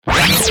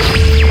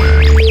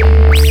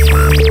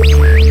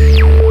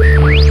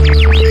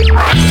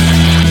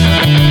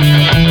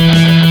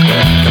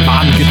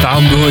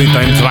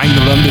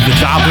wrangle under the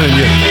chopper and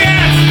you...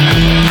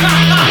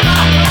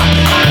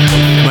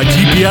 My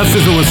GPS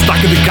system was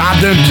stuck in the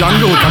goddamn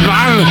jungle. Come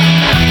on.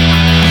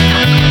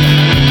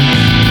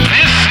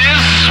 This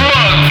is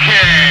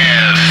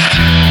Smugcast.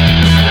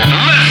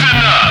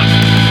 Listen up.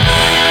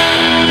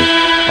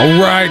 All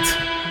right.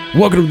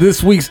 Welcome to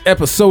this week's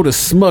episode of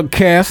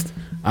Smugcast.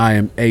 I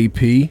am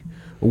AP.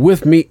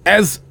 With me,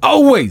 as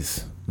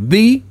always,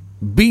 the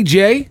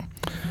BJ.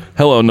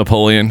 Hello,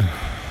 Napoleon.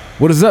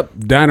 What is up,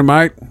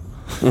 Dynamite?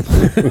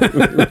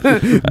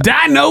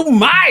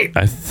 Dynamite!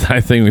 I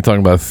think we're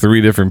talking about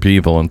three different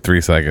people in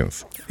 3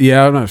 seconds.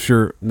 Yeah, I'm not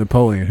sure.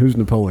 Napoleon. Who's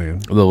Napoleon?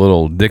 The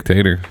little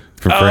dictator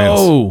from France.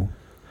 Oh!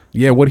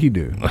 Yeah, what'd he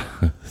do?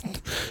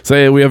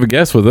 Say we have a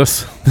guest with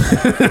us.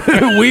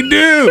 We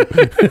do!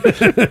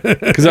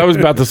 Because I was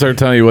about to start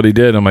telling you what he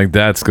did. I'm like,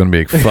 that's going to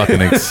be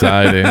fucking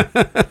exciting.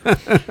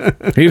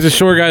 He was a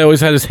short guy, always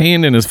had his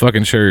hand in his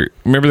fucking shirt.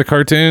 Remember the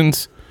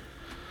cartoons?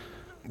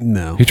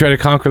 No. He tried to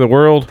conquer the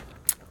world.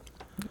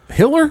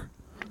 Hitler?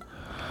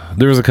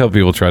 There was a couple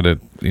people try to,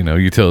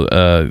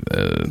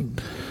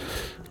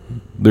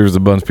 there was a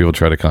bunch of people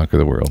try to conquer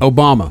the world.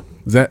 Obama.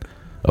 Is that...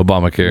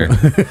 Obamacare.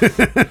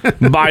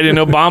 Biden,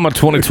 Obama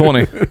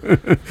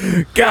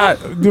 2020. God,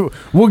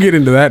 we'll get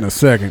into that in a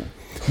second.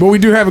 But we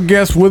do have a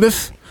guest with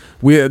us.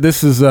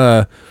 This has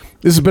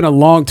been a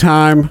long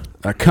time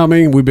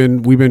coming. We've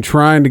been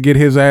trying to get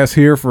his ass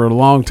here for a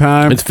long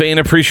time. It's fan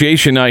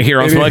appreciation night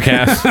here on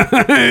Smugcast.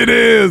 It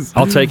is.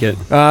 I'll take it.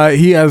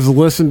 He has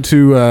listened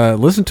to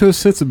us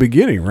since the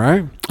beginning,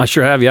 right? I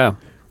sure have, yeah.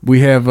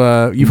 We have.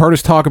 You've heard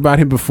us talk about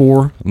him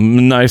before.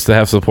 Nice to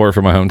have support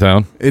from my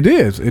hometown. It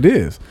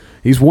is.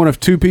 He's one of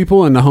two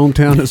people in the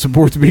hometown that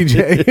supports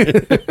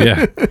BJ.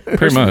 Yeah,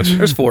 pretty much.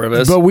 There's four of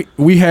us. But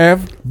we have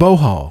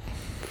Bohal.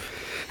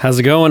 How's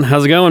it going?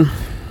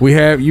 We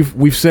have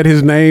we've said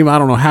his name I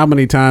don't know how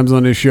many times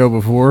on this show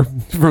before,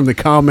 from the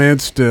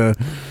comments to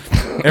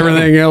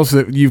everything else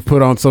that you've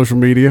put on social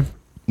media.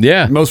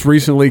 Yeah. Most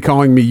recently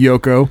calling me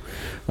Yoko.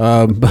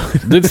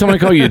 Did somebody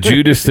call you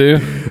Judas too?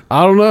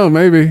 I don't know,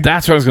 maybe.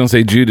 That's what I was going to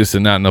say, Judas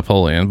and not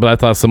Napoleon, but I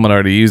thought someone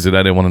already used it.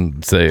 I didn't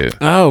want to say it.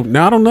 Oh,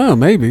 no, I don't know,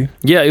 maybe.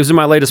 Yeah, it was in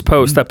my latest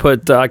post. I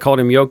called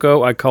him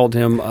Yoko, I called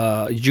him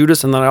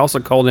Judas, and then I also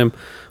called him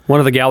one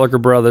of the Gallagher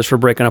brothers for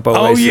breaking up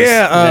Oasis. Oh,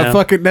 yeah.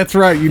 Fucking, that's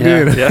right, you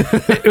did. Yeah.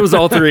 It was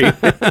all three.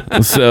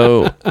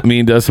 So, me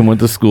and Dustin went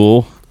to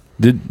school.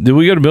 Did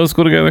we go to middle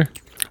school together?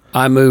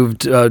 I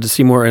moved to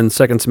Seymour in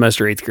second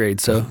semester, 8th grade,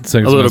 so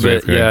Second a little semester,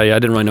 bit. 8th grade. Yeah, I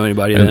didn't really know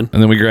anybody And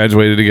then. then we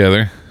graduated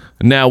together.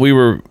 Now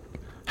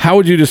how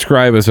would you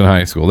describe us in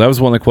high school? That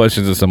was one of the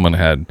questions that someone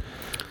had.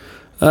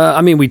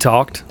 I mean, we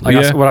talked. Like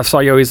Yeah. what I saw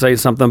you always say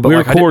something, but We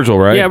were like, I didn't- cordial,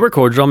 right? Yeah, we're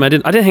cordial. I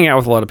mean, I didn't hang out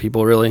with a lot of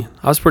people really.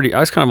 I was kind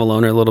of a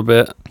loner a little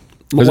bit.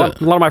 A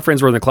lot of my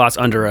friends were in the class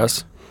under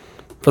us,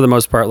 for the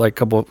most part.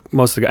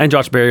 Most of the guys, and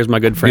Josh Berry was my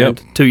good friend,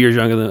 Yep. 2 years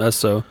younger than us.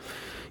 So,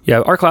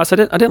 yeah, our class. I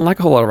didn't like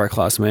a whole lot of our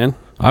class, man.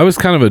 I was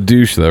kind of a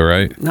douche though,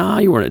 right? Nah,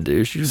 you weren't a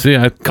douche. You See,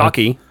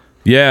 cocky.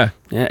 Yeah.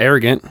 Yeah,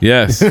 arrogant.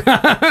 Yes.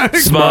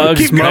 Smug.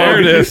 Keep There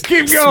it going. is.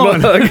 Keep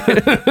going.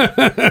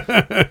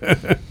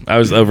 I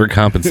was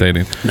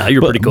overcompensating. Nah,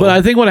 you're pretty cool. But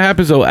I think what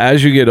happens though,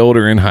 as you get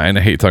older in high, and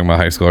I hate talking about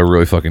high school, I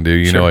really fucking do.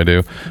 You know I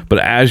do. But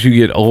as you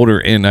get older,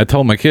 and I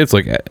told my kids,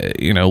 like,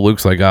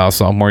 Luke's like, oh,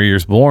 sophomore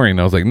year's boring.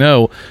 I was like,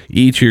 no,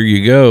 each year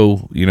you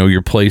go,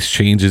 your place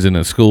changes in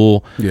a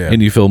school,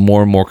 and you feel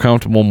more and more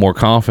comfortable, more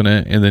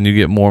confident, and then you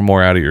get more and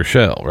more out of your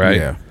shell, right?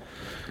 Yeah.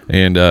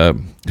 And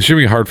it should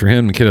be hard for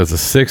him. The kid has a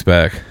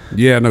six-pack.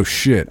 Yeah, no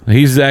shit.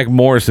 He's Zach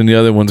Morris, and the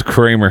other one's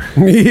Kramer.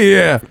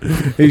 Yeah,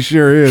 he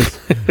sure is.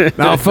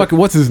 Now, fucking,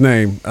 what's his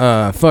name?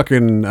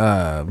 Fucking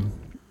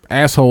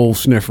asshole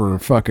sniffer.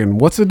 Fucking,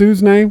 what's the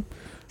dude's name?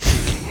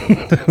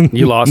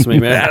 you lost me,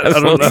 man. I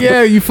don't know.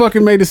 Yeah, you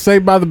fucking made a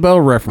Saved by the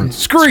Bell reference.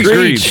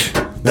 Screech.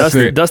 That's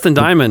it. Dustin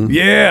Diamond.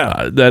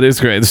 Yeah. That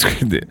is great.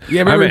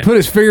 Yeah, remember he put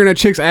his finger in that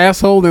chick's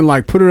asshole and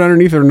like put it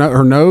underneath her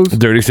nose?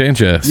 Dirty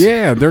Sanchez.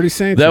 Yeah, Dirty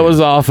Sanchez. That was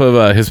off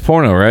of his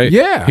porno, right?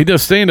 Yeah. He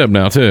does stand up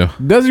now too.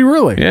 Does he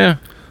really? Yeah.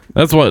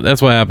 That's what I wonder if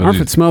happened.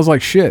 it smells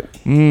like shit.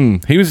 He came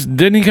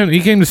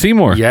to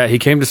Seymour. Yeah, he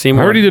came to I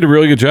Seymour. heard he did a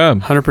really good job.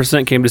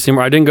 100% came to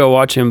Seymour. I didn't go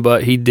watch him,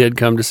 but he did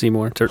come to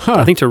Seymour.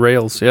 I think to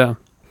Rails, yeah.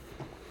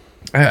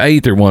 I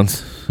ate there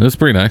once. It was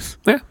pretty nice.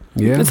 Yeah.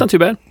 Yeah. It's not too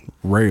bad.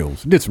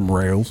 Rails. Did some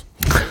rails.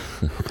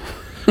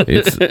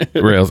 It's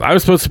Rails. I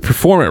was supposed to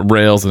perform at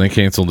Rails and they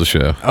canceled the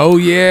show. Oh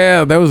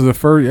yeah, that was the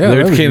first. Yeah,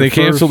 that was they your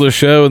canceled first. the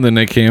show and then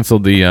they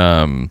canceled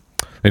the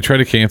they tried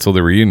to cancel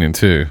the reunion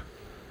too.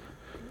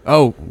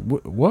 Oh,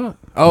 what?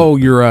 Oh,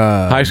 your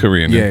High school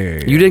reunion.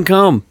 Yeah. You didn't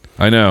come.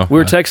 I know. We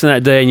were texting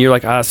that day, and you're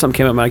like, something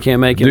came up, and I can't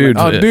make it. Dude,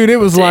 I'm like, Oh, dude, it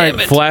was like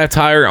flat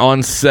tire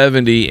on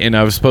 70 and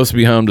I was supposed to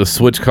be home to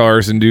switch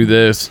cars and do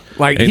this.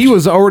 And he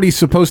was already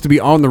supposed to be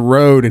on the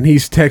road, and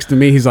he's texting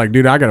me. He's like,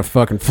 dude, I got a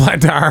fucking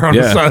flat tire on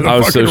the Yeah, side of the I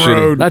was so fucking shitty.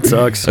 road. that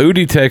sucks.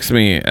 Udi texted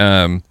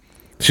me.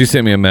 She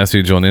sent me a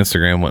message on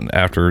Instagram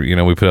after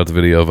we put out the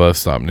video of us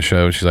stopping the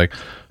show. She's like,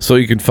 "So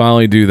you can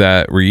finally do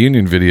that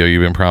reunion video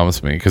you've been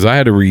promising me?" Because I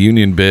had a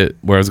reunion bit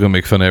where I was going to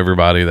make fun of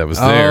everybody that was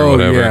there or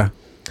whatever. Yeah.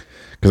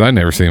 because I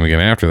never seen him again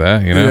after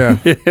that, you know.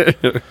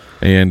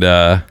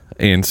 Yeah.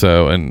 And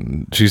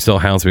she still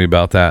hounds me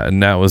about that,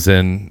 and that was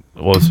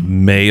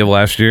May of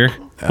last year.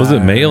 Was it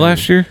May of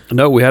last year?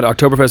 No, we had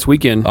Oktoberfest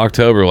weekend.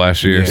 October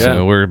last year. Yeah.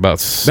 So we're about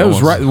That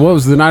was right. What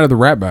was the night of the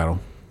rap battle?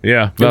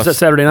 Yeah, It was that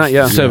Saturday night,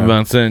 yeah. 7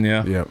 months in.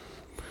 Yeah. Yep.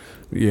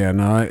 Yeah.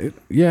 No.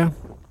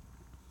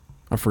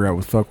 I forgot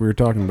what the fuck we were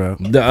talking about.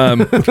 Well,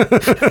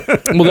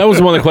 that was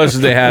one of the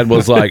questions they had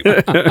was like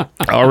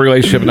our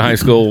relationship in high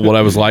school, what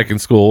I was like in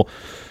school,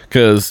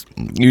 because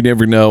you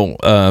never know,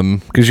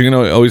 because you can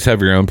always have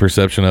your own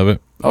perception of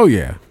it. Oh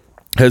yeah.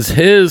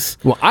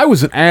 Well, I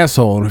was an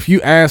asshole, and if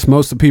you ask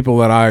most of the people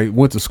that I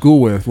went to school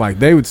with, like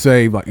they would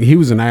say, like he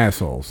was an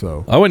asshole.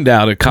 So I wouldn't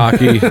doubt it.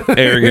 Cocky,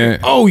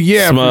 arrogant. oh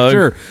yeah, smug.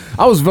 for sure.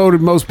 I was voted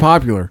most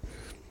popular.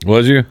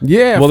 Was you?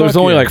 Yeah, Well, there's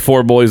fuck only yeah. like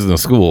 4 boys in the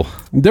school.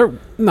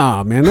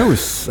 Nah, man, there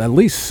was at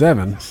least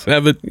 7.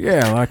 7.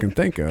 Yeah, I can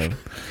think of.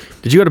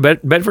 Did you go to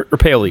Bedford or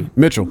Paley?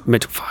 Mitchell.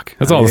 Fuck.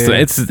 That's all the Yeah.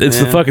 same. It's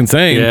the fucking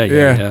same.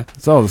 Yeah,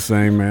 it's all the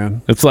same,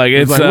 man. It's like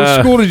It's like, which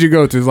school did you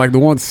go to? It's like the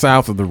one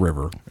south of the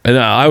river. And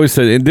I always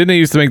said, and didn't they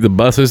used to make the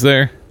buses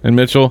there in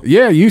Mitchell?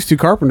 Yeah, used to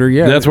Carpenter.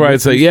 Yeah, That's where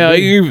I'd say, Used to yeah,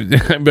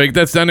 be. I'd be like,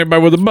 that's down there by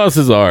where the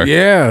buses are.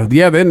 Yeah.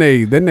 Then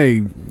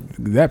they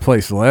that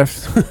place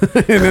left,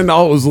 and then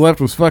all that was left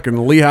was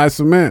fucking Lehigh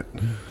Cement.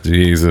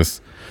 Jesus.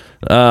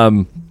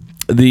 The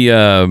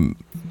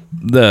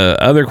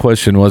other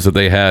question was that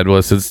they had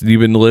was, since you've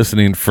been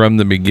listening from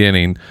the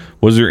beginning,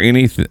 was there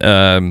any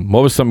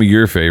what was some of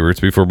your favorites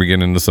before we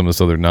get into some of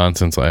this other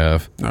nonsense I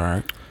have? All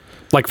right.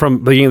 Like from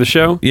the beginning of the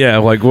show? Yeah,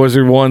 like was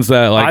there ones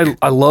that like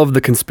I love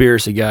the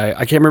conspiracy guy.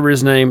 I can't remember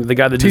his name. The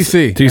guy that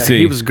TC. TC,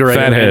 he was great.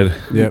 Fathead.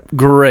 Yep.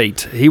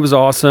 Great. He was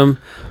awesome.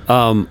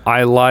 I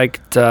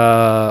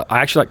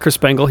actually liked Chris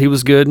Spangle. He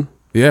was good.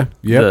 Yeah.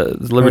 Yeah.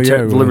 The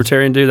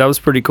libertarian dude. That was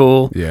pretty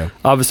cool. Yeah.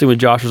 Obviously, when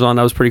Josh was on,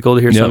 that was pretty cool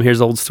to hear Yep. some of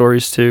his old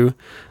stories too.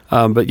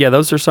 But yeah,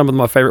 those are some of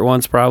my favorite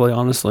ones, probably.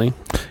 Honestly,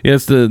 Yeah,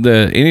 it's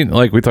any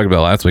like we talked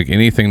about last week,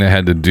 anything that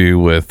had to do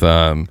with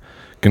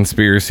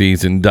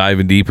conspiracies and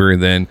diving deeper,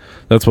 then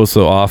that's what's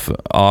so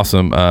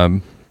awesome.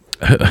 Well,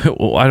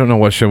 I don't know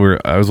what show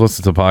I was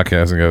listening to a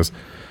podcast and goes,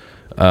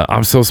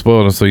 I'm so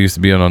spoiled. I'm so used to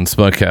being on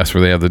Spudcast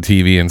where they have the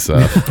TV and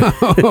stuff.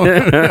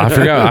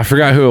 I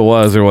forgot who it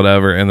was or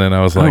whatever, and then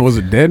I was like, was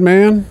it Dead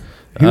Man?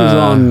 He was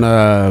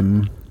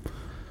on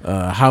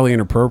Highly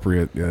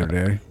Inappropriate the other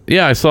day.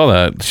 yeah, I saw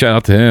that. Shout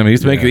out to him.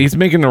 He's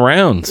making the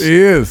rounds. He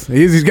is.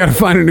 He's got to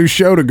find a new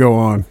show to go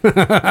on.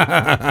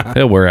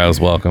 He'll wear out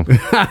his welcome.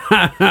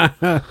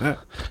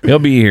 He'll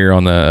be here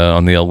on the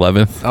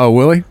 11th. Oh,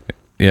 Willie?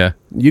 Yeah.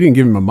 You didn't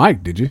give him a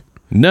mic, did you?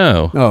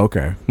 No. Oh,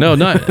 okay. No,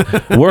 not.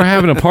 We're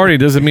having a party.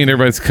 Doesn't mean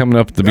everybody's coming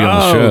up to be on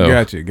the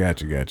show.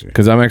 Gotcha.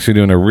 Because I'm actually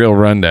doing a real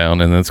rundown,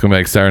 and then it's going to be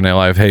like Saturday Night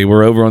Live. Hey,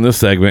 we're over on this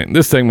segment.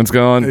 This segment's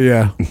gone.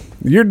 Yeah.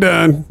 You're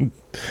done.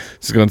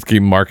 Just going to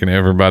keep marking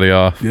everybody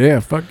off. Yeah,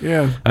 fuck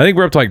yeah. I think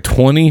we're up to like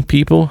 20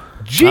 people.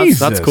 Jesus.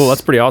 that's cool.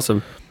 That's pretty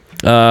awesome.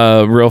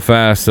 Real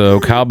fast. So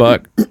Kyle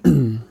Buck,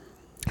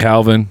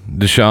 Calvin,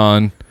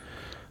 Deshaun,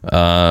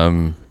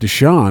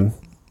 Deshaun.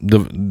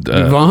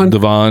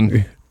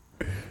 Devon.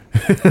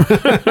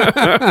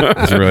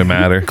 Doesn't really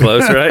matter.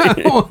 Close,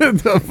 right? What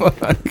the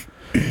fuck?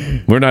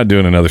 We're not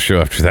doing another show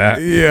after that.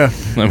 Yeah.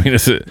 I mean,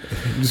 is it?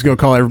 Just going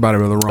to call everybody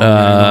with the wrong name.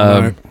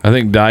 All right. I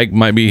think Dyke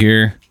might be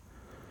here.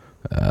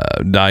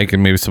 Dyke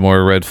and maybe some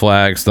more Red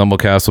Flag.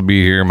 Stumblecast will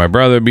be here. My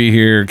brother will be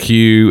here.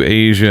 Q,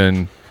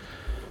 Asian.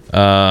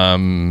 I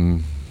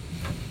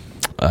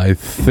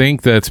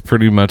think that's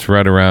pretty much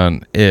right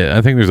around it.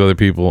 I think there's other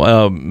people.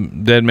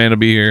 Dead Man will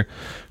be here.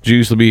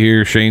 Juice will be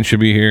here. Shane should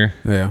be here.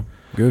 Yeah.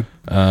 Good.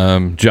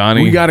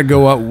 Johnny. We got to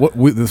go up.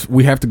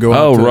 We have to go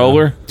out. Oh,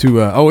 Roller?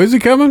 Is he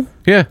coming?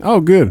 Yeah. Oh,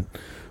 good.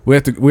 We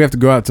have to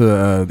go out to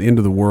the end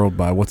of the world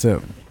by what's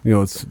that? You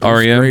know, it's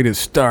REM? great. It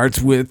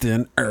starts with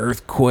an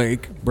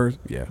earthquake.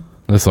 Yeah.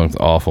 This song's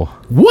awful.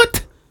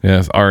 What? Yeah,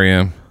 it's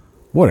REM.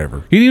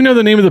 Whatever. You didn't even know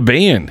the name of the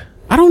band.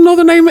 I don't know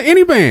the name of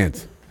any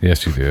bands.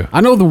 Yes, you do. I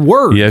know the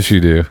word. Yes,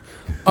 you do.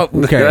 Oh,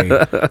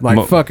 okay.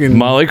 Like fucking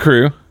Molly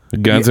Crew,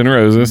 Guns N'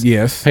 Roses.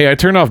 Yes. Hey, I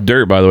turned off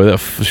Dirt, by the way. That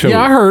show.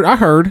 Yeah, I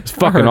heard. It's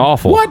fucking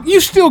awful. What? You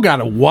still got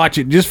to watch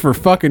it just for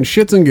fucking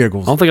shits and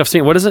giggles. I don't think I've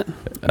seen. What is it?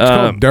 It's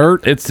called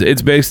Dirt.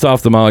 It's based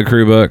off the Molly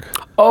Crew book.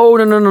 Oh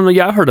no!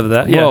 Yeah, I've heard of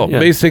that. Yeah, Well, yeah.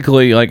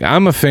 basically, like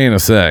I'm a fan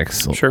of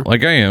sex. Sure.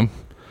 Like I am.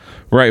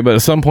 Right, but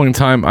at some point in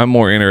time, I'm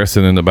more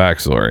interested in the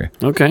backstory.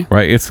 Okay.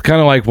 Right, it's kind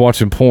of like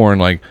watching porn.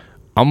 Like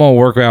I'm gonna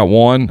work out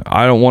one.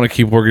 I don't want to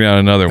keep working out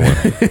another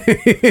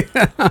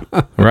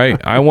one. Right,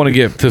 I want to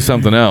get to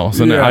something else,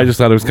 and Yeah. I just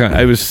thought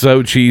it was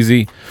so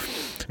cheesy,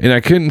 and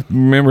I couldn't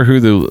remember who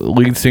the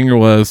lead singer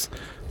was.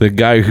 The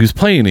guy who's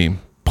playing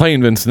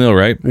Vince Neil,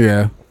 right?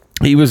 Yeah.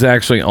 He was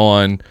actually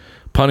on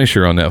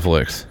Punisher on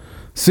Netflix.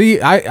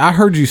 See, I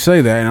heard you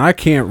say that, and I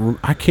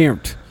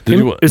can't.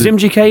 Is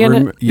MGK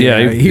in it?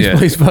 Yeah, he yeah.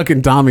 plays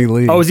fucking Tommy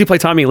Lee. Oh, does he play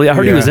Tommy Lee? I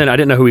heard he Yeah. was in it. I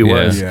didn't know who he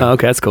was. Yeah. Oh,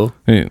 okay, that's cool.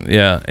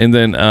 Yeah, and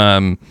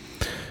then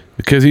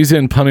because he's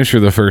in Punisher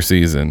the first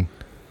season,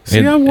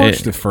 See, I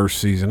watched the first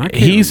season. I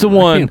can't, he's the I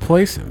one. can't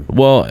place him.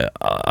 Well,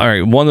 all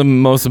right. One of the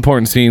most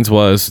important scenes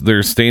was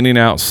they're standing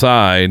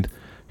outside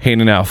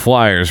handing out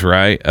flyers,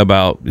 right,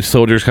 about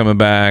soldiers coming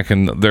back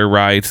and their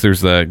rights.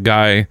 There's the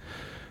guy,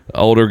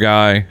 older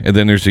guy, and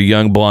then there's a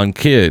young blonde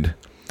kid.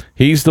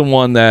 He's the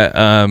one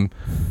that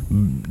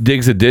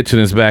digs a ditch in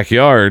his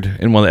backyard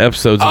in one of the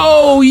episodes.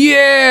 Oh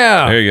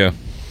yeah, There you go.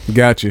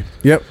 got you.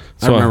 Yep,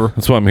 I remember.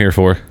 That's what I'm here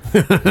for.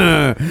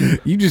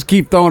 You just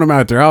keep throwing them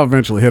out there. I'll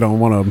eventually hit on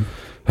one of them.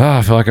 Oh,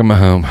 I feel like I'm at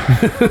home.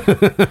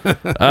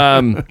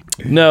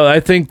 No, I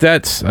think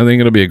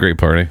it'll be a great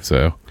party.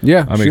 So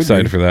Yeah, I'm should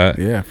excited be. for that.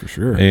 Yeah, for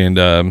sure.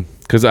 And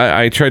because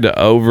I tried to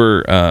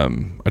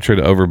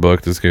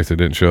overbook this case I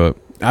didn't show up.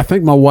 I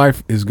think my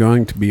wife is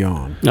going to be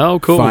on. Oh,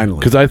 cool. Finally,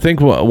 Because I think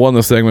one of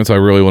the segments I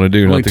really want to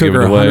do, only not to took give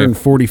her it away.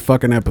 140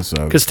 fucking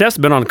episodes. Because Steph's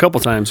been on a couple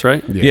times,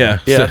 right? Yeah,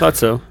 Yeah, I thought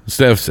so.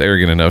 Steph's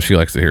arrogant enough; she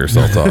likes to hear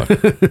herself talk.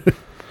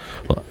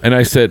 And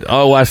I said,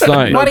 "Oh, last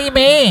night." What do you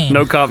mean?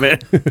 No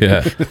comment.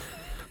 Yeah.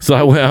 So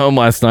I went home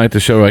last night to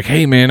show her, like,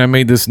 hey, man, I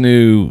made this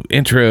new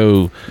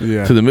intro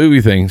Yeah. to the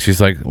movie thing.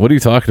 She's like, what are you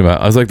talking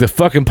about? I was like, the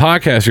fucking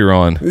podcast you're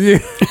on. Yeah.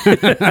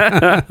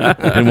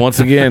 And once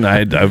again,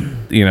 I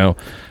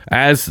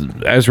as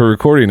we're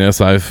recording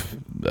this, I've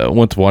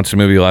went to watch the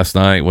movie last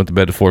night, went to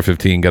bed at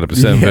 4:15, got up at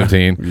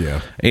 7:15.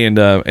 Yeah. And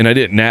I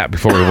didn't nap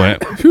before we went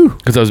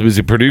because I was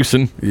busy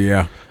producing.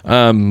 Yeah.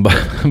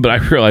 But I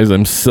realized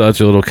I'm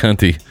such a little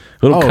cunty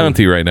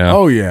right now.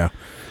 Oh yeah,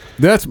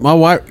 that's my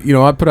wife.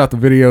 I put out the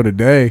video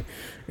today,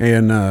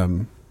 and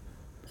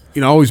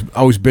I always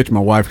bitch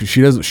my wife because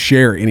she doesn't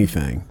share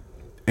anything.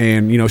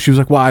 And she was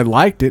like, "Well, I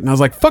liked it," and I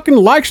was like, "Fucking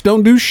likes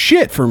don't do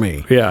shit for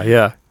me."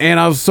 Yeah.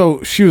 And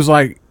she was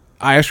like,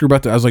 I asked her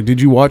about that. I was like, "Did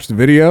you watch the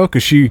video?"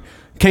 Because she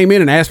came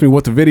in and asked me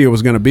what the video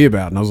was going to be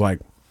about, and I was like,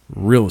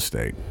 "Real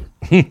estate."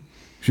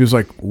 She was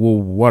like,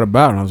 "Well, what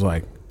about?" And I was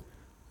like,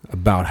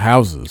 "About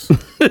houses."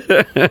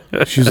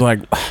 She's like,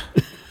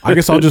 "I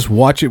guess I'll just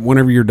watch it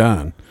whenever you're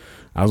done."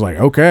 I was like,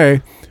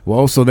 "Okay."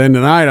 Well, so then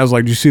tonight I was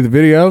like, "Did you see the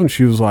video?" And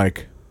she was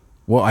like,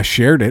 "Well, I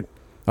shared it."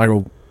 I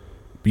go,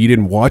 "But you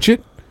didn't watch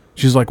it?"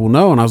 She's like, "Well,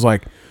 no." And I was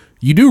like,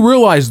 "You do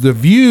realize the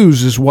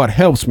views is what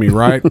helps me,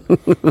 right?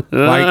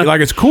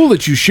 like it's cool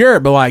that you share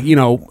it, but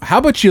how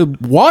about you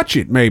watch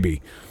it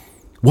maybe?"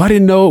 Well, I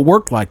didn't know it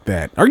worked like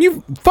that. Are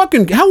you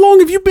fucking, how long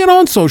have you been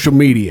on social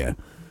media?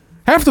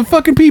 Half the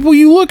fucking people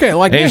you look at,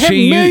 they have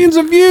millions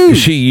of views.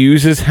 She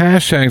uses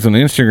hashtags on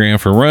Instagram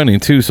for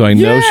running too, so I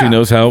know she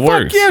knows how it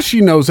works. Yeah,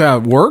 she knows how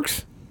it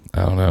works.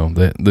 I don't know.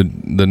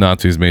 The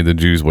Nazis made the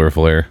Jews wear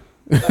flair.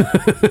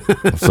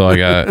 That's all I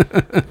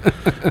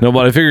got. No,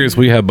 but I figure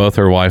we have both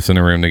our wives in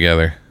a room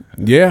together.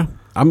 Yeah,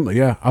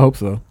 I hope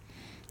so.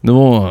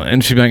 No,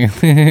 and she'd be like,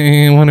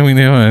 what are we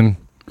doing?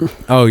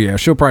 Oh yeah,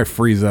 she'll probably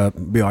freeze up,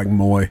 and be like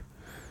Moy.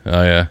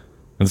 Oh yeah,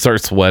 and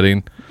start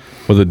sweating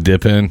with a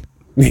dip in.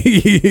 Yeah,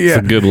 It's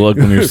a good look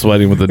when you're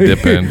sweating with a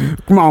dip in.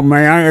 come on,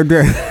 man.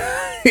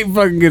 He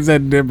fucking gets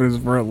that dip in his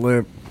front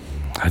lip.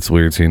 That's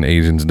weird seeing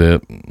Asians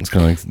dip. It's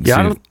kind of like Yeah,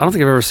 I don't think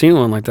I've ever seen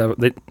one like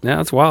that.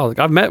 That's wild.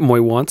 I've met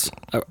Moy once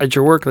at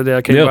your work the day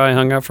I came by and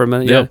hung out for a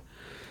minute. Yep.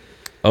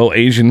 Oh,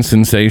 Asian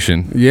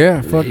sensation.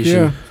 Yeah, fuck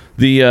Asian. yeah.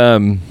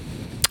 The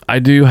I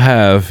do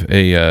have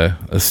a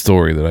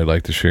story that I'd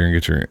like to share and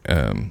get your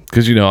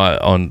because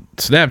on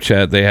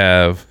Snapchat they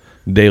have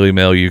Daily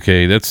Mail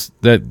UK. That's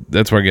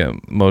where I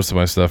get most of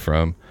my stuff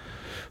from.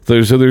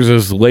 There's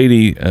this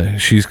lady.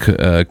 She's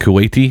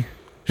Kuwaiti.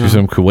 She's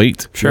from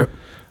Kuwait. Sure.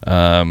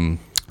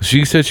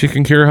 She said she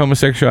can cure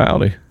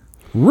homosexuality.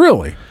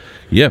 Really?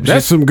 Yep.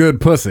 That's some good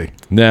pussy.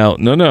 Now,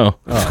 no.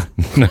 Oh.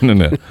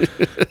 No.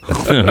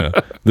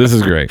 This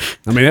is great.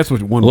 I mean, that's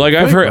what one. Like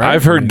would think, right?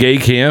 I've heard gay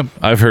camp.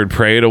 I've heard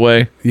pray it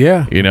away.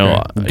 Yeah.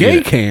 Gay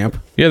yeah. camp.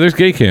 Yeah, there's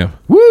gay camp.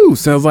 Woo!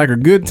 Sounds like a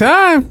good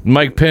time.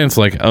 Mike Pence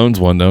owns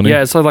one, don't he?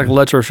 Yeah, it's like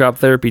electroshock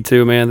therapy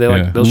too, man. They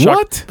Yeah. they'll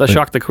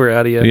shock the queer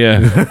out of you.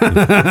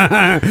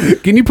 Yeah.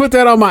 Can you put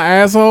that on my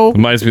asshole?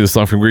 Reminds me of the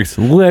song from Greece.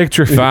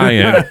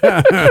 Electrifying.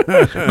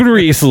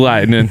 Grease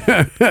lightning.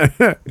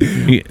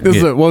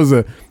 What was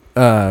a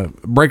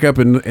breakup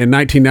in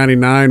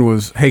 1999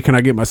 was, hey, can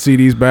I get my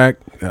CDs back?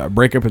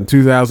 Breakup in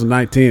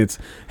 2019, it's,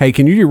 hey,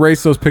 can you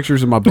erase those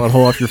pictures of my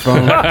butthole off your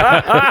phone?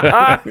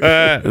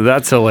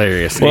 That's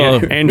hilarious.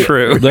 Well, and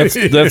true.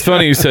 That's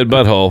funny you said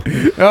butthole.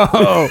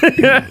 Oh,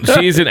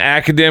 She's an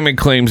academic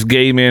claims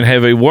gay men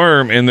have a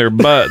worm in their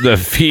butt that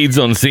feeds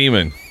on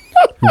semen.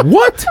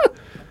 what?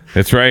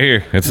 It's right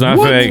here. It's not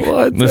What? fake.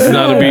 What This is the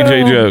not a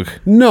BJ joke.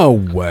 No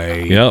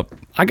way. Yep.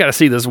 I got to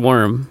see this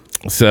worm.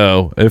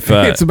 So if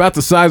It's about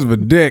the size of a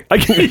dick. I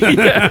got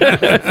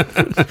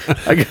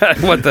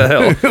what the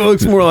hell? It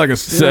looks more like a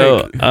snake.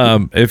 so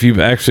if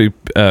you actually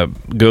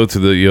go to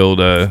the old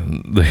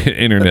the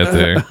internet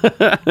there,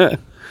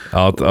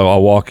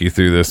 I'll walk you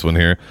through this one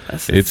here.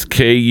 It's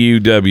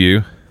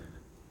KUWAITI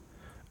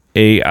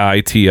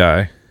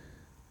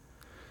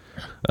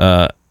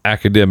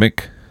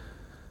academic.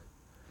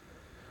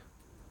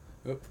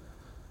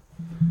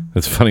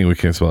 That's funny we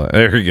can't spell it.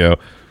 There you go.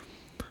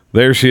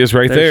 There she is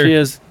right there. There she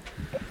is.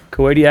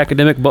 Kuwaiti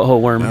academic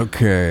butthole worm.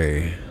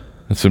 Okay.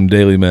 and some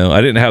Daily Mail. I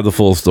didn't have the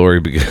full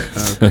story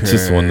because I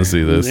just wanted to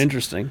see this.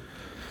 Interesting.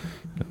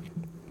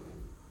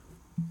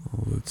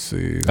 Let's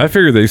see. I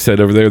figured they said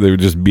over there they would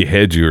just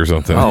behead you or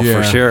something. Oh,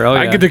 Yeah. for sure. Oh, yeah.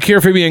 I get the cure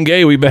for being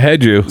gay. We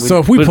behead you. So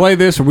if we play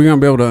this, are we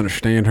gonna be able to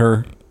understand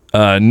her?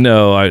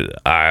 No, I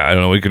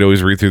don't know. We could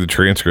always read through the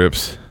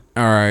transcripts.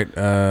 All right.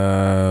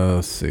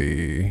 Let's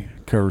see.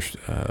 Covers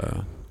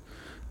found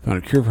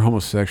a cure for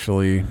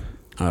homosexuality.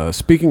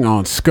 Speaking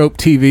on Scope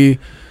TV,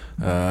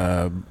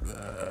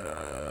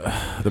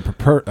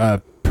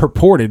 the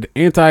purported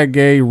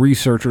anti-gay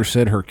researcher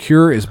said her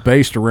cure is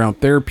based around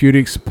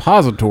therapeutic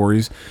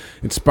suppositories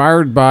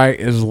inspired by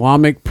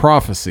Islamic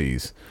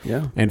prophecies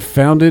Yeah. and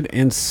founded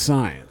in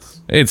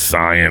science. It's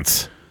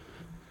science.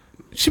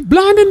 She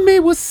blinded me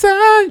with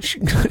science.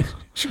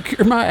 She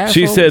cured my asshole.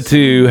 She said with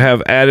to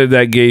have added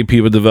that gay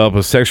people develop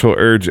a sexual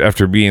urge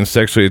after being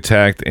sexually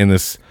attacked, and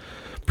this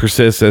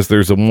persists as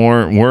there's a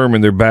worm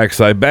in their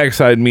backside.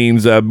 Backside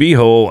means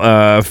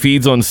beehole,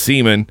 feeds on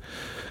semen.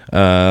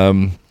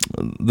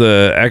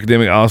 The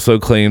academic also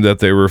claimed that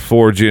there were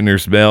 4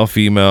 genders: male,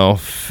 female,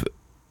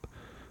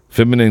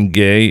 feminine,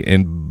 gay,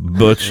 and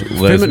butch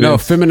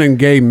lesbians. feminine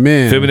gay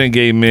men. Feminine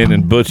gay men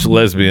and butch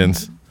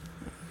lesbians.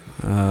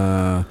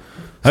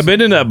 I've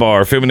been in that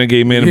bar, feminine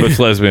gay men and butch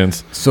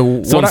lesbians. So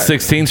It's on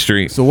 16th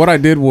Street. So what I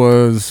did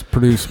was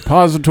produce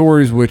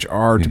suppositories which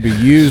are to be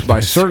used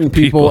by certain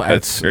people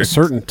at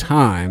certain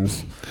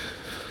times.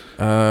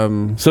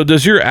 So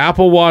does your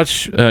Apple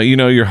Watch,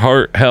 your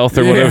heart health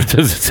or whatever,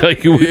 does it tell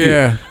you?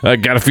 Yeah. I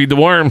gotta feed the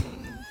worm.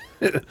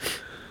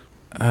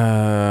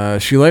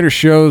 She later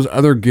shows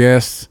other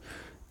guests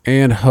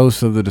and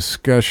hosts of the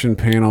discussion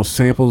panel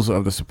samples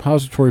of the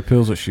suppository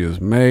pills that she has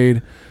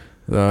made.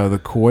 The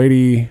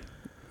Kuwaiti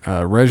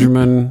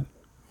regimen.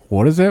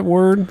 What is that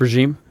word?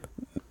 Regime.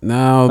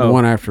 No, the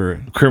one after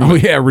it. Criminal-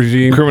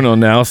 regime. Criminal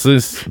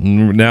analysis,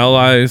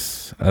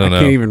 analyze. I don't know.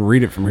 Can't even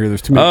read it from here.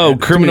 There's too many. Oh, too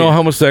criminal many-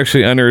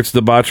 homosexuality under its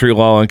debauchery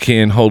law and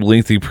can hold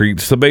lengthy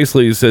So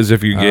basically, it says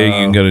if you're gay, you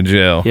can go to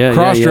jail. Yeah.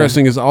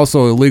 Cross-dressing is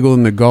also illegal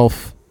in the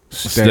Gulf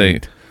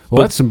state. Well,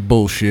 But- that's some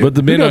bullshit. but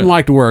the Who men doesn't are-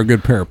 like to wear a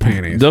good pair of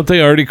panties? Don't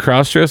they already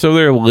cross-dress over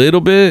there a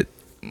little bit?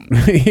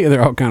 Yeah,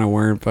 they're all kind of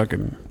wearing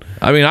fucking.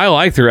 I mean, I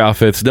like their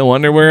outfits. No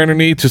underwear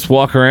underneath, just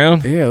walk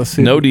around. Yeah, let's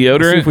see. No Let's see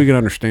deodorant? if we can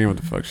understand what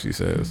the fuck she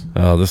says.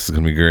 Oh, this is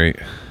gonna be great.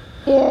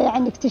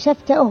 يعني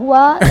اكتشفته هو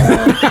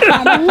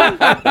عالمي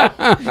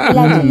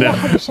علاجية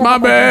حق الشباب My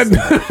bad.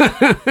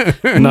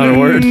 Not a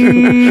word.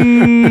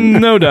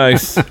 No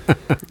dice.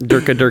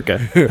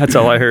 Durka. That's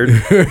all I heard.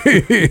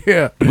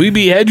 Yeah. We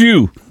behead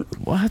you.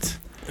 What?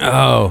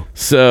 Oh.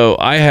 So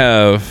I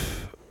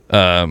have.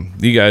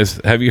 You guys,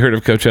 have you heard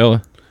of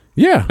Coachella?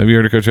 Yeah. Have you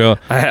heard of Coachella?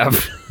 I have.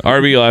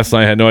 RB last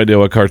night had no idea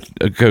what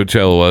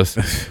Coachella was.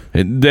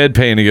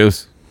 Deadpan, he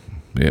goes,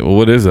 yeah, well,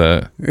 what is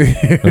that?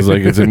 I was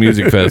like, it's a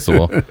music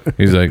festival.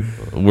 He's like,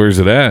 where's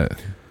it at?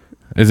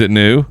 Is it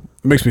new? It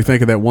makes me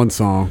think of that one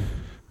song.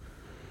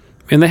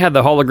 And they had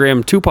the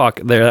hologram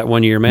Tupac there that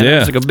one year, man. Yeah. It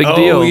was like a big Oh,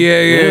 deal. yeah,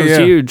 It was yeah.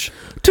 huge.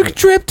 Took a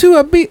trip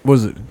to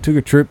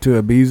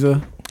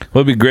Ibiza?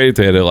 Well, it'd be great if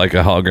they had a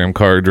hologram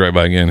car drive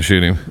by again and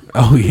shoot him.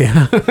 Oh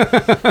yeah.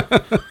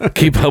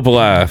 Keep hope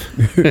alive.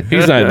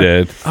 He's not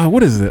dead. Oh,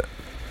 what is it?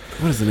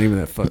 What is the name of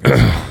that fucking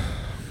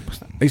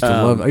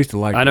song? I used to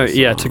like I know. that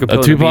Yeah, song. took a A pill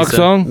in Tupac Ibiza.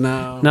 song?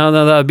 No. No,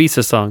 the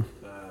Ibiza song.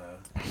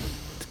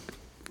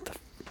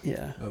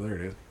 Yeah. Oh, there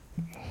it is.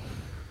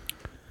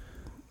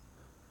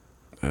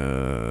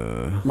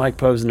 Mike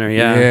Posner.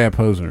 Yeah. Yeah,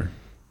 Posner.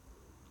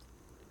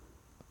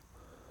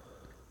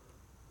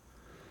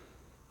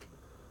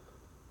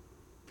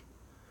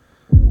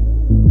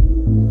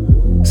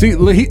 See,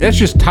 that's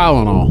just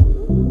Tylenol.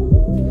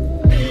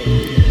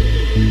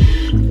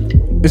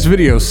 This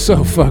video is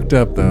so fucked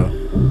up, though.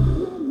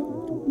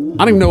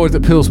 I don't even know what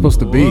the pill's supposed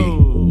to be.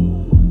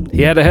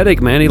 He had a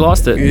headache, man. He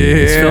lost it.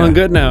 He's Yeah. feeling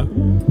good now.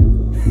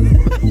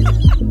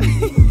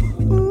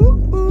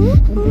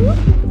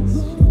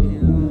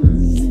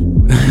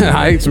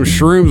 I ate some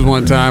shrooms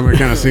one time. It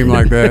kind of seemed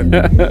like that.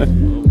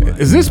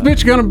 Is this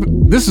bitch gonna?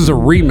 This is a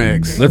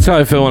remix. That's how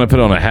I feel when I put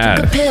on a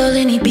hat. Pill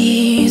in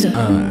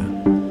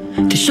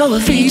Ibiza to show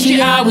Avicii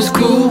I was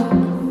cool.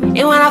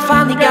 And when I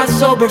finally got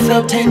sober,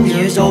 felt 10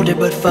 years older,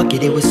 but fuck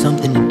it, it was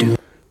something to do.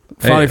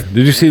 Hey,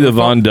 did you see the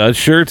Von Dutch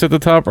shirts at the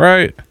top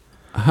right?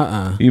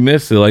 You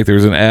missed it. Like there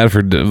was an ad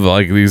for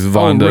these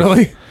Von Dutch.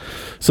 Really?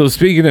 So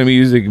speaking of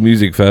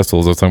music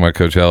festivals, I was talking about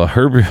Coachella.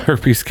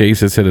 Herpes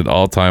cases hit an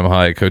all-time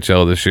high at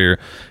Coachella this year.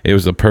 It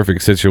was a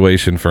perfect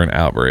situation for an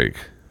outbreak.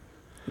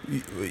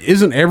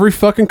 Isn't every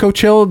fucking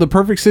Coachella the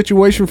perfect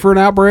situation for an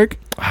outbreak?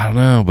 I don't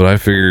know, but I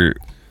figure,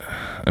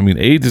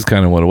 AIDS just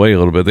kind of went away a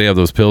little bit. They have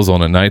those pills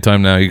on at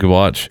nighttime now you can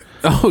watch.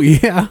 Oh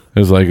yeah.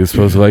 It's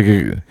supposed to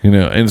and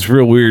it's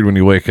real weird when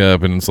you wake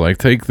up and it's like,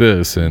 take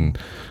this, and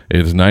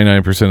it's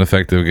 99%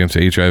 effective against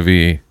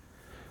HIV.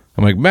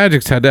 I'm like,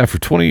 Magic's had that for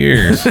 20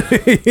 years.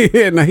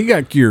 Yeah, now he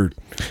got cured.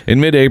 In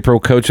mid-April,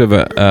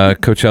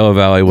 Coachella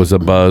Valley was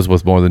abuzz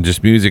with more than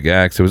just music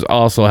acts. It was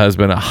also has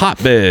been a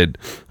hotbed.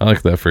 I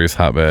like that phrase,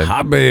 hotbed.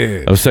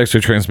 Hotbed. Of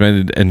sexually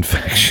transmitted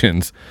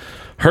infections.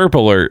 Herp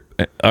alert.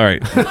 All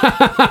right.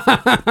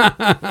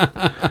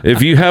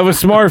 If you have a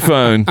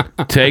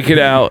smartphone, take it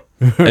out.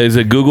 Is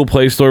a Google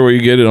Play Store where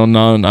you get it on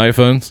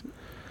non-iPhones?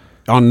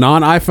 On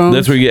non-iPhones?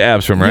 That's where you get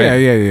apps from, right?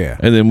 Yeah.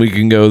 And then we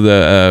can go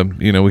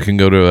we can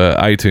go to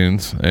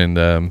iTunes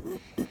and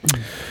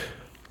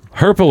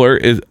Herp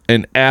Alert is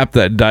an app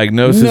that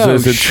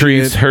diagnoses and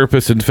treats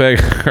herpes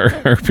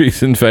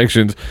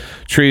infections.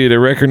 Treated a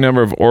record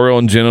number of oral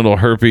and genital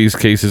herpes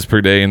cases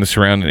per day in the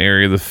surrounding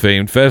area of the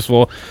famed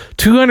festival.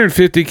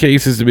 250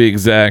 cases to be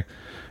exact.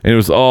 And it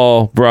was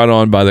all brought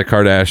on by the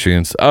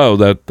Kardashians. Oh,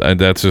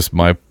 that's just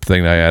my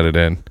thing I added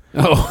in.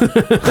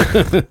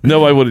 Oh.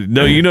 No, I wouldn't.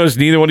 No, you noticed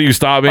neither one of you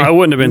stopped me? I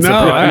wouldn't have been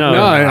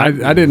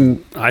surprised. I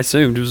didn't. I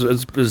assumed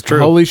it was true.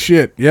 Holy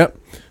shit. Yep.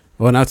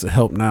 Well, that's a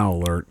Help Now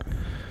alert.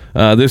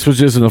 This was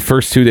just in the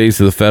first 2 days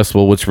of the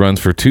festival, which runs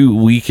for 2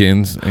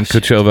 weekends in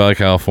Coachella Valley,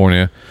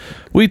 California.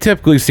 We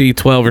typically see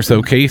 12 or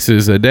so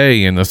cases a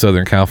day in the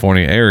Southern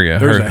California area.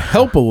 There's a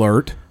Help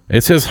Alert.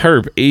 It says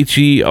Herp,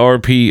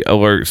 HERP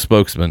alert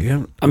spokesman.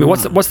 Yeah. I mean,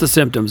 what's the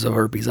symptoms of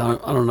herpes? I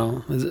don't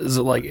know. Is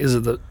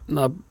it the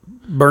not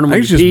burn them? I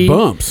when think it's you just pee?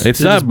 bumps. It's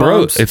Is it not just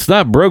broke. bumps? It's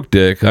not broke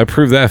dick. I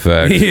proved that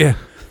fact. Yeah.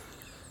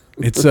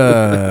 It's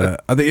I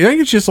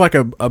think it's just like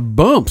a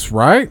bumps,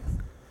 right?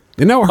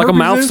 You know, Like a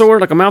mouth sore,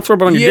 but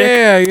on your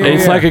dick. Yeah.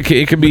 It's like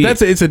it could be.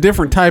 It's a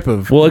different type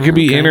of. Well, it could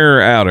be inner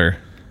or outer.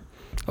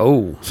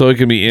 Oh, So it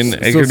could be in.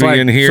 It could be like,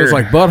 in here. So it's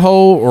like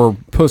butthole or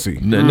pussy.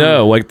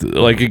 No, like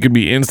it could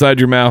be inside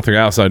your mouth or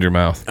outside your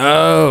mouth.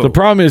 Oh. The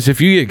problem is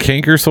if you get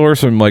canker sores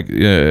from I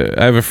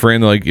have a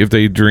friend like if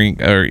they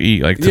drink or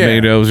eat like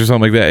tomatoes or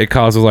something like that, it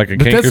causes like a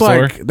But canker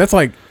sore. that's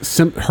like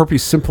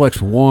herpes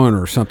simplex 1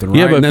 or something, right?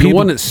 Yeah, but and then the people-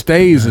 one that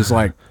stays is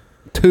like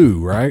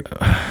 2, right?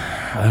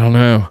 I don't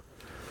know.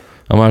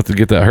 I'm gonna have to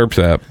get that herpes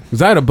app.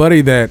 Because I had a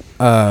buddy that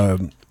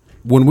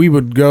when we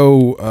would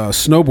go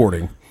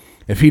snowboarding,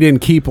 if he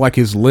didn't keep like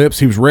his lips,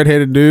 he was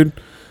redheaded dude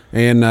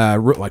and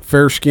like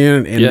fair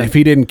skin, and Yeah. if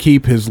he didn't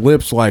keep his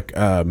lips like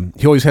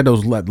he always had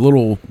those like,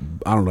 little,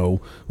 I don't know,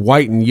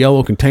 white and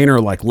yellow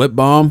container like lip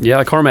balm. yeah,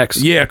 like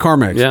Carmex. Yeah,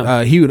 Carmex.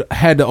 Yeah. He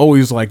had to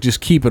always like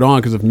just keep it on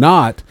because if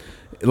not,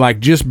 like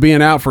just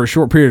being out for a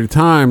short period of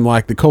time,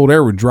 like the cold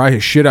air would dry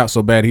his shit out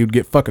so bad he would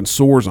get fucking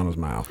sores on his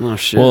mouth. Oh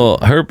shit. Well,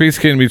 herpes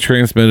can be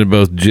transmitted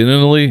both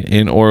genitally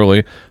and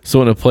orally.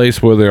 So in a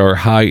place where there are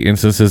high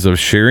instances of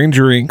sharing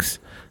drinks,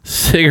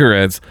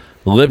 cigarettes,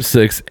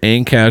 lipsticks,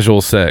 and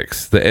casual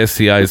sex, the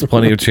STI has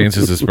plenty of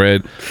chances to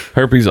spread.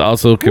 Herpes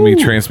also can be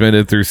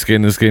transmitted through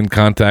skin-to-skin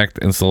contact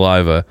and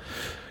saliva.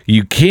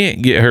 You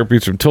can't get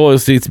herpes from toilet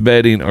seats,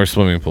 bedding, or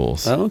swimming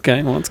pools. Oh,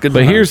 okay, well that's good.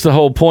 But to know. here's the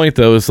whole point,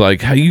 though. It's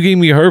like, how you gave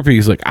me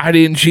herpes. Like, I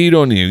didn't cheat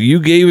on you. You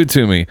gave it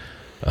to me.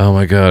 Oh,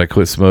 my God. I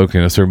quit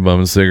smoking. I started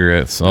bumming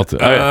cigarettes.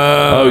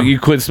 You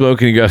quit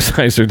smoking. You got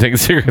I started taking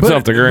cigarettes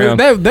off the ground.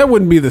 That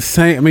wouldn't be the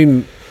same. I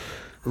mean,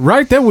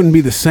 right? That wouldn't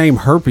be the same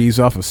herpes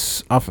off a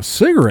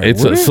cigarette.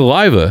 It's would a it?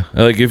 saliva.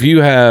 Like, if you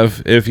So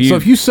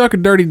if you suck a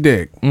dirty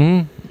dick,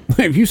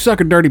 if you suck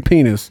a dirty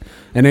penis,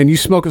 and then you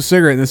smoke a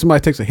cigarette, and then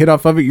somebody takes a hit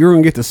off of it, you're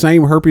gonna get the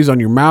same herpes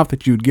on your mouth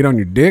that you would get on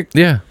your dick.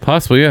 Yeah,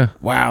 possibly, yeah.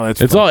 Wow, that's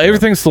It's fucked all up.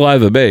 everything's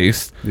saliva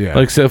based. Yeah.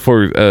 Like except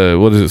for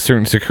what is it?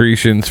 Certain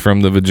secretions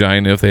from the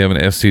vagina, if they have an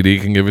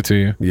STD, can give it to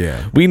you.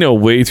 Yeah. We know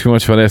way too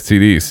much about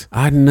STDs.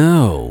 I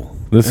know.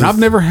 This I've is-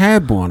 never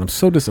had one. I'm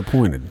so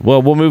disappointed.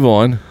 Well, we'll move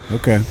on.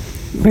 Okay.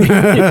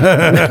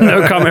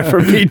 no comment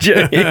from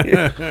PJ.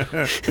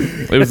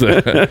 It was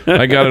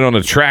I got it on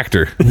a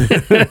tractor.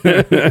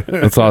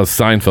 That's all a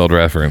Seinfeld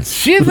reference.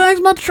 She likes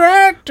my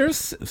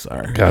tractors.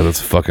 Sorry. God, that's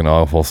a fucking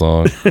awful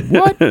song.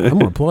 What? I'm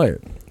gonna play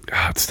it.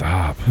 God,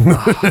 stop.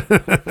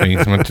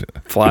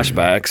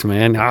 Flashbacks,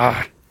 man.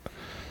 Have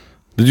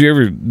you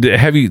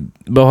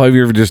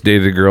ever just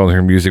dated a girl and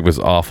her music was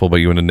awful, but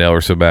you wanted to nail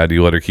her so bad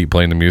you let her keep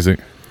playing the music?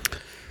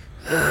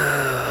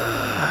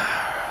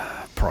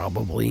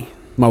 Probably.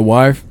 My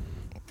wife.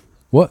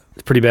 What?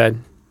 It's pretty bad.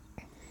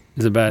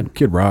 Is it bad?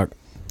 Kid Rock.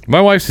 My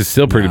wife's is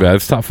still pretty bad.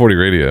 It's top 40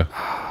 radio.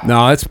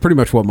 No, that's pretty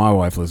much what my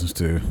wife listens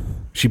to.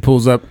 She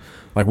pulls up,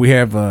 like we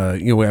have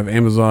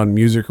Amazon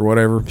Music or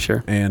whatever.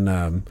 Sure. And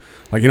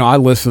I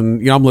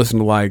listen. I'm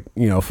listening to like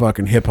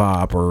fucking hip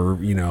hop or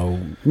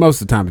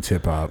most of the time it's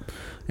hip hop.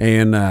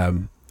 And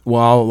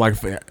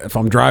if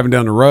I'm driving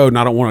down the road and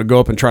I don't want to go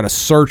up and try to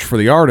search for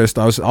the artist,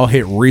 I'll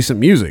hit recent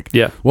music.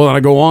 Yeah. Well, then I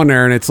go on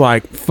there and it's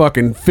like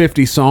fucking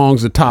 50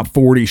 songs, the top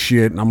 40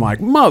 shit, and I'm like,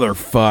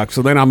 motherfuck.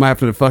 So then I'm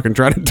having to fucking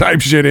try to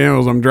type shit in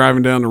as I'm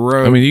driving down the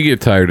road. I mean, you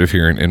get tired of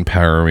hearing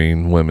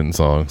empowering women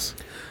songs.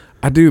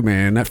 I do,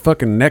 man. That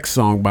fucking next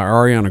song by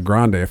Ariana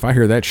Grande. If I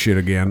hear that shit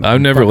again,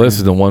 I've never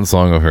listened to one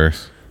song of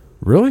hers.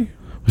 Really?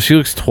 Well, she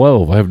looks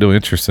 12. I have no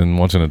interest in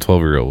watching a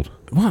 12-year-old.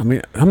 Well, I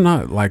mean, I'm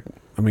not like.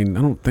 I mean,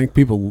 I don't think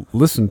people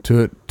listen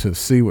to it to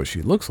see what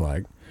she looks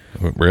like.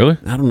 Really?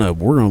 I don't know.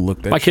 But we're gonna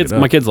look that. My shit kids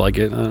up. like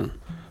it.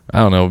 I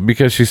don't know.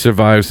 Because she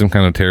survived some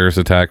kind of terrorist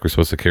attack, we're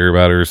supposed to care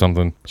about her or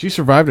something. She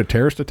survived a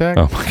terrorist attack.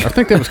 Oh, my I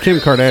think that was Kim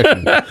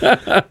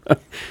Kardashian.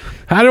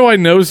 How do I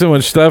know so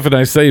much stuff and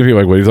I say people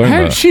like, what are you talking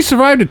about? She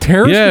survived a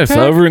terrorist Yes,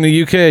 attack? over in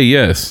the UK,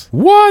 yes.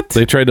 What?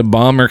 They tried to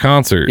bomb her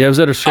concert. Yeah, it was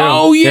at a show.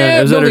 Oh, yeah.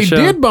 it was No, at her they show.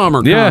 did bomb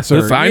her Yeah,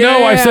 concert. I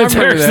know. I said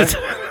remember terrorist.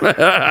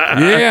 that.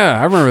 Yeah,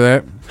 I remember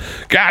that.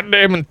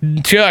 Goddamn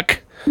it,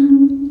 Chuck.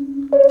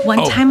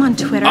 One time on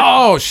Twitter.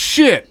 Oh,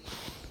 shit.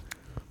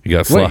 You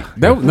got Wait, slapped.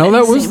 that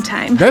was... Same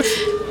time.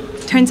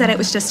 Turns out it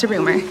was just a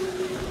rumor.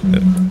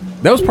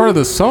 That was part of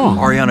the song.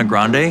 Ariana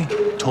Grande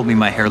told me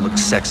my hair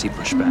looks sexy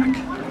pushed back.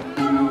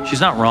 She's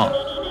not wrong.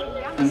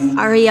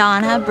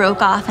 Ariana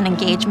broke off an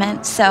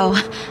engagement, so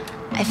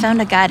I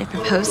found a guy to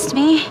propose to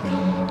me,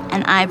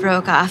 and I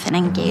broke off an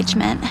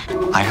engagement.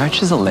 I heard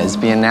she's a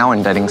lesbian now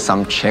and dating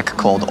some chick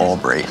called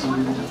Aubrey.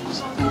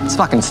 It's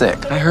fucking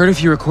sick. I heard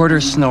if you record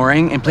her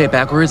snoring and play it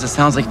backwards, it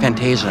sounds like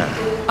Fantasia.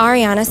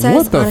 Ariana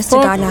says, honest to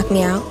God, knock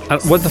me out.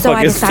 What the so fuck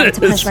I is decided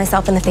to this? punch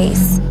myself in the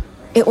face.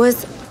 It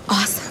was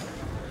awesome.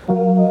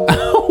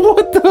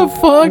 What the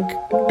fuck?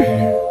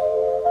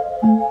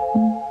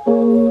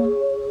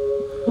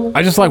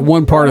 I just like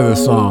one part of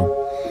this song.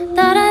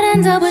 Thought I'd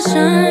end up with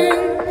Sean,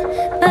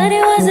 but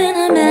it wasn't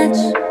a match.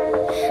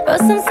 Wrote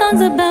some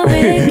songs about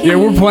Ricky. Yeah,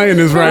 we're playing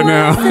this right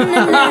now.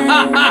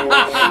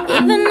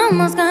 Even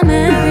almost got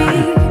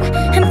married.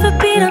 And for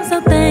Pete, I'm so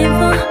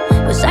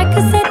thankful. Wish I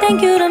could say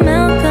thank you to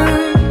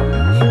Malcolm,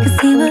 cause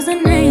he was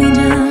an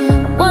angel.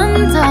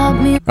 One taught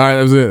me. All right,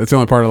 that was it. That's the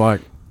only part I like.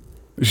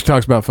 She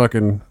talks about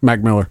fucking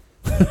Mac Miller.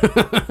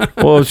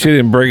 Well, if she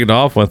didn't break it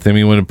off with him,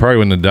 he probably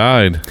wouldn't have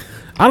died.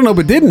 I don't know,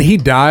 but didn't he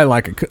die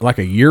like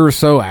a year or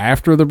so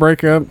after the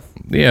breakup?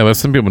 Yeah, but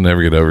some people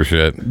never get over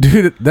shit.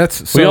 Dude,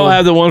 that's so... We all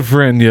have the one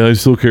friend, yeah, I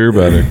still care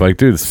about her. Like,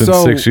 dude, it's been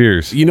 6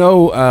 years. You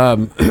know,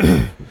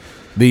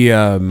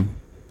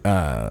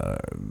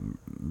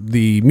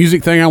 the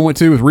music thing I went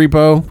to with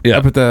Repo,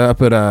 up at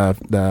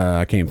the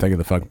I can't even think of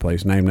the fucking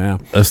place name now.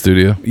 A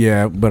studio.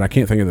 Yeah, but I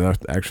can't think of the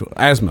actual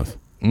Azimuth.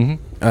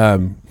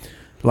 Mm-hmm.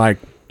 Like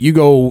you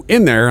go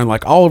in there and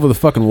like all over the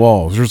fucking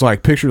walls, there's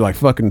like pictures of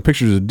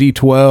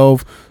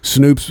D12.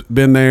 Snoop's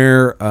been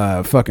there.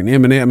 Fucking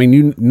Eminem. I mean,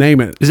 you name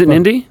it. Is it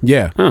an indie?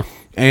 Yeah. Huh.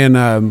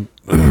 And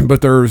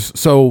but there's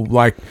so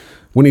like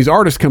when these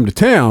artists come to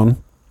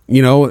town,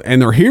 you know,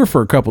 and they're here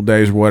for a couple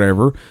days or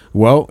whatever.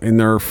 Well, in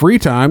their free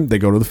time, they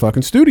go to the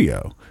fucking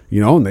studio,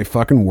 you know, and they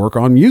fucking work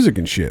on music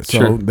and shit.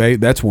 So Sure.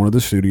 that's one of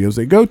the studios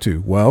they go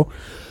to. Well,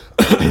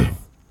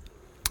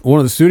 one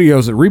of the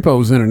studios that Repo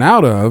was in and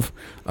out of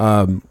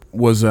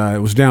was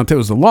downtown. It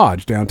was the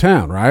Lodge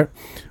downtown, right?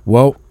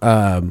 Well,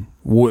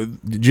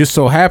 just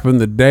so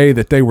happened the day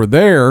that they were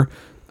there,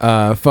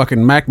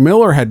 fucking Mac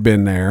Miller had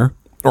been there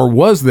or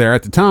was there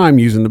at the time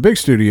using the big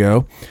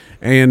studio,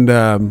 and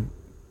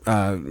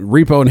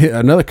Repo and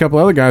another couple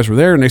other guys were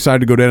there, and they decided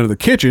to go down to the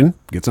kitchen,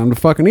 get something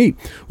to fucking eat.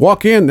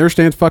 Walk in, there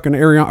stands fucking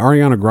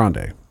Ariana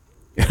Grande.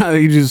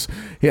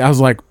 I was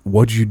like,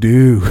 "What'd you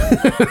do?"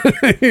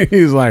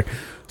 He's like,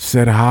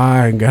 "Said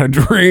hi and got a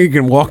drink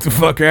and walked the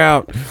fuck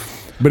out."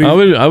 But I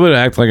would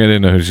act like I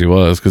didn't know who she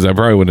was because I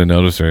probably wouldn't have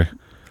noticed her.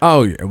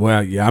 Oh yeah,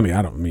 well yeah. I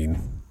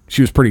mean,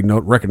 she was pretty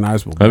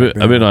recognizable. I've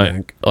been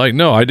like,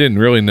 no, I didn't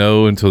really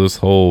know until this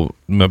whole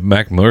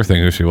Mac Miller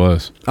thing who she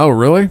was. Oh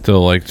really?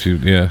 Till like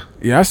yeah.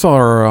 Yeah, I saw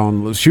her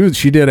on.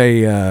 She did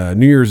a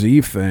New Year's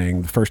Eve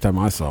thing the first time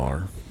I saw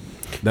her.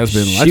 That's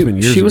been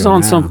years. She was ago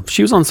on now.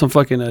 She was on some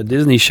fucking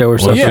Disney show or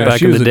something yeah,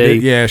 back in the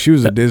day. She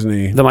was a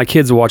Disney. That my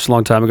kids watched a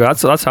long time ago.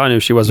 That's how I knew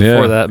she was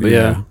before that. But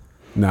yeah.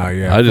 No,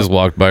 yeah. I just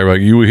walked by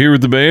like, you were here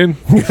with the band?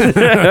 I'm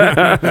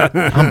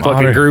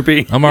fucking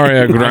groupie. I'm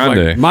Ariana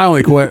Grande.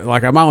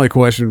 Like, my only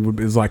question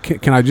is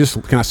like, can I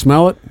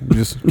smell it?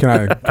 Just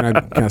can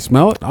I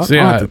smell it? I'll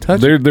have to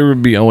touch it. There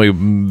would be only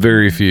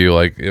very few.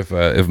 Like if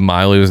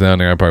Miley was down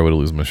there, I probably would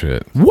lose my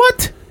shit.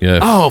 What?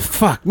 Yes. Oh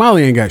fuck,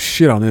 Miley ain't got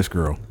shit on this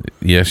girl.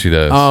 Yes, she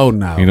does. Oh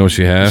no. You know what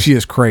she has? She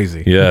is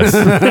crazy. Yes.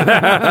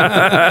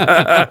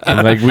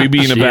 Like we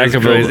be in the back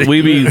of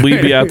we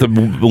be out the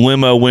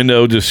limo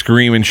window just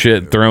screaming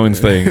shit, throwing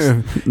things.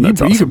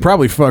 You could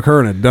probably fuck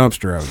her in a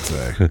dumpster, I would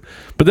say.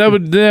 But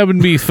that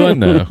would be fun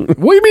though. What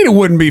do you mean it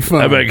wouldn't be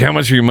fun? I'm like, how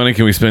much of your money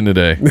can we spend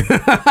today?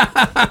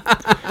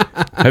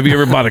 Have you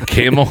ever bought a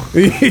camel? Have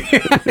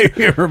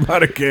you ever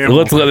bought a camel?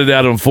 Let's let it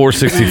out on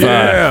 465.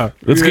 Yeah,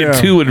 Let's get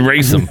two and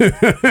race them.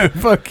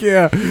 Fuck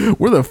yeah.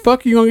 Where the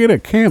fuck are you going to get a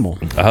camel?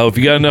 Oh, if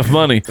you got enough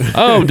money.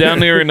 Oh, down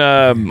there in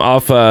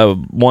off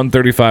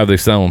 135, they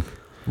sell them.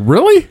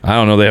 Really? I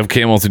don't know. They have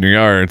camels in your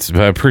yards.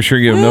 But I'm pretty sure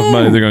you give enough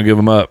money, they're going to give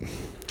them up.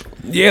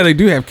 Yeah, they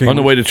do have camels. On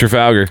the way to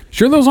Trafalgar.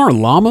 Sure those aren't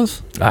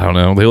llamas? I don't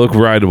know. They look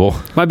rideable.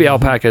 Might be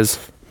alpacas.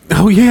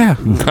 Oh, yeah.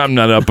 I'm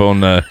not up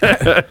on I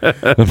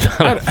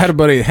had a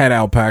buddy that had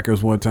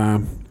alpacas one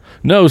time.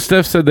 No,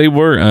 Steph said they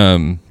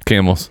were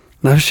camels.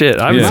 No shit.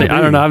 I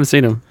haven't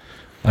seen them.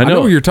 I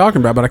know what you're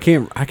talking about, but I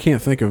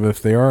can't think of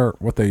if they are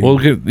what they.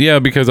 Well, yeah,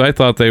 because I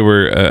thought they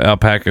were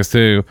alpacas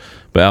too,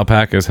 but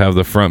alpacas have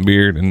the front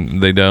beard and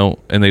they don't,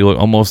 and they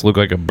almost look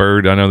like a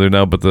bird. I know they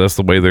don't, but that's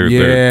the way they're.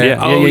 Yeah.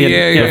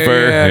 The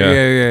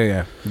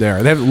fur.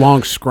 Yeah. They have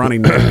long, scrawny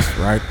necks,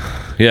 right?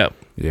 Yeah.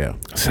 Yeah.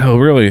 So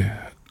really,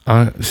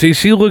 See,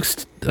 she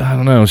looks. I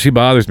don't know. She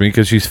bothers me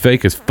because she's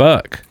fake as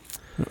fuck.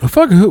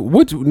 Fuck who?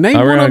 What? Name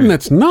one of them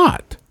that's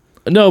not.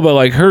 No, but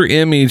like her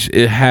image,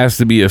 it has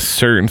to be a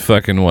certain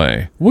fucking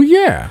way. Well,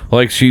 yeah.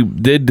 Like she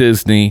did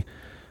Disney,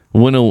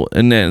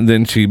 and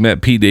then she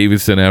met Pete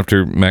Davidson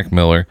after Mac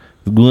Miller.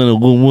 Went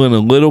a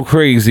little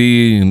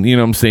crazy, and you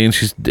know what I'm saying.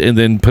 And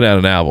then put out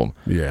an album.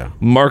 Yeah.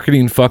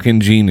 Marketing fucking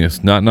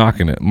genius. Not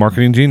knocking it.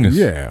 Marketing genius.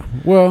 Yeah.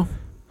 Well,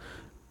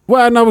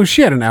 no,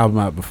 she had an album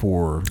out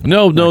before.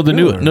 No, the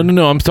new.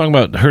 No. I'm talking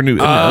about her new. It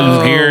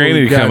was getting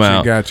ready to come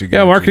out. Gotcha.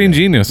 Yeah, marketing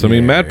genius. I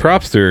mean, mad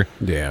props to her.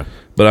 Yeah.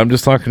 But I'm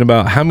just talking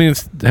about how many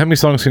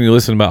songs can you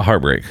listen about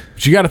heartbreak?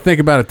 But you got to think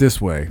about it this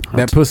way: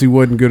 that pussy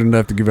wasn't good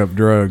enough to give up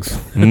drugs.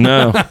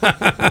 No.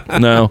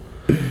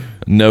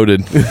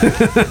 Noted.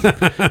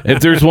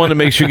 If there's one that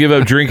makes you give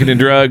up drinking and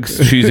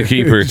drugs, she's a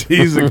keeper.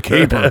 She's a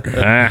keeper.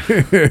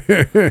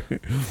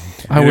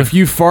 If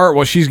you fart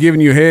while she's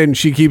giving you head and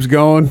she keeps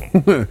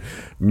going,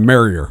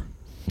 marry her.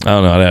 I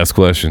don't know how to ask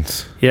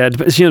questions. Yeah,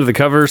 is she under the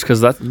covers?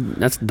 Because that's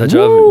Dutch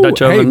Woo!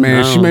 Dutch oven. Hey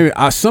man, No. she made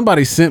me,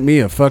 somebody sent me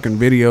a fucking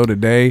video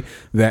today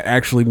that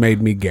actually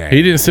made me gag.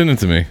 He didn't send it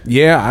to me.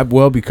 Yeah,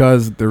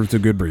 because there's a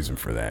good reason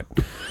for that.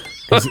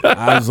 'Cause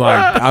I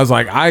was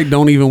like, I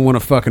don't even want to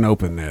fucking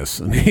open this.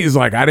 And he's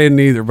like, I didn't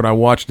either, but I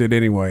watched it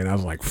anyway. And I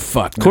was like,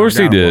 fuck. Of course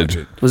he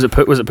did. Was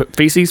it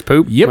feces?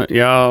 Poop? Yep.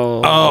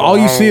 Yo. All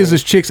you see is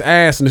this chick's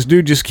ass, and this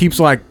dude just keeps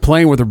like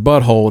playing with her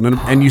butthole,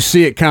 and you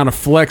see it kind of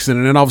flexing,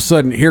 and then all of a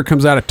sudden, here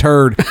comes out a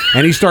turd,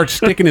 and he starts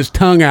sticking his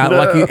tongue out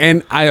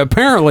and I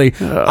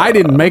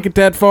didn't make it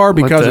that far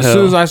because as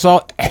soon as I saw,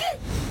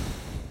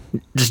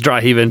 just dry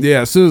heaving.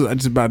 Yeah, as soon as I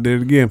just about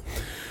did it again.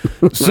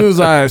 As soon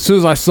as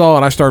I saw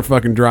it, I started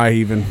fucking dry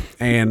heaving,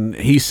 and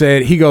he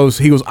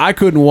goes, I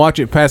couldn't watch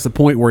it past the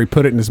point where he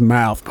put it in his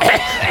mouth.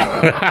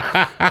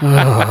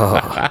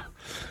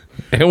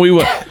 And we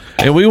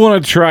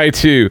want to try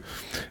to,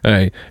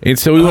 and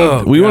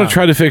so we want to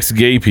try to fix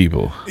gay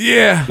people.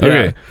 Yeah.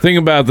 Okay. Think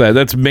about that.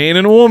 That's man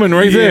and a woman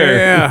right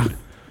there.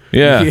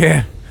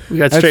 Yeah. We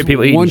got straight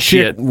people eating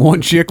shit.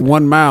 One chick,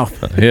 one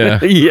mouth.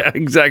 Yeah. Yeah,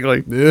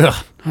 exactly.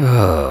 Ugh.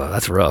 Oh,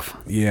 that's rough.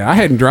 Yeah, I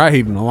hadn't dry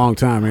heaved in a long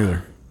time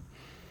either.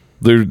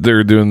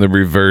 They're doing the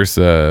reverse.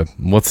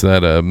 What's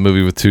that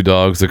movie with two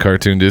dogs? The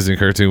Disney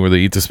cartoon where they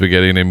eat the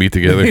spaghetti and they meet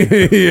together.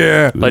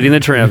 Yeah, Lady and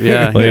the Tramp.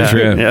 Yeah, Lady and the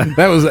Tramp. Yeah.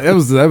 That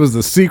was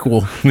the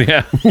sequel.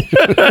 Yeah.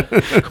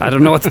 I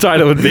don't know what the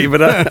title would be,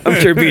 but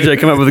I'm sure BJ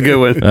come up with a good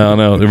one. I don't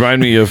know. They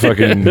remind me of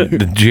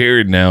fucking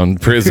Jared now in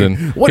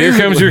prison. Here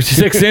comes your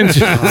 6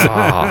 inches.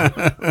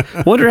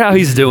 Wonder how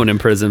he's doing in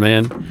prison,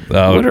 man.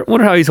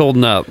 Wonder how he's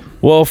holding up.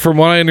 Well, from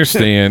what I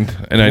understand,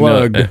 and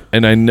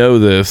I know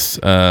this.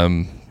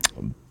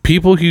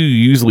 People who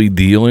usually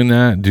deal in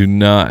that do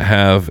not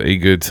have a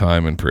good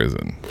time in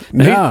prison.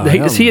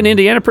 Is he in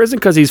Indiana prison?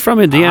 Because he's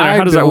from Indiana.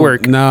 How does that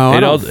work? No,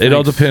 it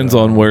all depends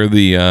on where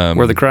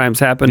the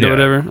crimes happened or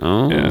whatever.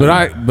 Oh. Yeah.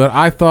 But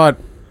I thought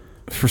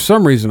for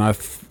some reason I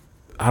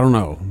don't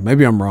know.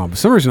 Maybe I'm wrong. But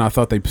for some reason I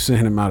thought they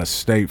sent him out of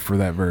state for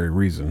that very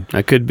reason.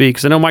 That could be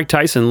because I know Mike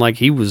Tyson,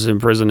 he was in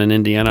prison in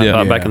Indiana. I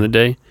thought back in the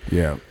day.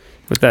 Yeah,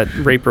 with that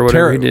rape or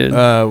whatever he did.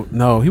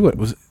 No, he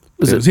was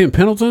he in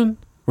Pendleton?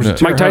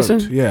 Mike Tyson?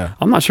 Yeah.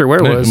 I'm not sure where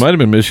it was. It might have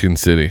been Michigan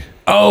City.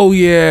 Oh,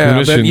 yeah.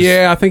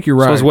 I think you're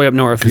right. So it was way up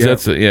north.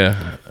 That's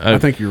I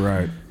think you're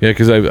right. Yeah,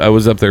 because I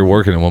was up there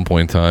working at one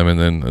point in time, and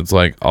then it's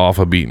like off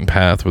a beaten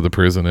path where the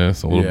prison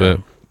is a little bit.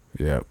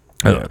 Yeah.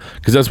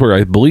 Because that's where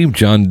I believe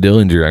John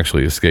Dillinger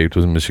actually escaped,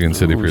 was in Michigan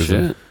City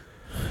prison. Shit.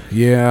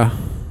 Yeah.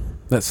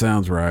 That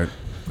sounds right.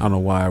 I don't know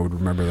why I would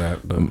remember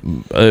that, but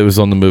it was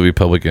on the movie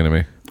Public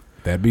Enemy.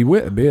 That'd be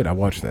a bit. I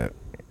watched that.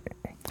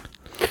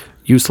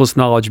 Useless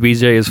knowledge.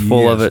 BJ is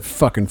full of it.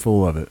 Fucking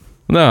full of it.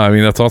 No, I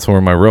mean, that's also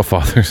where my real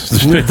father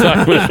spent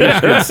time with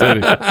Michigan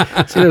City.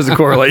 See, there's a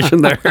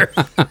correlation there.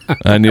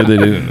 I knew they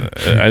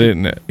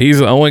didn't. He's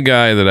the only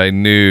guy that I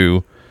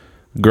knew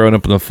growing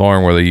up on the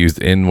farm where they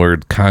used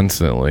N-word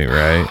constantly,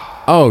 right?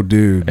 Oh,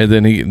 dude. And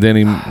then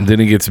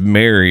he gets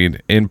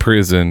married in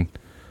prison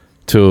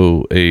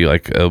to a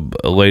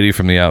lady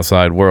from the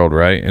outside world,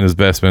 right? And his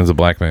best man's a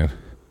black man.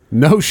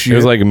 No shit. It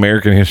was like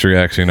American History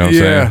X, you know what I'm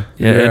saying?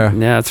 Yeah,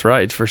 that's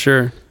right, for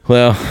sure.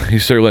 Well, you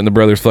start letting the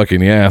brothers fuck in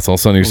the ass, all of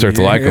a sudden you start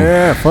to like them.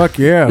 Yeah, fuck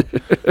yeah.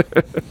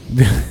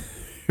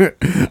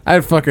 I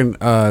had fucking,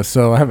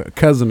 so I have a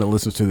cousin that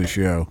listens to the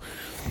show.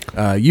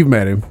 You've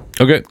met him.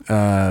 Okay.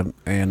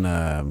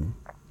 And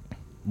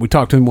we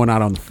talked to him one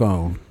night on the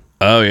phone.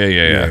 Oh,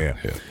 yeah.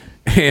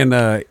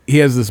 And he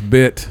has this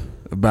bit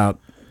about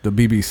the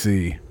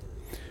BBC.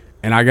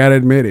 And I gotta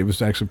admit, it was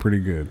actually pretty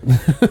good.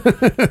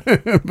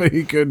 But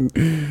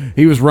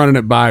he was running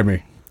it by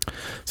me.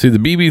 See, the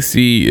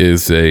BBC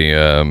is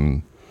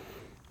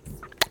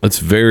it's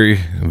very,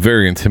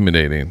 very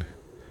intimidating.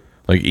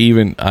 Like,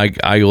 even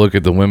I look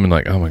at the women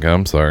like, oh my God,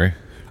 I'm sorry.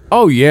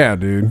 Oh yeah,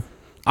 dude.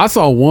 I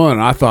saw one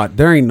and I thought,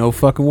 there ain't no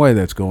fucking way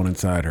that's going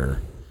inside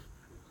her.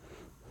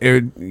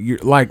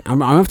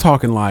 I'm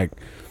talking like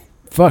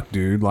fuck,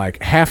 dude,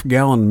 like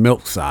half-gallon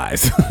milk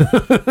size.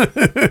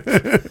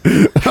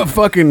 A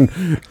fucking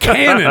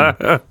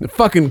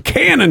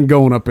cannon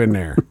going up in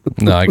there.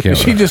 No, I can't.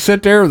 She just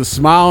sit there with a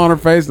smile on her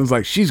face and was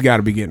like, she's got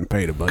to be getting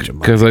paid a bunch of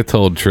money. Because I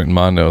told Trenton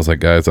Mondo, I was like,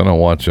 guys, I don't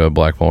watch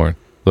black porn.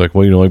 They're like,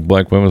 well, you don't like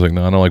black women? I was like,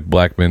 no, I don't like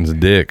black men's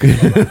dick.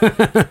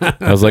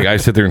 I was like, I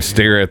sit there and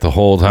stare at the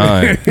whole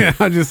time.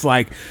 I'm just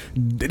like,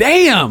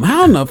 damn,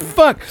 how in the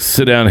fuck?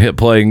 Sit down and hit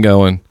play and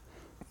going.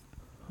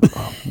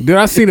 Dude,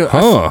 I seen the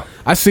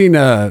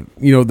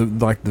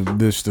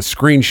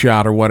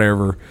screenshot or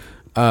whatever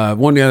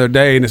one the other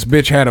day, and this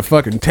bitch had a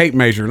fucking tape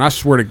measure, and I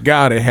swear to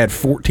God, it had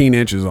 14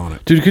 inches on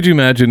it. Dude, could you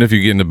imagine if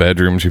you get in the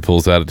bedroom and she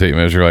pulls out a tape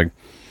measure, like,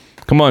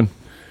 come on.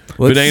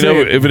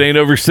 If it ain't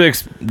over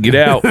 6, get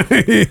out.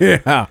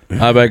 Yeah.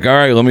 I'm like, all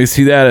right, let me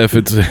see that. If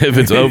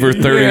it's over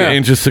 30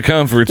 inches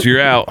circumference,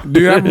 you're out.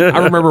 Dude,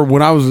 I remember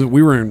when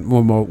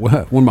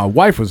my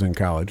wife was in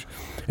college,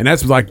 and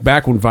that's like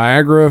back when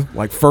Viagra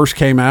like first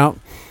came out,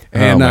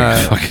 and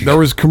there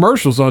was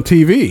commercials on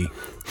TV.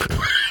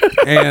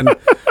 And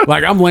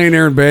like I'm laying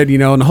there in bed,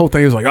 and the whole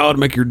thing is like, oh, to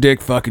make your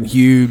dick fucking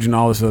huge and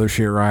all this other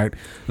shit, right?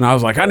 And I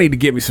was like, I need to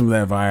get me some of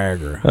that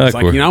Viagra. It's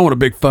like, I want a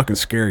big fucking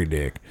scary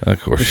dick.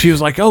 Of course. And she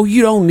was like, oh,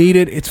 you don't need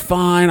it. It's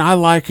fine. I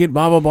like it.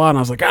 Blah blah blah. And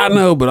I was like, I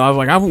know, but I was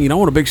like, I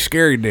want a big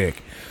scary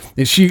dick.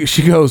 And she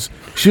goes,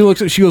 I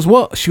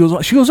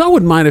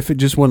wouldn't mind if it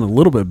just went a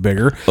little bit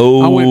bigger.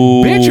 Oh. I went,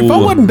 bitch, if I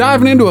wasn't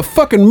diving into a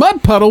fucking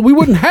mud puddle, we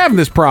wouldn't have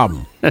this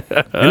problem. And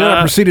then I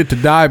proceeded to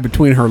dive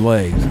between her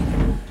legs.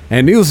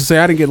 And needless to say,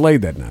 I didn't get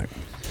laid that night.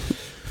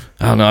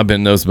 I don't know. I've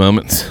been in those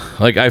moments.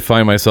 Like, I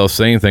find myself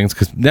saying things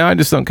because now I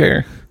just don't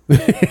care.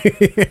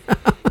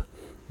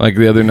 Like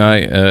the other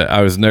night,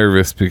 I was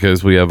nervous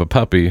because we have a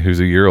puppy who's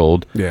a year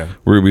old. Yeah.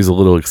 Ruby's a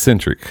little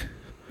eccentric.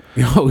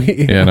 Oh, yeah.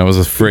 Yeah, and I was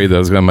afraid that I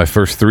was going to have my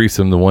first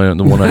threesome, the one I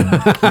didn't want to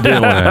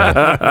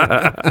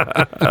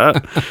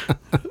have.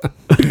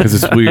 Because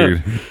it's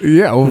weird.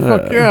 Yeah, well,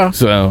 fuck yeah.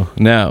 So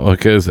now,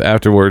 because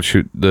afterwards,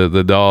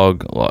 the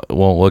dog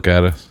won't look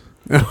at us.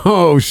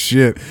 Oh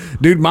shit,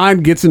 dude! Mine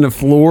gets in the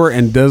floor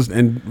and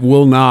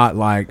will not,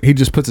 like, he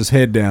just puts his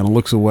head down and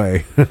looks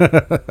away.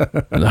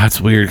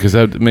 That's weird because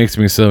that makes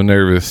me so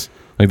nervous.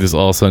 Like this,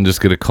 all of a sudden, just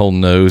get a cold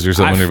nose or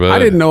something. I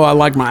didn't know I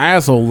liked my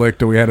asshole licked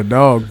till we had a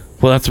dog.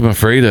 Well, that's what I'm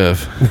afraid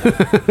of.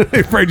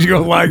 Afraid you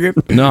gonna like it?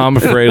 No, I'm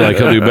afraid like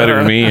he'll do better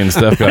than me and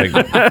stuff. Like,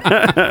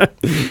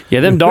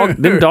 yeah, them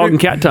dog and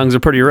cat tongues are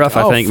pretty rough.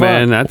 I think, fuck.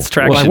 Man, that's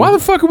traction. Like, why the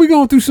fuck are we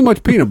going through so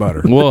much peanut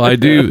butter? Well, I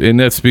do, and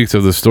that speaks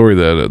of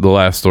the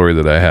last story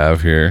that I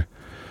have here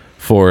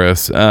for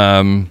us.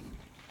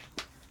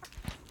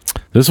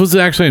 This was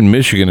actually in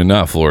Michigan and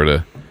not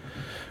Florida.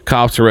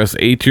 Cops arrest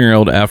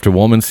 18-year-old after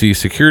woman sees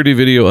security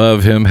video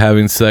of him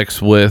having sex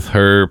with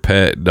her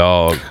pet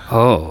dog.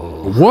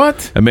 Oh.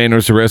 What? A man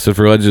was arrested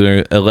for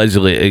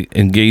allegedly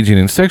engaging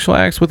in sexual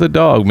acts with a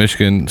dog,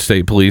 Michigan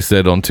State Police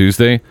said on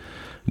Tuesday.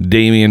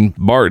 Damian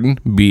Barton,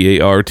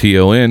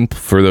 Barton,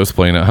 for those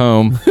playing at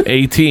home,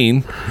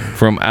 18,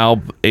 from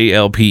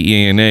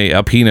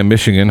Alpena,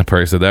 Michigan. I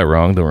probably said that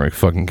wrong. Don't really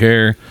fucking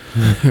care.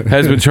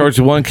 Has been charged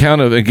with one count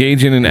of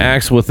engaging in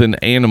acts with an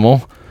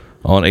animal.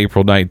 On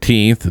April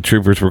 19th, the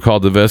troopers were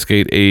called to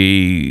investigate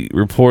a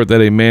report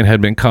that a man had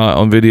been caught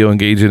on video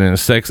engaging in a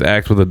sex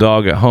act with a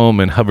dog at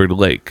home in Hubbard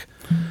Lake.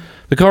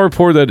 The call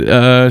reported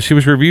that she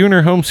was reviewing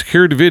her home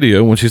security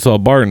video when she saw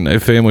Barton, a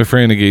family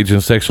friend, engage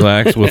in sexual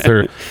acts with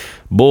her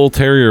bull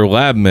terrier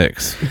lab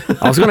mix.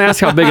 I was going to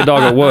ask how big a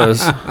dog it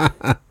was.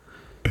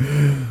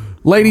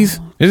 Ladies,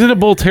 isn't a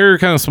bull terrier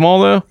kind of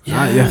small though?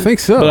 Yeah, I think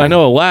so. But I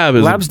know a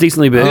lab's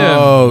decently big.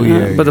 Oh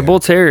yeah, but the bull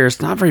terrier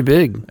is not very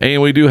big.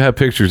 And we do have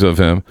pictures of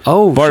him.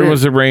 Oh, Barton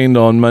was arraigned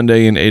on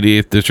Monday in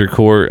 88th District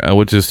Court,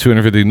 which is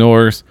 250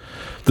 North.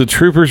 The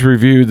troopers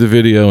reviewed the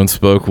video and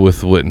spoke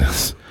with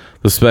witness.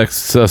 The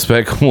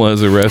suspect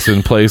was arrested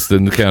and placed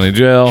in the county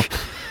jail.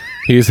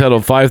 He is held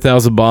on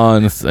 $5,000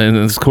 bonds, and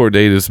his court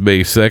date is May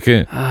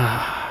 2nd.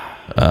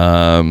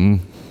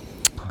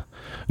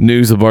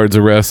 News of Barton's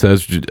arrest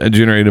has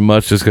generated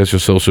much discussion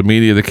on social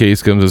media. The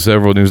case comes as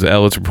several news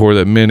outlets report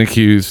that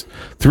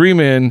three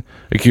men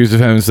accused of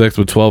having sex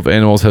with 12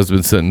 animals has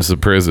been sentenced to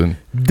prison.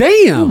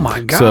 Damn! Oh my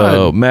God.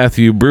 So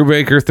Matthew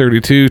Brubaker,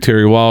 32,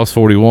 Terry Wallace,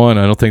 41.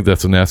 I don't think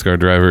that's a NASCAR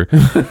driver.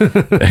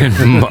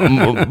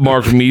 And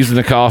Mark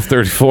Miesnikoff,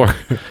 34,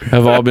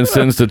 have all been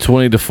sentenced to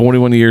 20 to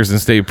 41 years in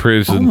state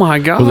prison. Oh my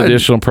God. With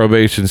additional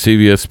probation.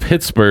 CVS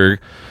Pittsburgh.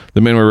 The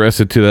men were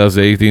arrested in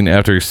 2018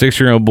 after a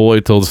 6-year-old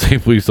boy told the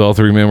state police all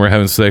three men were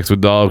having sex with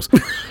dogs,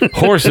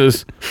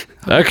 horses,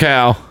 a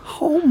cow,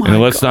 and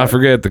let's not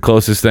forget the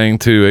closest thing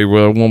to a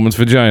real woman's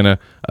vagina,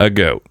 a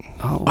goat.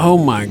 Oh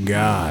my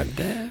God.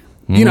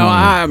 You know,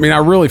 I mean, I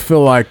really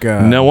feel like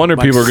no wonder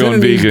people are going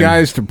sending vegan. These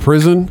guys to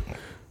prison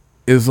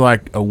is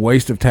like a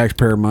waste of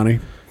taxpayer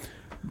money.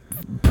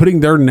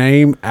 Putting their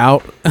name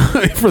out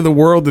for the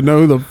world to know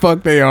who the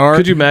fuck they are.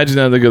 Could you imagine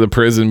that they go to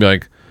prison and be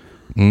like,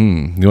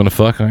 you want to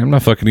fuck? I'm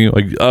not fucking you.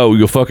 Like, oh,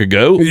 you'll fuck a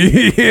goat?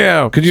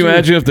 Yeah. Could you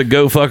imagine if the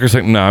goat fucker's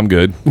like, no, I'm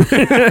good. The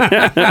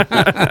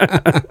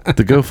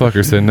goat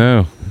fucker said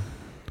no.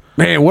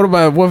 Man, what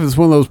if it's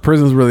one of those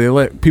prisons where they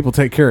let people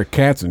take care of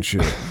cats and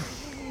shit?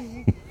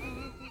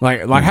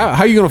 like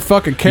how you gonna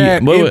fuck a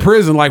cat in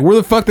prison? Like, where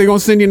the fuck they gonna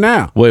send you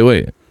now?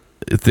 Wait.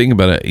 Think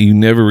about it. You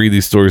never read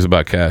these stories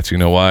about cats. You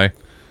know why?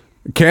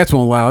 Cats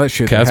won't allow that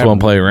shit. Cats won't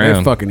play around.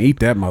 They fucking eat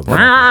that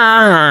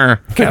motherfucker.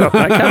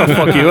 That cat will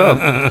fuck you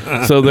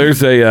up. So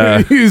there's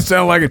a. You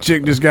sound like a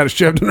chick just got it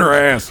shoved in her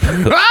ass.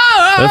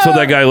 That's what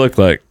that guy looked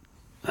like.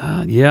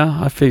 Yeah,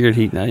 I figured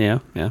he. Yeah.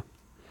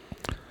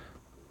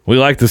 We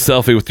like the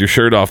selfie with your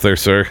shirt off there,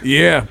 sir.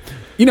 Yeah.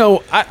 You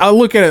know, I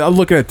look at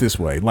it this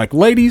way. Like,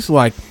 ladies,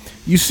 like,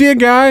 you see a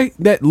guy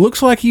that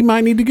looks like he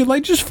might need to get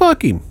laid, just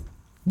fuck him.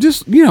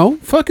 Just,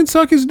 fucking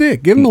suck his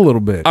dick. Give him a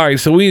little bit. All right,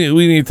 so we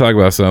need to talk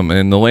about something,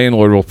 and the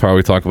landlord will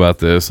probably talk about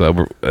this.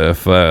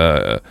 If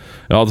it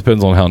all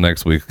depends on how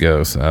next week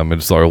goes.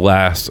 It's our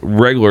last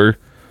regular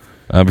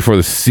before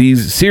the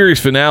series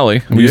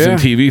finale. I'm using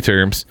TV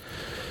terms.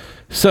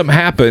 Something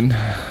happened.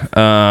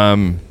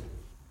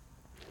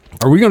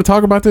 Are we going to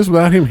talk about this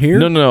without him here?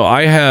 No.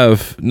 I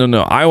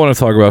want to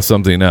talk about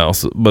something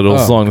else, but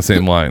it's along the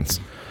same lines.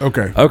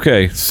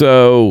 Okay.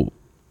 So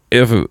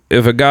if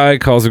a guy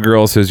calls a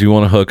girl and says you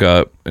want to hook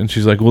up, and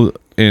she's like, well,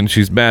 and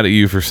she's mad at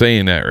you for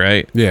saying that,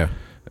 right? Yeah.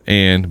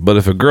 But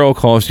if a girl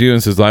calls you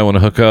and says I want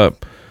to hook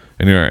up,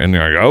 and you're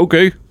like,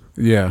 okay,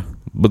 yeah,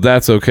 but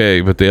that's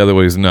okay, but the other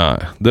way is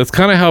not. That's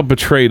kind of how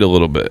betrayed a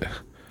little bit.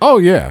 Oh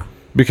yeah.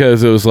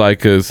 Because it was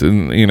like, it's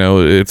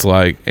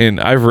like, and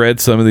I've read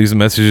some of these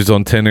messages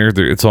on Tinder.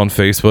 It's on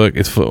Facebook.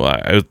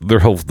 They're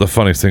the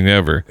funniest thing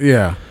ever.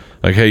 Yeah.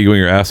 Like, hey, you want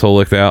your asshole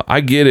licked out?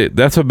 I get it.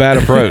 That's a bad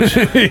approach.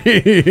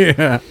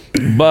 Yeah.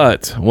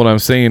 But what I'm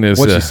saying is,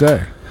 what'd she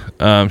say?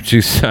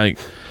 She's like,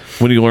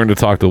 when do you learn to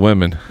talk to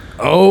women?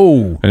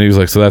 Oh. And he was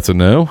like, so that's a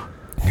no?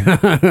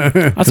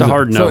 That's a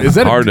hard no. So is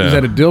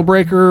that a deal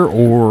breaker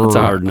or? It's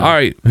a hard no. All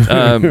right.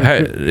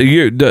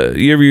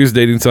 You ever used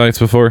dating sites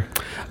before?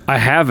 I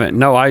haven't.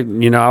 No, I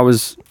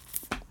was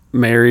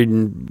married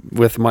and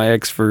with my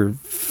ex for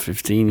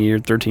 15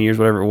 years, 13 years,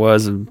 whatever it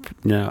was, and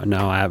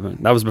no, I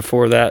haven't. That was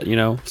before that,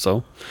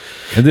 so.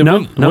 And then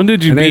when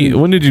did you meet?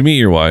 When did you meet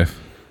your wife?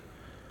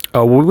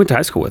 Oh, well, we went to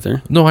high school with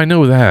her. No, I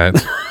know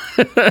that.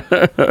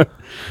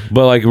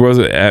 But like, was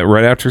it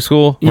right after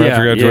school? Right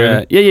after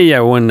graduating?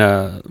 Yeah. When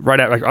right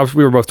after,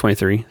 we were both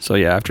 23, so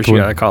yeah, after she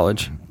got out of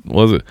college.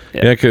 Was it?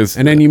 Yeah, because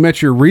and then you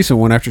met your recent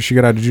one after she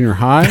got out of junior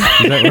high.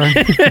 Is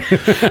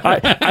that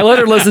right? I let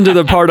her listen to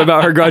the part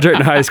about her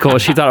graduating high school.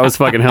 She thought it was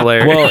fucking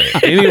hilarious. Well,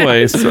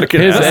 anyways,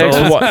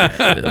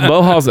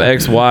 Bohal's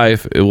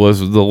ex-wife, it was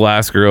the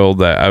last girl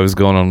that I was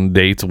going on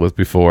dates with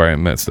before I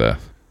met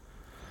Steph.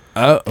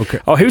 Oh, okay.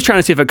 Oh, he was trying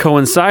to see if it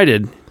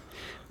coincided.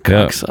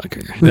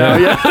 Cocksucker. No,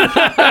 yeah.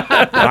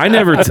 I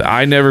never.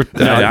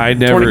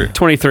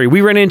 23.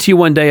 We ran into you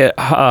one day at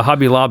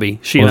Hobby Lobby.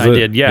 She and I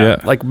did. Yeah.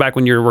 Like back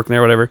when you were working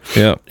there, whatever.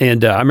 Yeah.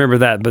 And I remember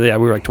that. But yeah,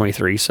 we were like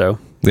 23. So.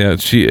 Yeah.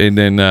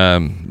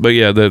 But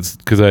yeah, that's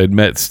because I had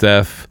met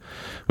Steph.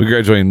 We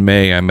graduated in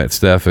May. I met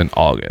Steph in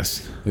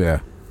August. Yeah.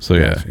 So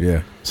yeah.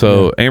 Yeah.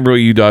 So Amber,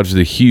 you dodged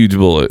a huge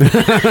bullet.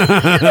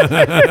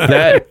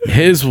 That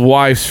his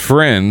wife's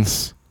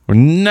friends were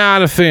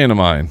not a fan of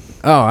mine.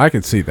 Oh, I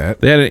can see that.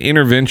 They had an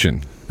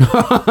intervention.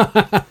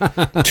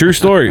 True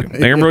story.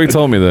 Amber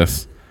told me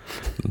this.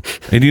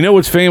 And you know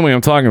which family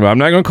I'm talking about. I'm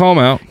not going to call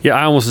them out. Yeah,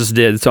 I almost just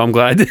did, so I'm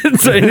glad I didn't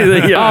say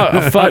anything.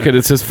 Yeah. Fuck it.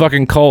 It's his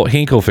fucking cult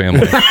Hinkle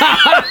family.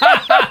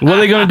 What are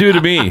they going to do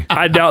to me?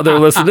 I doubt they're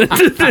listening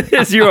to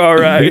this. You're all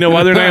right. You know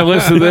why they're not going to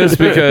listen to this?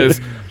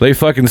 Because they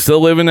fucking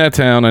still live in that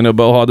town. I know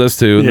Bohal does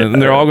too. And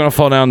they're all going to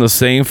fall down the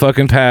same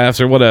fucking paths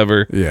or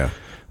whatever. Yeah.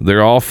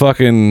 They're all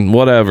fucking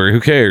whatever.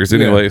 Who cares?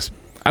 Anyways. Yeah.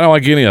 I don't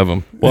like any of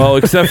them. Well,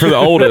 except for the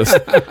oldest.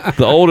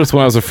 The oldest,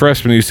 when I was a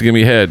freshman, used to give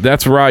me head.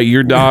 That's right.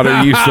 Your daughter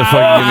used to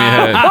fucking give me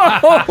head.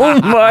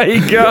 Oh, my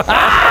God.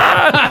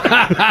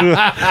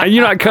 And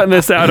you're not cutting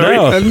this out, are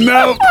you?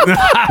 No.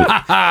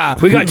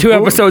 We got 2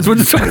 episodes. We'll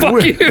just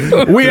fuck you.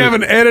 We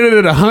haven't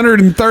edited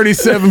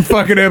 137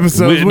 fucking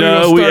episodes. We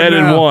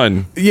edited now.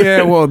 1.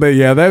 Yeah, well,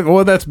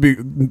 that's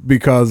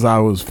because I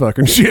was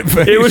fucking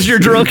shit-faced. It was your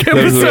drunk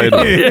episode.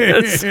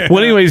 Yes.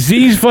 Well, anyways,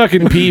 these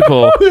fucking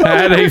people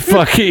had a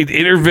fucking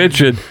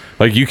intervention.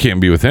 Like, you can't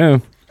be with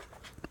him.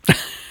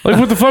 Like,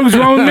 what the fuck is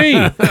wrong with me?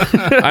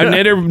 I've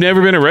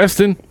never been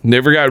arrested,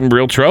 never got in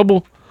real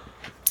trouble.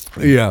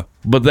 Yeah.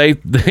 But they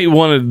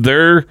wanted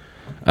their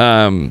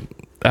I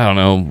don't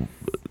know,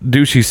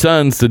 douchey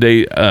sons to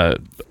date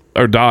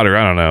or daughter,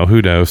 I don't know,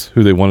 who knows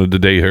who they wanted to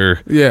date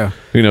her. Yeah.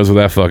 Who knows with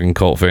that fucking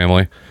cult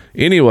family.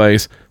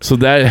 Anyways, so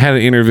that had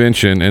an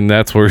intervention, and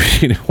that's where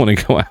she didn't want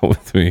to go out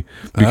with me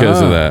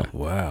because of that.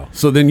 Wow.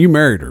 So then you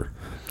married her.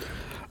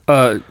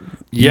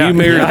 Yeah, you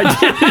married.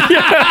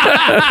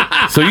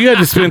 So you had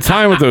to spend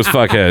time with those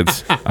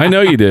fuckheads. I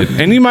know you did,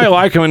 and you might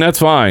like them, and that's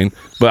fine.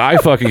 But I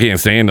fucking can't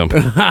stand them.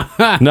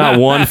 Not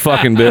one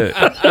fucking bit.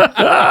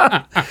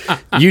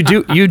 You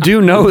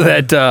do know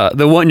that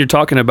the one you're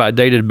talking about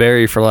dated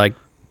Barry for like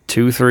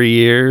 2-3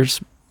 years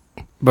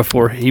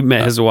before he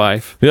met his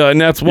wife. Yeah, and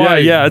that's why.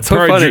 Yeah, it's so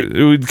probably funny.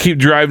 It would keep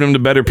driving him to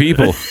better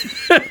people.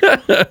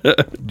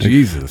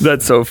 Jesus,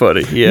 that's so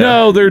funny. Yeah.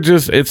 No, they're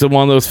just. It's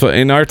one of those.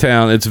 In our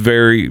town, it's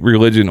very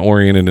religion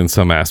oriented in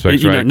some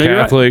aspects, right? No, you're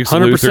right. Catholics,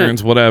 100%.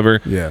 Lutherans,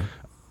 whatever. Yeah.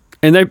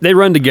 And they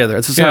run together.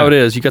 That's just Yeah. how it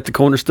is. You got the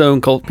Cornerstone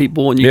cult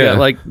people, and you got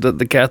like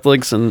the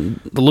Catholics and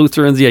the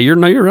Lutherans. Yeah, you're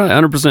right,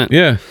 100%.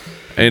 Yeah,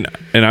 and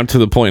I'm to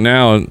the point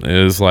now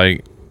is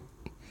like,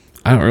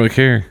 I don't really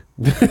care.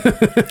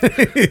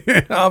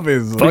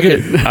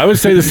 Obviously, I would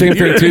say the same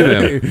thing to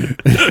them.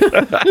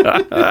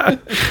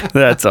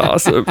 That's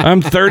awesome.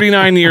 I'm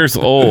 39 years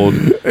old,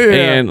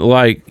 and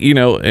like, you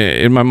know,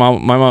 and my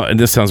mom, and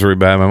this sounds really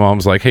bad. My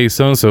mom's like, "Hey,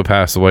 so and so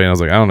passed away," and I was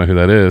like, "I don't know who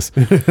that is,"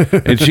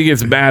 and she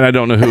gets mad. I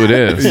don't know who it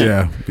is.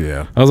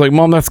 Yeah. I was like,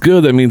 "Mom, that's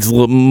good. That means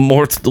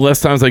less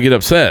times I get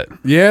upset.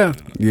 Yeah.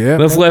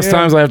 That's less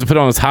times I have to put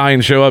on this high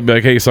and show up, and be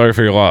like, hey, sorry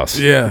for your loss.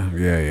 Yeah.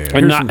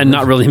 And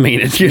not really mean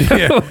it. You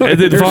know? And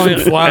then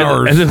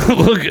and then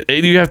look,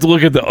 and you have to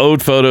look at the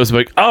old photos, and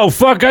be like, oh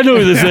fuck, I know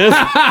who this is.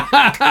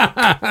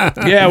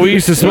 Yeah, we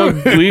used to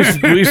smoke. We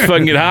used to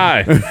fucking get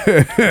high.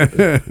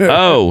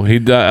 Oh, he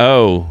died.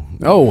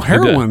 Oh,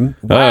 heroin.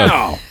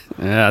 Wow.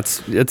 Yeah,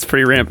 it's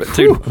pretty rampant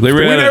too. We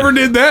never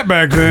did that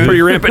back then.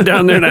 Pretty rampant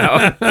down there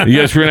now. You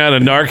guys ran out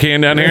of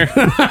Narcan down here?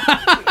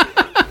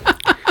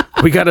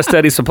 We got a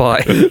steady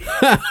supply.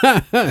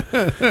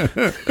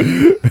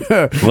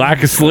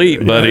 Lack of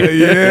sleep, buddy.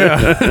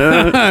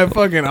 Yeah.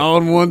 Fucking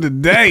on one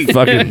today.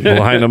 Fucking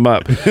line them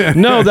up.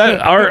 No,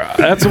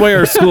 that's the way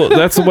our school.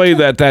 That's the way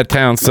that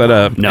town's set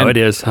up. No, it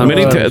is.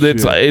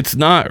 It's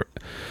not.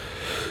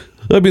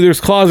 I mean,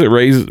 there's closet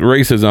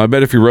racism. I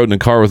bet if you rode in a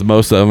car with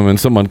most of them and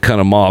someone cut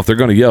them off, they're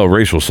going to yell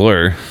racial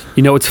slur.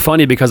 You know, it's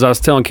funny because I was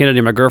telling Kennedy,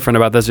 my girlfriend,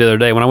 about this the other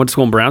day. When I went to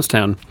school in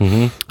Brownstown,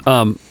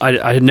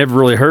 I had never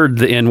really heard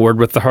the N-word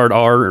with the hard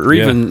R, or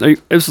even,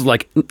 this was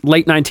like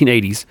late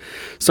 1980s.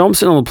 So I'm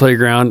sitting on the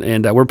playground,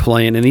 and we're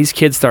playing, and these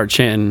kids start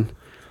chanting,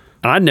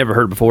 and I'd never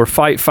heard it before,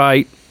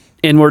 fight,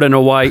 N-word and a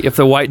white. If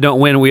the white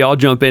don't win, we all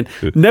jump in.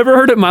 Never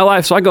heard it in my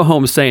life, so I go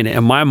home saying it,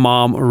 and my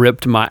mom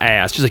ripped my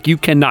ass. She's like, you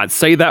cannot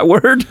say that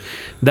word.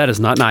 That is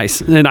not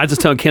nice. And I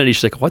just tell Kennedy,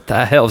 she's like, what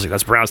the hell? I was like,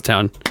 that's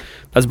Brownstown.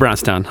 That's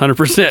Brownstown,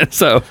 100%.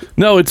 So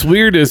no, it's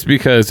weird is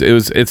because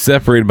it's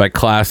separated by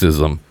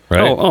classism,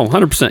 right? Oh,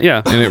 100%,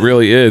 yeah. And it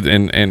really is.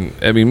 And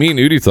I mean, me and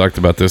Udi talked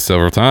about this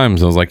several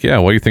times. I was like, yeah,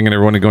 why are you thinking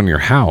everyone to go in your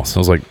house? I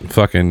was like,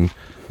 fucking,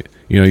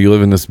 you know, you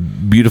live in this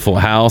beautiful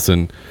house,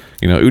 and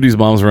you know, Udi's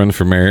mom's running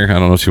for mayor. I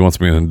don't know if she wants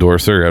me to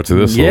endorse her after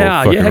this.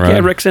 Yeah,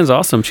 Rexon's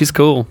awesome. She's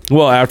cool.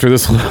 Well, after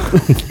this,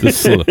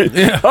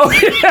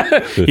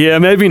 yeah,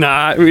 maybe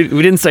not. We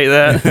didn't say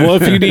that. Well,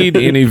 if you need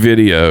any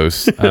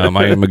videos,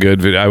 I am a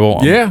good video. I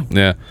won't.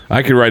 Yeah.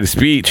 I could write a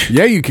speech.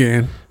 Yeah, you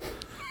can.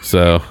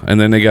 So,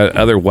 and then they got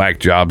other whack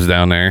jobs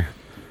down there.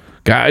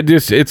 God,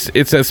 it's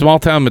that small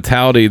town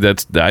mentality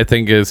that's I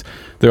think is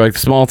they're like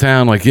small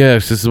town, like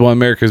yes, this is what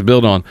America's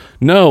built on.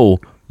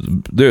 No.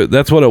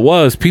 That's what it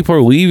was. People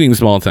are leaving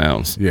small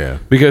towns. Yeah.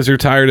 Because they're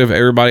tired of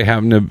everybody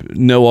having to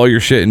know all your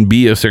shit and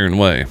be a certain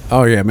way.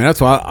 Oh, yeah, man. That's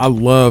what I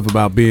love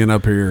about being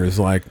up here is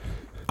like,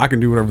 I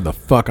can do whatever the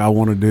fuck I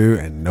want to do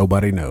and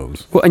nobody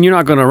knows. Well, and you're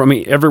not going to, I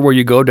mean, everywhere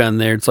you go down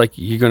there, it's like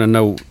you're going to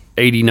know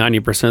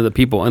 80-90% of the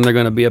people, and they're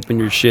going to be up in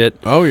your shit.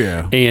 Oh,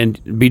 yeah. And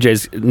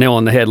BJ's nail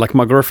on the head. Like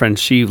my girlfriend,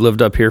 she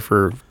lived up here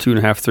for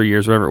 2.5, 3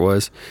 years, whatever it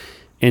was.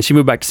 And she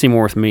moved back to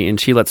Seymour with me, and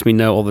she lets me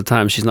know all the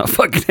time she's not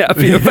fucking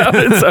happy about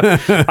it.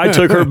 So I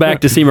took her back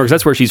to Seymour because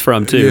that's where she's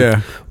from too.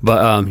 Yeah.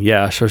 But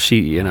yeah, so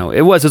she, you know,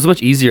 it was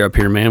much easier up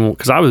here, man.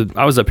 Because I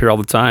was up here all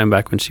the time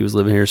back when she was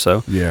living here.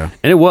 So yeah,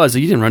 and it was.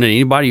 You didn't run into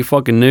anybody you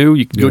fucking knew.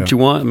 You could do what you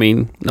want. I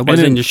mean,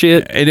 nobody's in your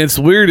shit. And it's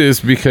weird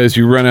is because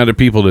you run out of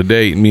people to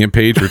date. And me and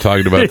Paige were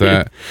talking about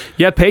that.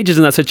 Yeah, Paige is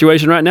in that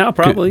situation right now,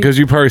 probably. Because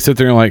you probably sit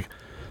there and like,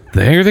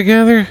 they're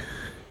together.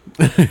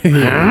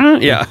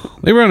 Yeah,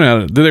 they run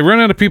out. Did they run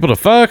out of people to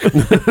fuck?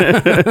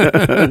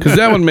 Because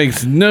that one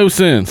makes no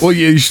sense. Well,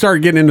 you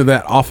start getting into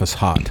that office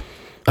hot.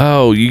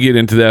 Oh, you get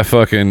into that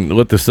fucking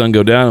let the sun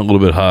go down a little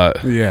bit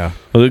hot. Yeah,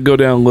 let it go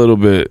down a little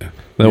bit.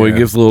 That way it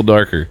gets a little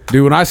darker.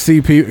 Dude, when I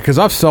see people, because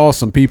I've saw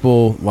some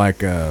people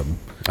like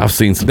I've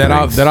seen some that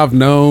I've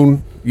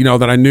known, you know,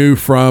 that I knew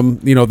from,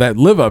 you know, that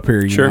live up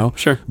here. You know,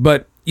 sure.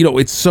 But you know,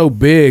 it's so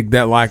big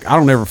that like I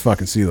don't ever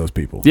fucking see those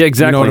people. Yeah,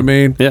 exactly. You know what I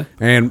mean? Yeah.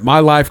 And my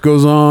life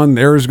goes on,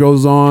 theirs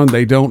goes on.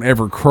 They don't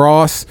ever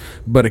cross,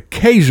 but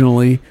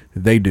occasionally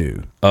they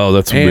do. Oh,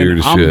 that's weird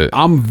as shit.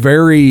 I'm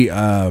very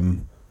I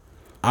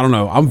don't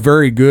know. I'm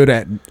very good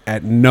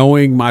at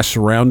knowing my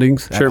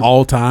surroundings at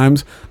all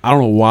times. I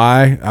don't know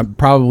why. I'm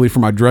probably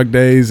from my drug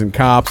days and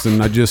cops, and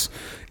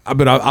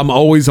but I'm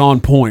always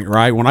on point,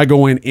 right? When I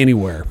go in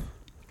anywhere,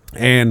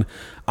 and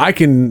I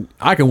can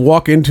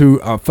walk into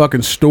a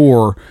fucking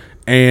store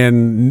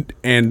and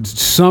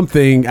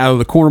something out of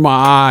the corner of my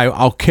eye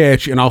I'll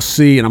catch and I'll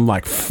see, and I'm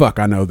like, fuck,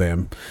 I know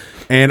them.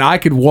 And I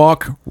could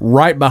walk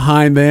right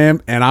behind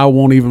them and I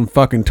won't even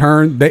fucking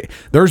turn. There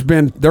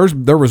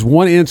was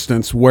one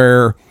instance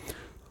where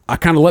I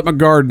kind of let my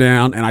guard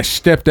down and I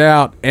stepped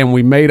out and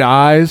we made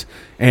eyes,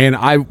 and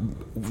I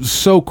was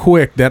so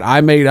quick that I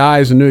made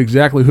eyes and knew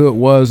exactly who it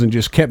was and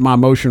just kept my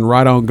motion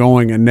right on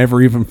going and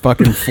never even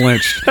fucking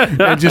flinched.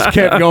 It just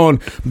kept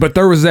going. But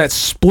there was that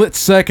split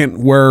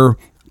second where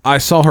I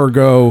saw her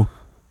go,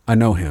 I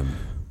know him.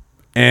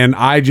 And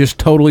I just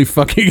totally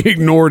fucking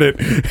ignored it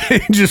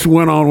and just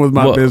went on with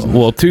my business.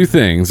 Well, two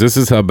things. This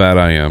is how bad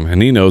I am,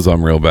 and he knows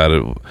I'm real bad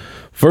at it.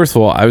 First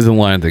of all, I was in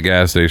line at the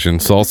gas station,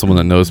 saw someone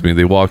that knows me.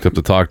 They walked up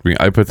to talk to me.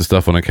 I put the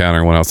stuff on the counter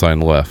and went outside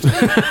and left.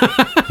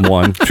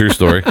 One, true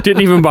story.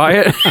 Didn't even buy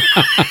it?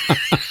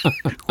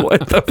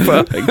 What the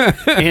fuck?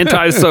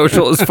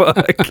 Antisocial as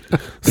fuck.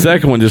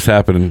 Second one just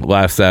happened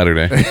last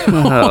Saturday.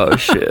 Oh,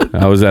 shit.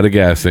 I was at a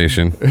gas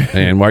station,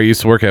 and where I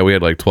used to work at, we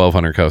had like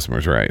 1,200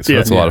 customers, right? So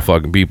that's a lot of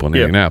fucking people in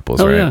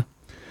Indianapolis, right? Yeah.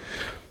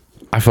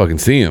 I fucking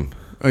see them.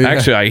 Oh, yeah.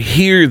 Actually, I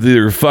hear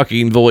their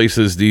fucking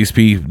voices. These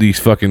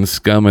fucking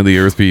scum of the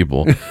earth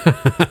people.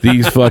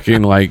 These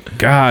fucking like,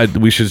 God,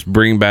 we should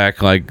bring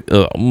back like.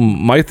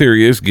 My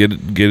theory is get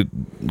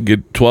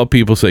 12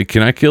 people. Say,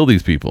 can I kill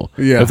these people?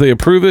 Yeah. If they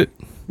approve it,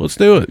 let's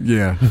do it.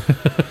 Yeah.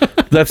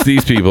 That's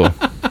these people.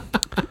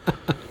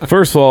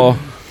 First of all,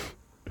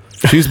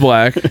 she's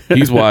black,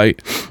 he's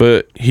white,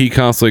 but he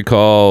constantly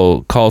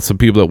calls some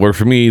people that work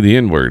for me the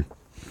N-word.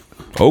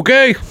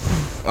 Okay.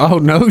 Oh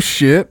no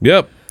shit.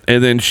 Yep.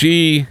 And then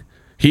he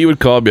would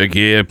call, be like,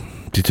 yeah,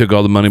 she took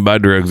all the money by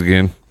drugs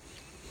again.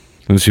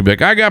 And she'd be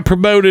like, I got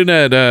promoted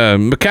at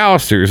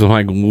McAllister's. I'm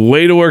like,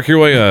 way to work your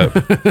way up.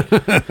 You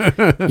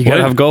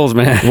gotta have goals,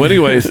 man. Well,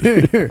 anyways,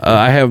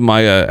 I have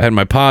had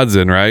my pods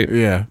in, right?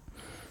 Yeah.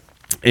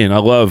 And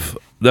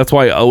that's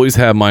why I always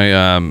have my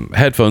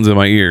headphones in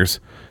my ears,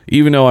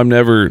 even though I'm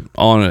never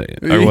on it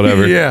or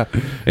whatever. Yeah.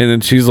 And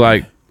then she's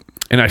like,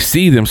 and I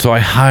see them, so I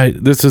hide.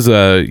 This is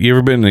you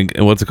ever been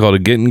in what's it called, a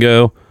Get and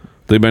Go?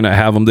 They may not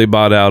have them. They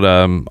bought out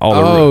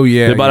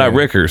they bought out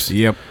Rickers.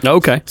 Yep.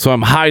 Okay. So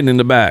I'm hiding in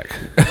the back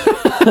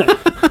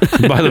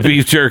by the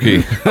beef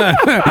jerky.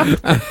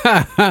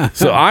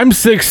 So I'm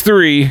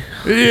 6'3",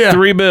 yeah,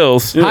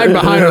 $3. Hide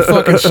behind a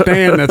fucking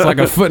stand that's like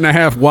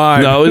 1.5 feet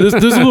wide. No, this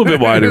is a little bit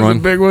wider one. A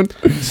big one.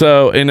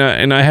 So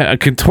and I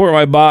contort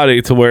my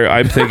body to where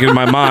I'm thinking in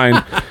my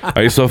mind, all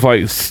right, so if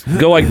I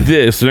go like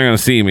this, they're gonna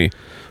see me.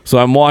 So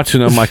I'm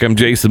watching them like I'm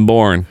Jason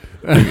Bourne.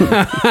 Look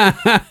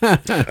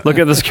at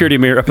the security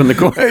mirror up in the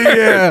corner.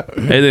 Yeah.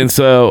 And then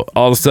so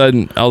all of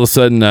a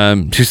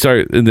sudden she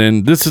started, and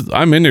then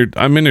I'm in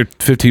there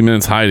 15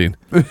 minutes hiding.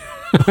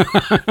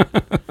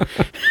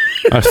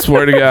 I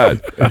swear to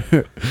God.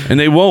 And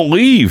they won't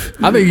leave.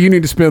 I think you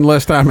need to spend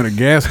less time in a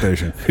gas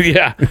station.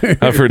 Yeah.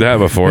 I've heard that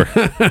before.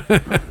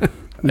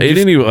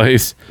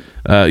 Anyways,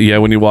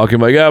 when you walk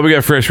in, like, oh, we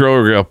got fresh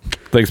roller grill.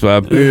 Thanks,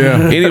 Bob.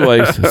 Yeah.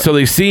 Anyways, so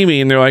they see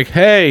me and they're like,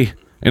 hey.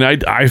 And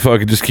I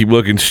fucking just keep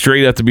looking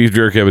straight at the beef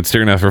jerky I've been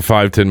staring at for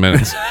 5-10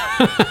 minutes.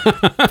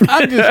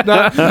 I'm just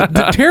not.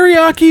 The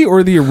teriyaki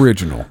or the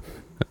original?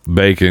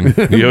 Bacon.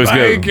 You always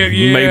Bacon, go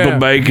yeah. maple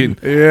bacon.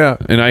 Yeah.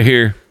 And I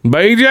hear,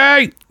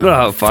 BJ!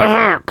 Oh, fuck.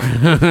 I'm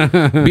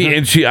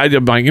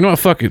like, you know what?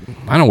 Fuck it.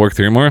 I don't work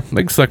there anymore.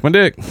 They can suck my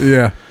dick.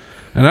 Yeah.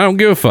 And I don't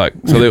give a fuck.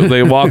 So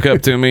they walk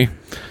up to me.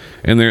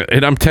 And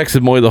I'm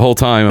texting Moy the whole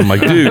time. I'm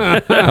like, dude.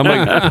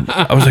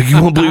 I was like,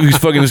 you won't believe he's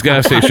fucking this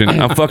gas station.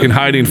 I'm fucking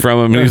hiding from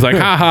him. And he's like,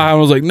 ha ha. I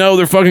was like, no,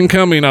 they're fucking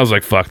coming. I was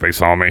like, fuck, they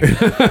saw me.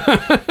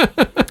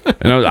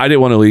 And I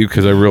didn't want to leave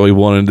because I really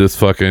wanted this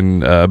fucking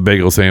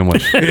bagel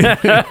sandwich.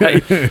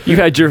 You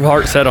had your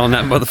heart set on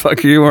that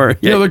motherfucker. You were.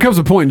 You know, there comes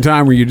a point in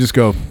time where you just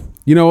go,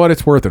 you know what?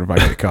 It's worth it if I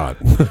get caught.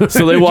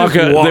 So they walk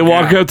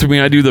up to me.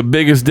 I do the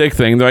biggest dick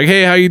thing. They're like,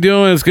 hey, how you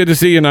doing? It's good to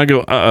see you. And I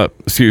go,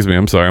 excuse me.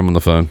 I'm sorry. I'm on the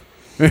phone.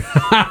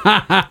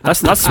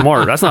 That's not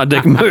smart. That's not a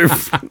dick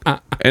move.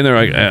 And they're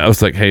like, I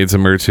was like, hey, it's an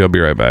emergency. I'll be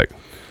right back.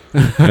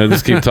 And I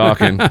just keep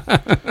talking.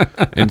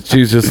 And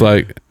she's just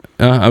like,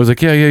 I was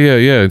like,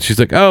 yeah. And she's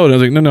like, oh. And I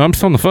was like, no, I'm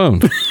still on the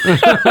phone.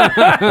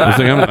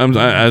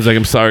 I was like,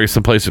 I'm sorry.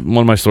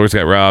 One of my stores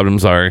got robbed. I'm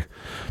sorry.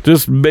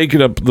 Just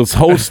making up this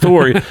whole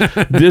story.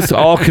 This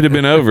all could have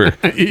been over.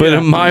 Yeah. But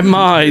in my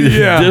mind,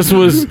 this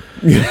was...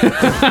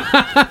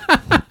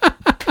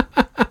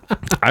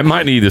 I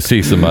might need to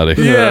see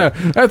somebody. Yeah,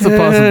 that's a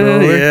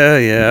possibility.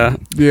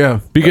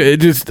 Yeah. Because it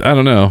just, I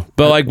don't know.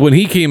 But like when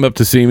he came up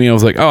to see me, I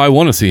was like, oh, I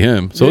want to see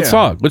him. So let's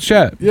talk. Let's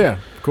chat. Yeah,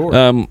 of course.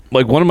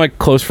 Like one of my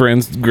close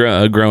friends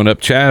growing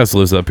up, Chaz,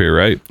 lives up here,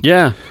 right?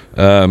 Yeah.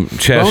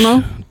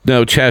 Chaz.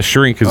 No, Chaz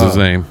Shrink is his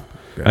name.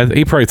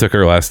 He probably took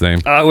her last name.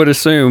 I would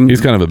assume.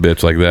 He's kind of a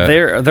bitch like that.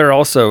 They're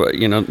also,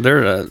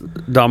 they're a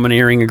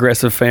domineering,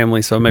 aggressive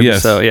family, so maybe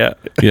so, yeah.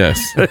 Yes.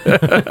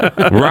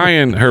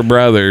 Ryan, her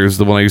brother, is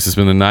the one I used to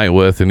spend the night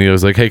with, and he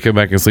was like, hey, come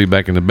back and sleep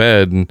back in the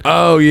bed. And,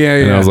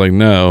 And I was like,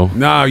 no.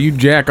 No, you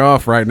jack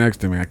off right next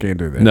to me. I can't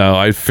do that. No,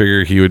 I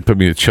figured he would put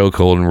me in a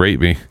chokehold and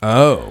rape me.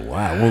 Oh,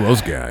 wow. Well,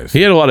 those guys.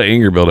 He had a lot of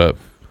anger built up.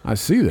 I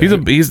see that. He's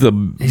a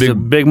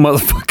big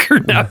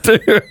motherfucker now, too.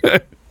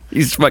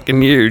 He's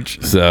fucking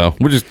huge. So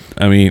we're just,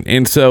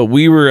 and so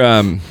we were,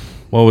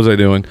 what was I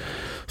doing?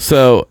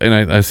 So,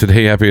 and I said,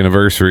 hey, happy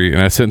anniversary.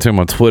 And I sent to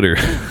him on Twitter.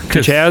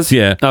 Chaz?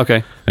 Yeah.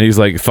 Okay. And he's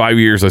like, 5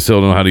 years, I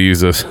still don't know how to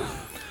use this.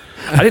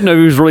 I didn't know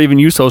he was really even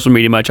use social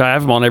media much. I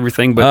have him on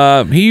everything,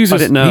 but he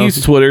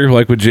uses Twitter,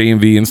 like with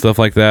JMV and stuff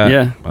like that.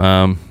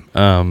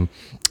 Yeah.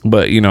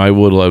 But, you know, I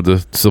would love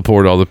to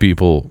support all the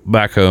people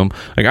back home.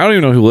 Like, I don't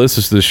even know who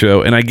listens to the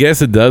show. And I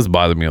guess it does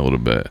bother me a little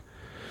bit.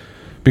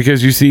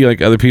 Because you see,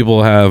 like, other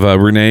people have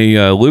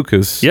Renee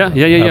Lucas up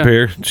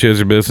here. She has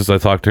her business. I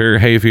talked to her.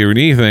 Hey, if you ever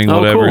need anything,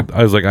 whatever. Cool.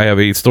 I was like, I have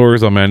 8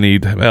 stores. I'm going to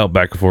need help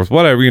back and forth.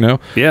 Whatever, you know.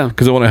 Yeah.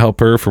 Because I want to help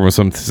her from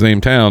some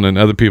same town. And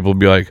other people would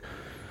be like,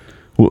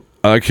 well,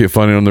 I can't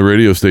find it on the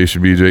radio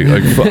station,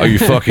 BJ. Like, are you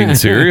fucking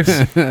serious?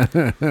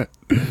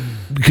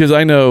 Because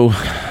I know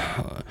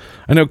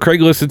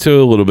Craig listened to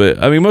it a little bit.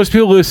 I mean, most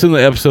people listen to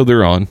the episode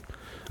they're on.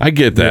 I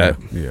get that.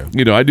 Yeah.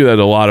 You know, I do that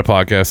a lot of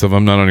podcasts. If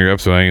I'm not on your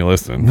episode, I ain't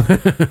listening.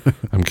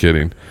 I'm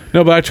kidding.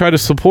 No, but I try to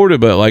support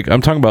it. But like,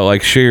 I'm talking about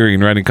like sharing,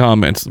 writing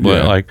comments.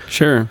 But like,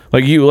 sure.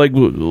 Like you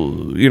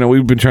know,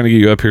 we've been trying to get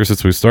you up here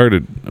since we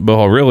started.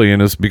 But really,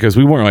 and it's because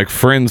we weren't like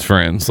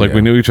friends. Like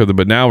we knew each other,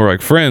 but now we're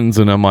like friends.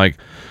 And I'm like,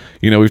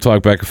 you know, we've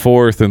talked back and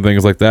forth and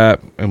things like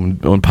that.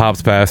 And when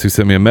Pops passed, he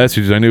sent me a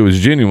message. I knew it was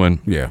genuine.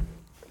 Yeah.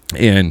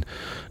 And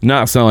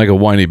not sound like a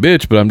whiny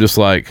bitch, but I'm just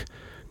like,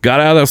 got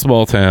out of that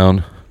small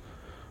town.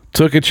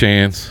 Took a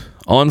chance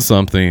on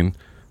something,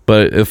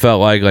 but it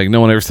felt like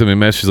no one ever sent me a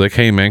message like,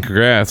 hey man,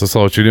 congrats, I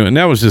saw what you're doing. And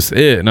that was just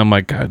it. And I'm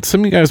like, God,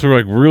 some of you guys were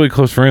like really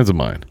close friends of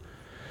mine.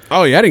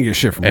 Oh yeah, I didn't get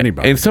shit from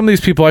anybody. And some of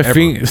these people I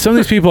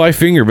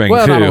finger bang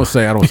well, too. I don't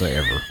say ever.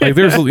 Like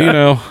there's, you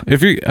know,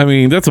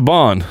 that's a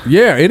bond.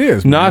 Yeah, it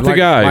is. Not the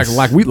guys.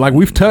 Like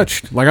we've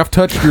touched. Like I've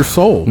touched your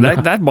soul.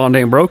 That bond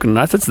ain't broken.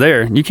 It's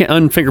there. You can't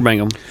unfinger bang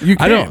them. You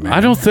can't.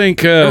 I don't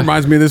think. It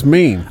reminds me of this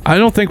meme. I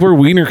don't think we're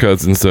wiener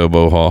cousins though,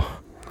 Bohal.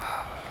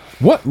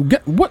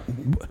 What?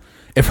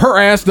 If her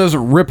ass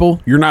doesn't ripple,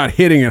 you're not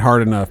hitting it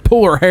hard enough.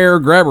 Pull her hair,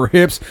 grab her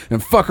hips,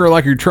 and fuck her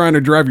like you're trying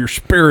to drive your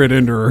spirit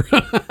into her.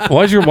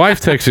 Why is your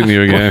wife texting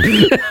you again?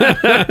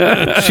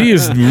 She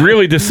is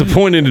really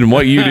disappointed in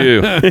what you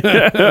do.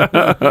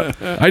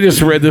 I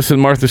just read this in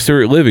Martha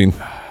Stewart Living.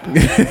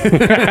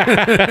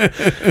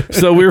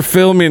 So we're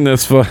filming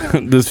this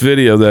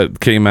video that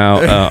came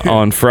out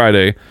on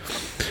Friday.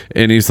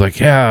 And he's like,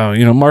 yeah,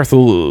 you know,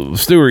 Martha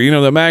Stewart, you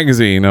know, that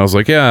magazine. I was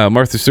like, yeah,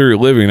 Martha Stewart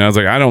Living. I was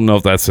like, I don't know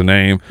if that's the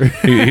name.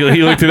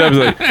 He looked it up.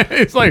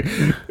 It's like,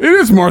 it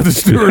is Martha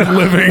Stewart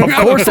Living. Of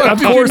course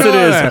it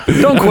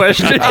is. Don't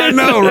question it. I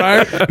know,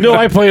 right? No,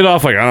 I play it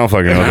off like, I don't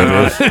fucking know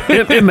what that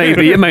is. It may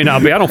be. It may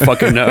not be. I don't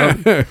fucking know.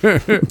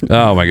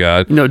 Oh, my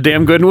God. You know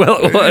damn good and well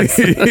it was.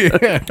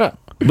 Yeah.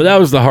 But that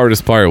was the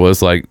hardest part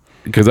was like,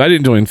 because I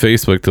didn't join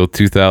Facebook till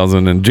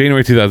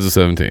January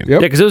 2017. Yep. Yeah,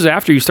 because it was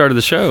after you started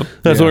the show.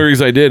 That's the only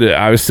reason I did it.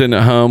 I was sitting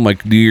at home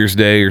like New Year's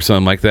Day or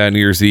something like that, New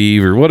Year's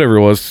Eve or whatever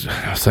it was.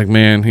 I was like,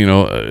 man, you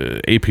know,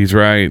 AP's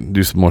right.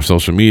 Do some more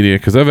social media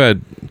because I've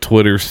had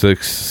Twitter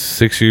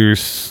six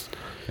years.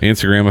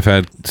 Instagram I've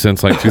had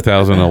since like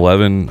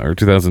 2011 or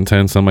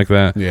 2010, something like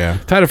that. Yeah,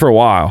 I've had it for a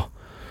while,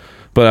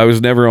 but I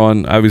was never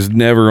on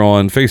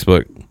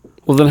Facebook.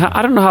 Well, then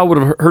I don't know how I would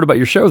have heard about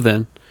your show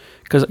then.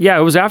 Because, yeah,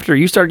 it was after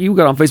you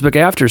got on Facebook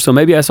after, so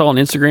maybe I saw on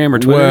Instagram or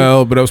Twitter.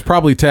 Well, but I was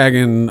probably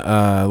tagging,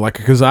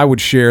 because I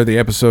would share the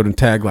episode and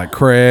tag, like,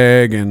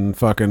 Craig and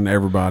fucking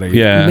everybody.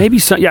 Yeah. Maybe,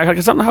 because I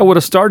don't know how I would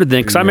have started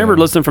then, because I remember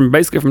listening from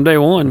day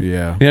one.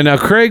 Yeah. Yeah, now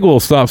Craig will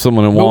stop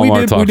someone in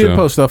Walmart we did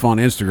post stuff on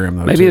Instagram,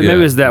 though, Maybe it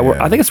was that.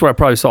 I think it's where I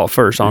probably saw it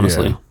first,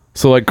 honestly. Yeah.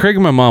 So, like, Craig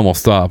and my mom will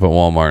stop at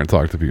Walmart and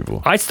talk to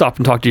people. I stopped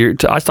and talked to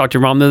I talked to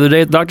your mom the other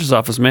day at the doctor's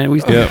office, man. We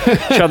shot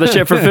the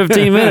shit for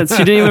 15 minutes.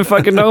 She didn't even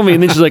fucking know me.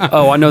 And then she's like,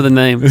 oh, I know the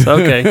name. It's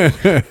okay.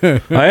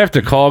 I have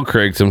to call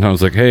Craig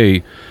sometimes, like,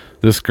 hey,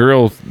 this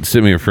girl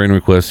sent me a friend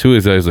request. Who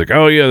is that? He's like,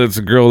 oh, yeah, that's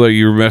a girl that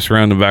you were messing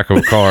around in the back of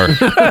a car.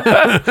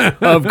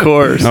 Of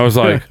course. And I was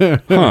like, huh.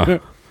 I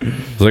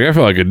was like, I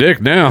feel like a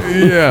dick now.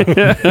 Yeah.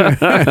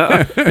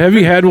 Have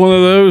you had one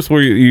of those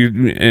where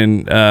you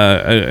and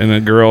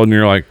a girl and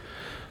you're like,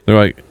 they're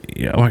like,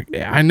 yeah, like,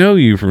 I know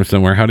you from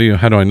somewhere. How do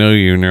I know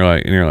you? And you're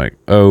like,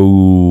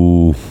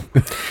 oh,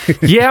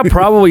 yeah,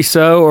 probably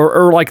so.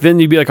 Or like then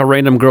you'd be like a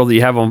random girl that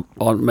you have on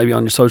maybe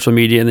on your social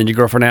media, and then your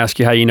girlfriend asks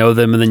you how you know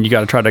them, and then you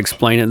got to try to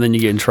explain it, and then you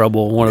get in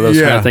trouble. One of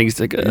those kind of things.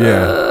 Like, I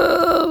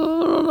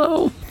don't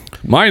know.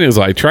 Mine is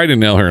I tried to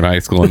nail her in high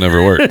school and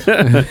never worked.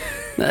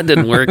 That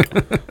didn't work.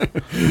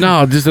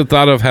 No, just the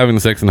thought of having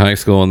sex in high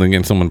school and then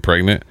getting someone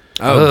pregnant.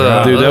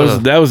 Oh,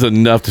 dude, that was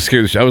enough to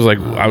scare the shit. I was like,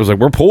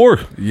 we're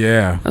poor.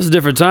 Yeah, that's a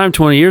different time.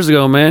 20 years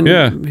ago, man.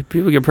 Yeah,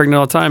 people get pregnant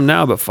all the time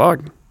now, but fuck,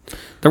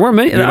 there weren't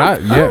many. I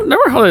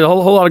never had a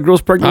whole lot of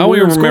girls pregnant. I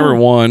only remember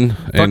one.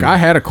 Fuck, I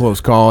had a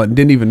close call and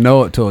didn't even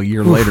know it till a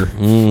year later.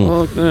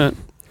 Fuck that.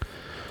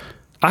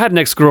 I had an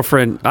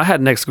ex-girlfriend.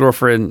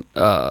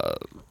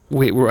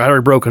 We had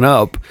already broken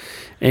up,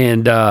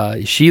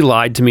 and she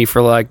lied to me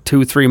for like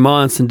 2-3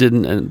 months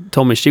and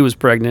told me she was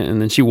pregnant, and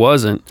then she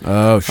wasn't.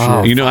 Oh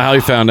shit! You know how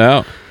he found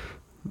out?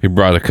 He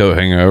brought a coat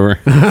hanger over.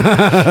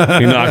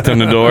 He knocked on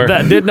the door.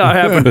 That did not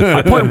happen.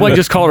 I point blank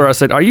just called her. I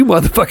said, "Are you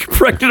motherfucking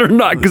pregnant or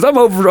not?" Because I'm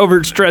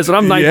over stressed and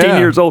I'm 19 Yeah.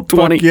 years old,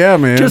 20. Fuck yeah,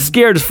 man. Just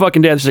scared as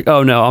fucking death. She's like,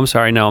 "Oh no, I'm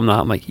sorry, no, I'm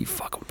not." I'm like, "You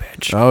fucking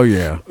bitch." Oh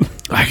yeah.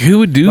 Like, who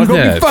would do Like, hope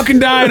that? you fucking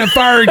die in a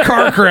fiery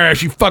car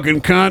crash, you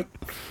fucking cunt.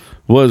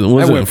 Was That it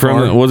went from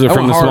far. the, was it That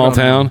from went the hard small on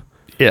town?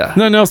 Yeah.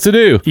 Nothing else to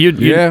do. You'd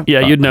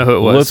you'd know who it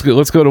was.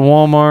 Let's go to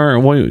Walmart.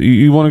 And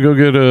you want to go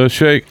get a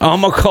shake?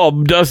 I'm gonna call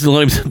Dustin.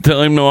 Let him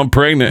tell him no, I'm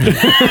pregnant.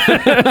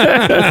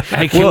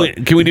 Hey,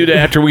 can we do that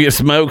after we get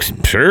smokes?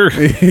 Sure.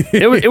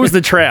 It was the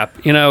trap.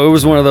 You know, it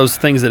was one of those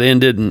things that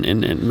ended,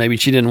 and maybe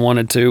she didn't want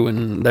it to,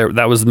 and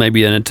that was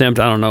maybe an attempt.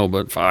 I don't know,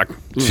 but fuck.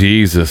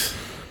 Jesus.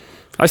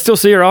 I still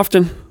see her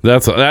often.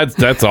 That's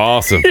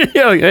awesome.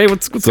 Yeah, like, hey,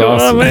 what's going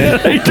awesome. on, man?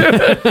 How you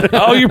doing?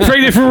 Oh, you're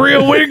pregnant for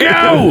real? Way to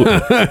go!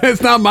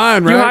 It's not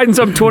mine, right? You hiding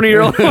some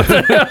 20-year-old?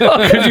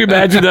 Could you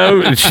imagine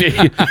though? And she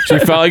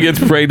finally gets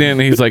pregnant,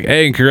 and he's like,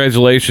 "Hey,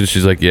 congratulations!"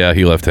 She's like, "Yeah,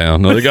 he left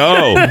town." And I'm like,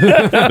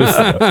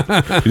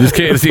 "Oh, you just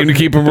can't seem to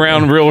keep him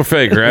around, real or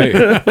fake, right?"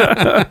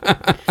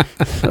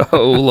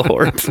 Oh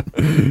Lord,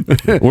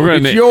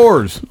 It's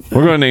yours.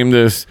 We're gonna name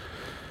this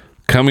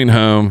 "Coming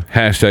Home"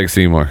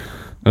 #Seymour.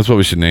 That's what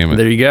we should name it.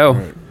 there you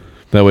go.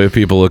 That way, if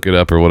people look it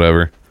up or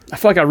whatever. I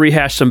feel like I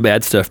rehashed some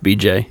bad stuff,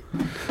 BJ.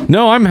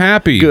 No, I'm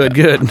happy.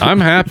 Good. I'm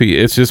happy.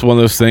 It's just one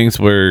of those things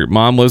where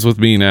Mom lives with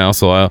me now,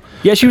 so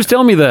Yeah, she was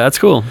telling me that. That's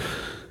cool.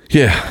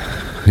 yeah.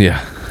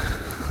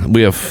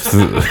 We have.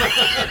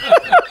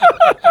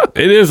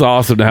 It is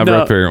awesome to have her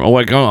up here.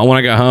 Like when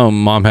I got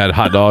home, Mom had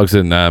hot dogs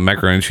and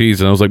macaroni and cheese,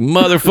 and I was like,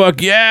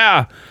 "Motherfuck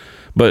yeah!"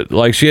 But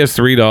like, she has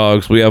 3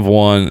 dogs. We have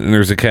 1, and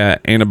there's a cat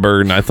and a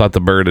bird. And I thought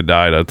the bird had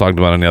died. I talked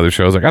about it on the other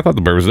show. I was like, I thought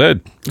the bird was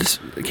dead.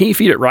 Can you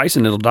feed it rice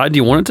and it'll die? Do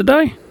you want it to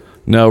die?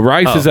 No,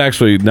 rice is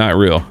actually not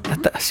real.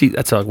 See,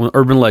 that's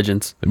urban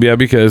legends. Yeah,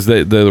 because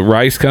the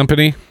rice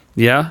company.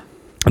 Yeah.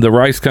 The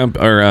rice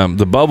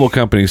the bubble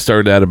company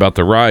started out about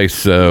the rice,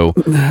 so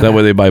that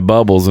way they buy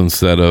bubbles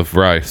instead of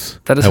rice.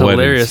 That is at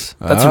hilarious.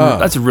 weddings.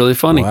 That's really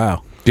funny.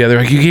 Wow. Yeah, they're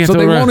like, you can't. So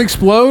they won't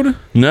explode?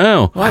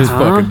 No. Well, that's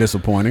fucking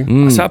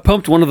disappointing. So I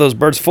pumped one of those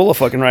birds full of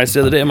fucking rice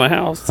the other day in my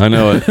house. I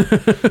know it.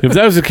 If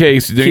that was the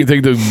case, do you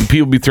think the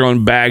people be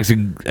throwing bags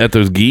at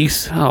those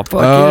geese? Oh, fuck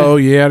Oh,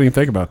 yeah, I didn't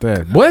think about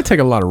that. Boy, that take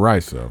a lot of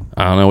rice, though.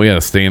 I don't know. We had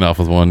a standoff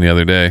with one the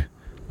other day.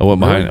 I went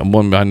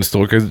behind the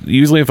store because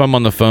usually if I'm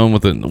on the phone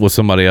with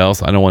somebody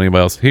else, I don't want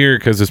anybody else here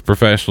because it's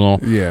professional.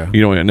 Yeah. You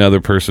don't want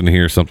another person to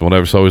hear something,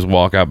 whatever. So I always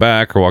walk out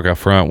back or walk out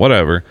front,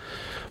 whatever.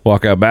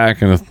 Walk out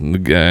back and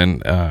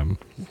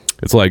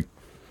it's like,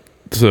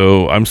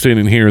 so I'm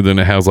standing here, then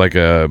it has like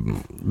the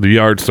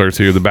yard starts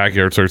here, the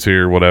backyard starts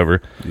here,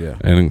 whatever. Yeah.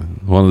 And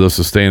one of those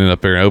was standing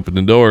up there and opened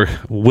the door,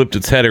 whipped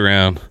its head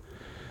around.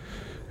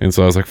 And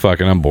so I was like,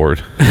 fucking, I'm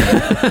bored.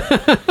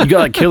 You got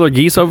like killer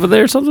geese over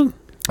there or something?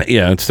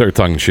 Yeah, it started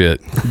talking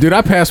shit. Dude,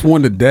 I passed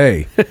one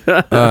today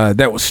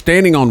that was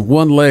standing on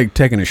one leg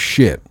taking a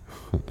shit.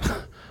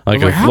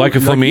 Like a a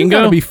flamingo?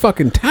 You gotta be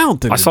fucking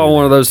talented. I saw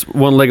one of those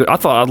one-legged. I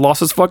thought I'd lost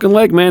his fucking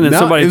leg, man. And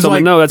somebody told me,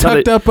 no, that's how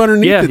they... tucked up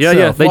underneath Yeah.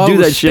 itself They while do it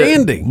that was shit.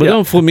 standing. But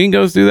don't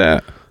flamingos do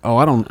that? Oh,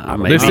 I don't.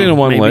 They stand on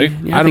one leg.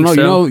 Yeah, I don't think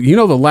know. so. You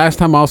know the last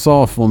time I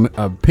saw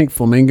a pink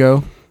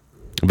flamingo?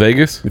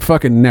 Vegas?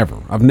 Fucking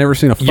never. I've never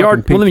seen a fucking Yard,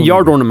 pink one of them flamingo.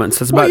 yard ornaments.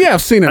 That's Well, about. yeah,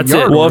 I've seen a that's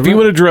yard it. Well, if you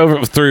would have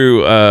drove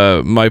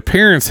through my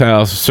parents'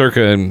 house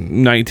circa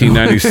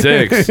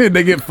 1996,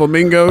 they get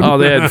flamingoed. oh,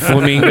 they had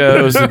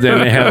flamingos, and then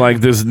they had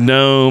like this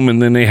gnome, and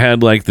then they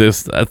had like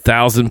this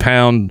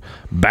 1,000-pound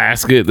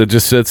basket that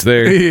just sits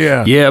there.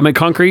 Yeah. Yeah, I mean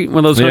concrete.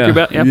 One of those Yeah. hooky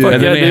Yeah. fuck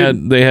And yeah, then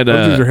dude. they had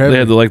Those are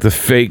heavy. the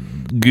fake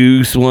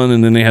goose one,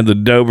 and then they had the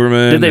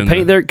Doberman. Did they and-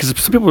 paint their? Because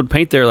some people would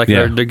paint their like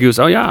Yeah. their goose.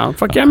 Oh yeah,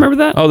 fuck yeah, I remember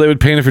that. Oh, they would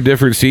paint it for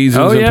different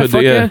seasons. Oh, and yeah, put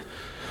fuck yeah.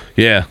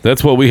 Yeah,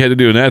 that's what we had to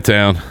do in that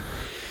town.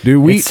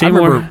 Dude, It's I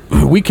Seymour.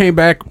 remember we came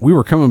back. We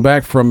were coming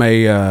back from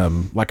a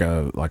like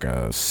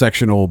a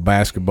sectional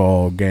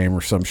basketball game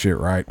or some shit,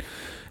 right?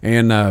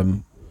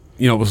 And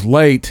it was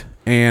late,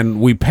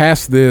 and we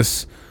passed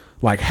this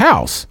like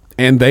house,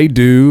 and they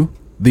do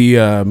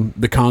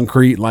the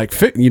concrete like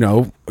fit,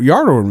 yard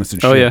ornaments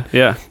and shit. Oh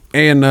yeah.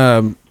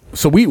 And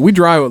so we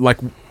drive like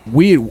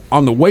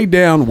on the way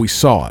down we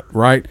saw it,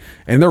 right?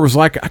 And there was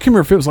like, I can't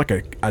remember if it was like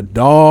a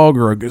dog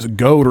or a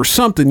goat or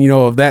something,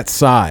 of that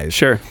size.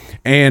 Sure.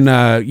 And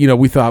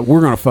we thought we're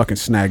gonna fucking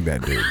snag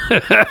that dude.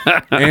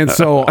 And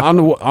so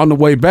on the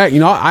way back,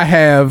 I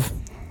have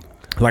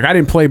like, I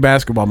didn't play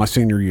basketball my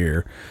senior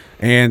year.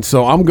 And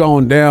so I'm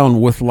going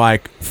down with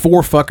like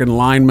 4 fucking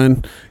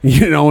linemen, and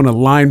a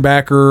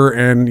linebacker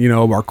and,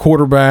 our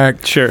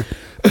quarterback. Sure.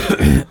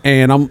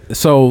 And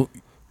so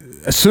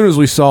as soon as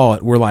we saw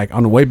it, we're like,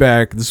 on the way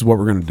back, this is what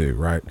we're going to do,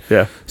 right?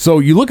 Yeah. So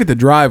you look at the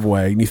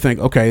driveway and you think,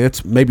 okay,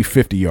 that's maybe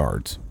 50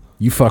 yards.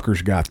 You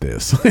fuckers got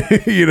this,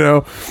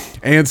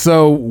 And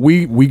so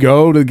we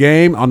go to the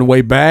game. On the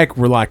way back,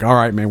 we're like, all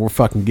right, man, we're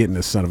fucking getting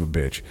this son of a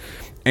bitch.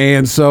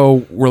 And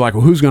so we're like,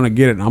 well, who's going to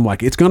get it? And I'm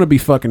like, it's going to be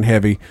fucking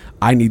heavy.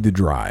 I need to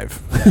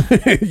drive.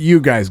 You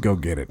guys go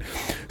get it.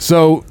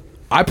 So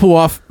I pull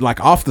off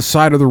the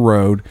side of the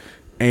road,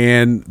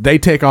 and they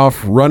take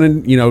off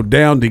running,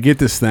 down to get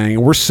this thing,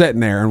 and we're sitting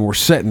there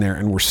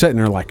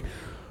like,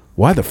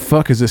 why the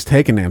fuck is this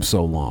taking them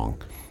so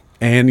long?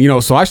 And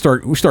so we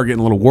start getting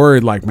a little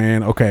worried, like,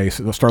 man, okay,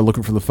 so they'll start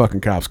looking for the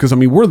fucking cops, because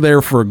we're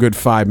there for a good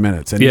 5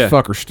 minutes, and these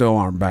fuckers still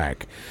aren't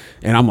back.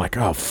 And I'm like,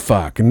 oh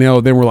fuck. And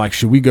then we're like,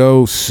 should we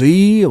go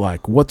see?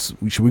 Like, what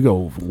should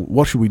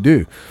we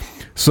do?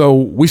 So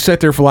we sat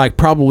there for like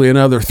probably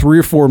another 3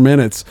 or 4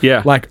 minutes,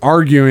 like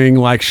arguing,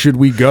 like, should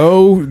we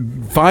go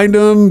find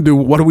them?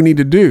 What do we need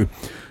to do?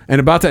 And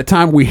about that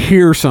time, we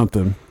hear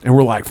something, and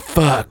we're like,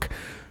 fuck,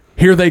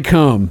 here they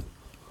come.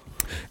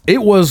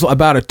 It was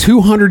about a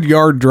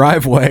 200-yard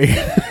driveway.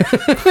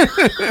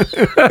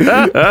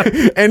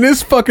 And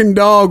this fucking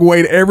dog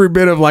weighed every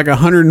bit of like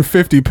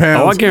 150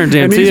 pounds. Oh, I guarantee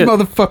it. And these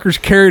motherfuckers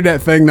carried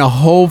that thing the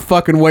whole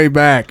fucking way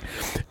back.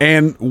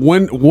 And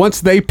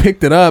once they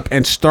picked it up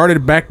and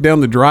started back down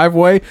the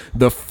driveway,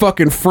 the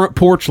fucking front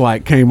porch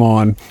light came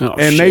on. Oh,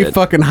 and shit. they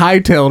fucking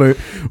hightailed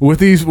it with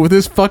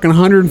this fucking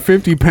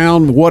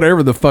 150-pound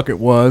whatever the fuck it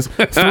was,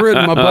 threw it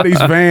in my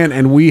buddy's van,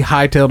 and we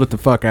hightailed it the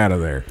fuck out of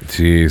there.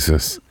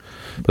 Jesus.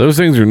 Those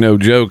things are no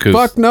joke.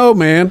 Fuck no,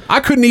 man.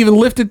 I couldn't even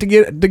lift it to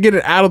get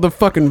it out of the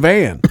fucking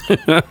van.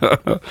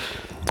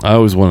 I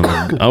always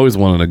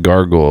wanted a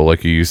gargoyle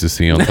like you used to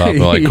see on top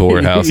of like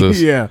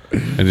courthouses. Yeah.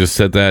 And just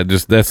set that.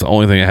 That's the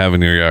only thing I have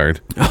in your yard.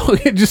 Oh,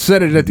 just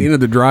set it at the end of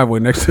the driveway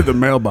next to the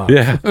mailbox.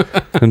 Yeah.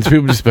 And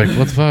people just be like,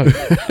 what the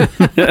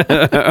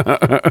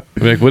fuck?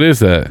 Like, what is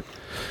that?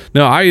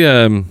 No, I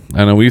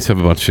know we used to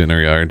have a bunch of shit in our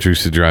yard. It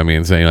used to drive me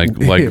insane,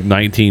 like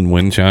 19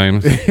 wind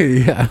chimes.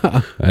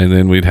 Yeah. And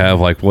then we'd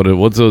have like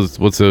what's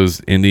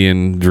those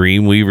Indian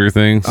dream weaver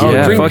things? Oh,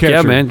 yeah, fuck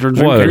yeah, man.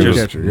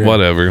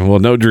 Whatever. Well,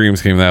 no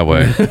dreams came that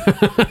way.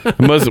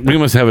 we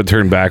must have it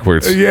turned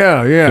backwards.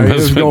 Yeah. It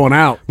was going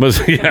out. All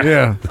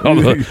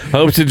the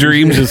hopes and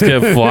dreams just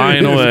kept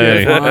flying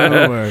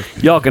away.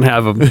 Y'all can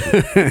have them.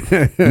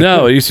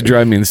 No, it used to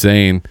drive me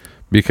insane.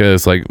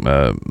 Because like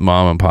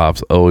mom and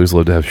pops always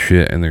loved to have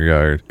shit in their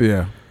yard,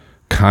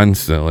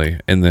 constantly,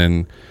 and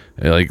then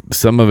like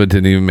some of it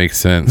didn't even make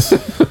sense.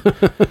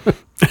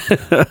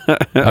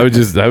 I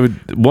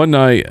would one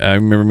night I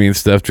remember me and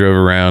Steph drove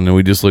around and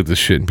we just looked at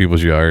shit in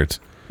people's yards.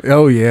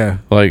 Oh yeah,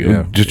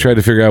 just try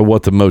to figure out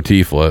what the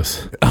motif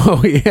was.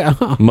 Oh yeah,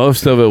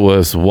 most of it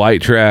was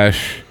white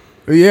trash.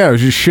 Yeah, it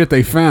was just shit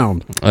they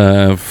found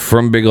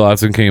from Big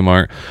Lots and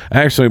Kmart.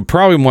 Actually,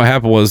 probably what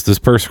happened was this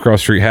person across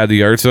the street had the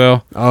yard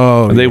sale.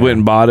 Oh, and they went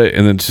and bought it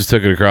and then just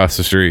took it across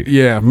the street.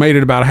 Yeah, made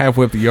it about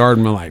halfway up the yard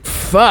and we're like,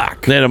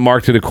 fuck. They had it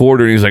marked at a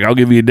quarter and he's like, I'll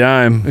give you a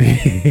dime.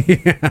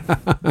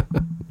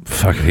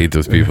 Fucking hate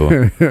those people.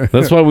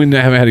 That's why we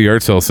haven't had a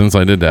yard sale since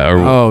I did that.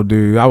 Oh,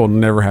 dude, I will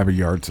never have a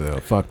yard sale.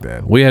 Fuck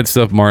that. We had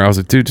stuff marked. I was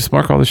like, dude, just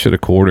mark all this shit a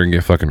quarter and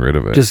get fucking rid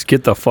of it. Just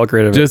get the fuck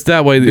rid of it. Just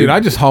that way. Dude,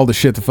 I just hauled the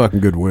shit to fucking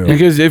Goodwill.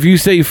 Because if you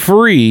say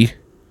free,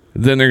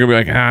 then they're going to be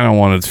like, I don't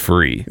want it's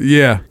free.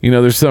 Yeah.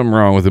 There's something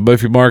wrong with it. But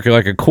if you mark it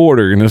like a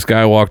quarter, and this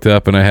guy walked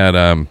up and I had,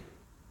 I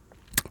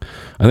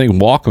think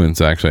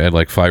Walkmans actually. I had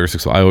like 5 or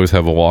 6. I always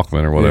have a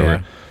Walkman or whatever.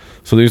 Yeah.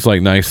 So there's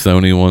like nice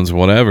Sony ones,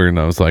 whatever. And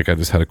I was like, I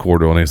just had a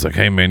quarter one. He's like,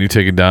 hey man, you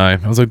take a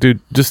dime. I was like, dude,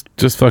 just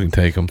fucking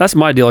take them. That's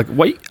my deal. Like,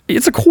 wait,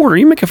 it's a quarter.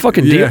 You make a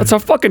fucking deal. It's a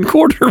fucking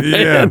quarter,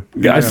 man.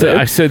 Yeah.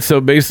 I said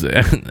so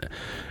basically.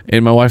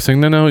 And my wife's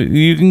saying, no,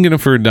 you can get him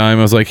for a dime.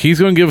 I was like,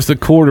 he's going to give us a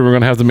quarter. We're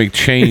going to have to make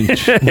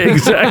change.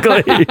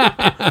 Exactly.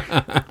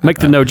 Make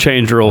the no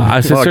change rule.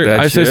 I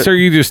said, sir,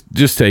 you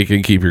just take it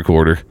and keep your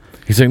quarter.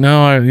 He's like,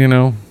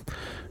 no,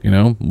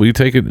 we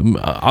take it.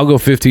 I'll go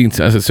 15 cents.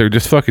 I said, sir,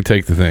 just fucking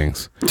take the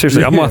things.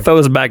 Seriously, I'm going to throw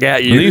this back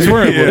at you. And these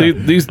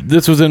weren't,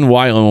 this was in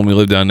Whiteland when we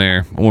lived down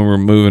there, when we were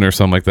moving or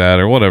something like that,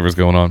 or whatever's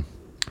going on.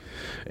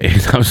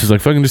 And I was just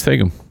like, fucking just take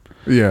them.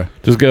 Yeah.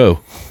 Just go.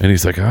 And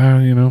he's like,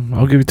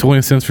 I'll give you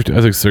 20 cents for 2. I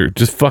was like, sir,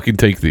 just fucking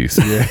take these.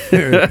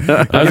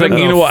 Yeah. I was like,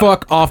 you know what?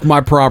 Fuck off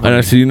my property. And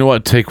I said, you know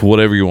what? Take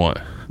whatever you want.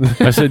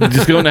 I said,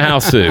 just go in the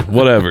house too.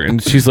 Whatever.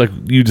 And she's like,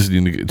 you just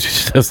need to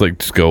get, that's like,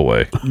 just go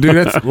away. Dude,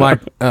 that's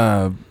like,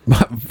 one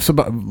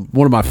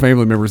of my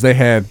family members, they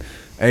had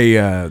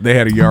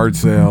a yard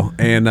sale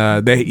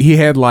and he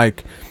had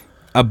like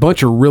a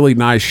bunch of really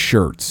nice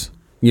shirts.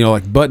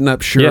 Like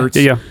button-up shirts.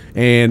 Yeah.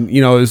 And,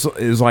 it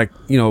was like,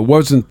 it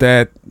wasn't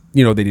that,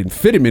 they didn't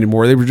fit him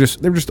anymore. They were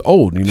just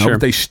old, Sure.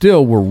 but they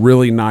still were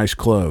really nice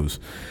clothes.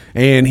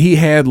 And he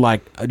had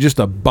like just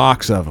a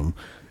box of them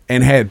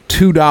and had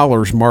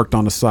 $2 marked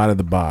on the side of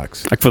the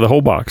box. Like for the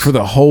whole box? For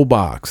the whole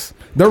box.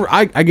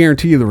 I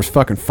guarantee you there was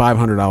fucking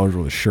 $500 worth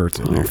of shirts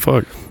in there. Oh,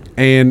 fuck.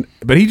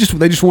 But they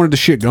just wanted the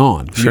shit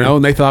gone, Sure.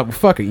 and they thought, well,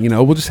 fuck it,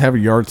 we'll just have a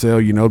yard sale,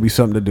 it'll be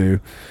something to do.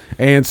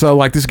 And so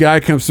like this guy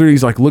comes through,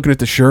 he's like looking at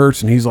the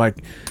shirts and he's like,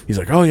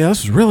 oh yeah,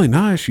 this is really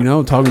nice,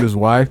 talking to his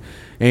wife.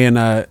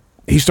 And,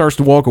 he starts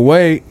to walk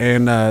away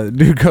and,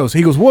 dude goes,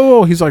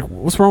 whoa, he's like,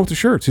 what's wrong with the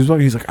shirts? He's like,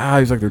 they're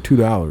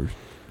 $2.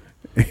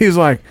 He's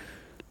like,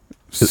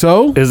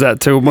 so is that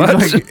too much?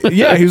 He's like,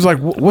 yeah. He was like,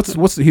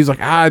 what's he's like,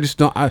 I just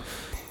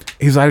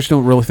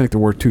don't really think they're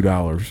worth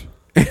 $2.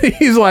 And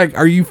he's like,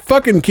 are you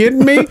fucking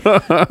kidding me?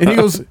 And he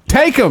goes,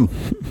 take them.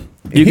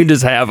 You can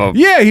just have them.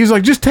 Yeah, he's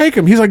like, just take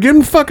them. He's like, get them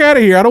the fuck out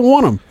of here. I don't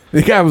want them.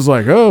 The guy was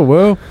like, oh,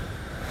 well,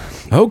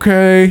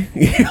 okay.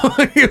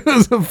 It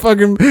was a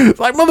fucking,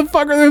 like,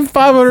 motherfucker, there's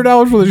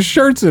 $500 worth of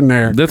shirts in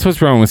there. That's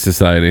what's wrong with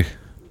society.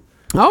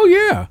 Oh,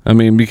 yeah. I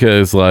mean,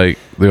 because, like,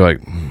 they're like,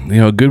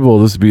 Goodwill,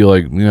 this would be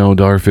like,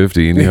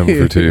 $1.50 and you have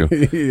them for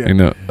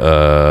 $2.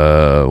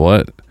 Yeah.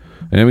 What?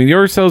 And I mean,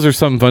 yard sales are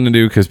something fun to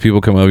do because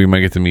people come over, you might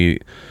get to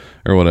meet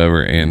or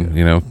whatever. And,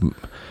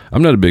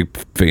 I'm not a big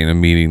fan of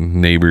meeting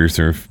neighbors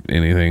or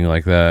anything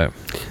like that.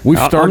 We've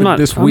started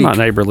this week. I'm not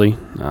neighborly.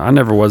 I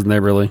never was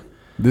neighborly.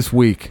 This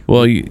week.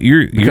 Well,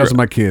 you're because of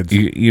my kids.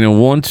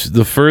 Once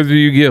the further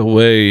you get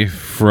away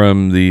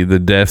from the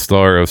Death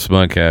Star of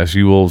Smugcast,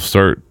 you will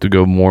start to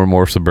go more and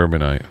more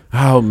suburbanite.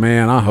 Oh,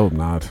 man, I hope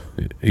not.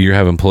 You're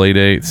having play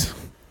dates.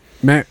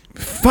 Man,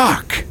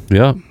 fuck.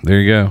 Yep, there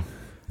you go.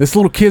 This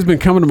little kid's been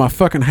coming to my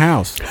fucking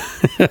house.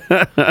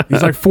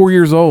 He's like 4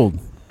 years old.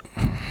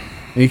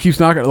 And he keeps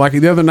knocking. Like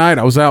the other night,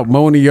 I was out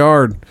mowing the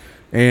yard.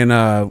 And,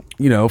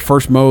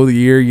 first mow of the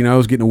year, I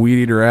was getting a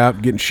weed eater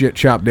out, getting shit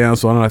chopped down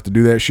so I don't have to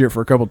do that shit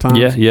for a couple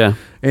times. Yeah.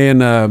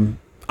 And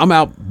I'm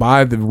out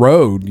by the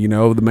road,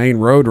 the main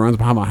road runs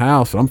behind my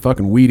house. And I'm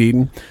fucking weed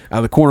eating. Out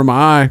of the corner of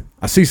my eye,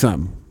 I see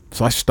something.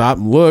 So I stop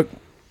and look.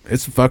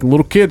 It's a fucking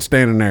little kid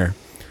standing there.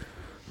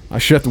 I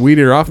shut the weed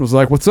eater off and was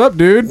like, what's up,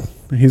 dude?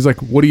 And he's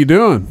like, what are you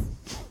doing?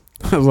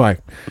 I was like,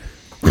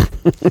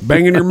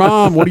 banging your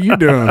mom. What are you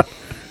doing?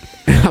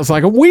 And I was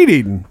like, I'm weed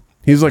eating.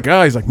 He's like,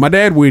 my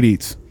dad weed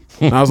eats.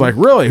 And I was like,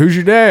 really? Who's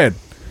your dad?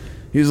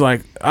 He's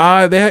like,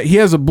 he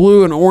has a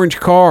blue and orange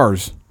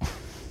cars.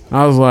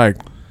 I was like,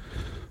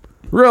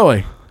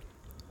 really?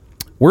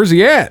 Where's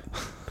he at?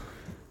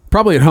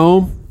 Probably at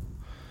home.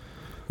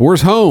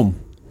 Where's home?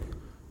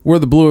 Where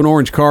the blue and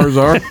orange cars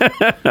are. All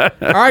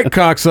right,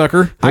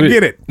 cocksucker. I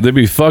get it. They'd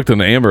be fucked on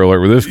the Amber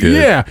Alert with this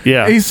kid.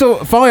 Yeah. He's so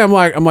finally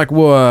I'm like,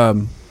 well,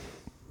 you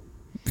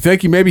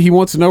think maybe he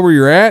wants to know where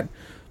you're at?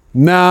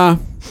 Nah.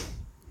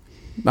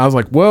 I was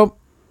like, well,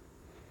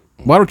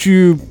 why don't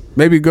you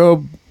maybe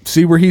go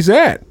see where he's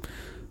at?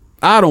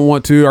 I don't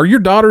want to. Are your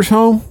daughters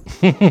home?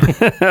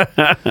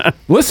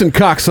 Listen,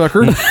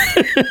 cocksucker.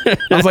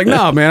 I was like,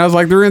 no, man. I was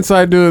like, they're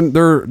inside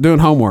doing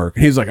homework.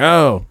 And he's like,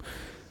 oh,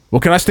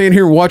 well, can I stay in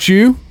here and watch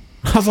you?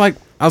 I was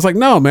like,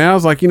 no, man. I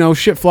was like,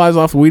 shit flies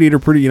off the weed eater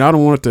pretty. I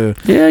don't want it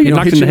to, you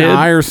knocked hit in you the in the head.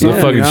 eye or something.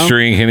 The fucking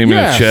string hit him in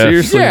the chest.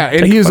 Seriously. Yeah,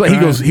 and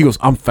he goes,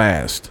 I'm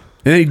fast.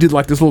 And then he did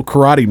like this little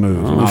karate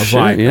move. And I was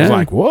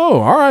like,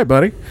 whoa, all right,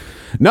 buddy.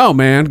 No,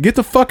 man, get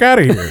the fuck out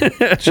of here.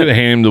 Should have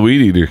handed him the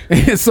weed eater.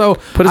 And so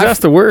put his ass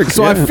to work.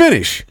 So I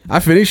finish,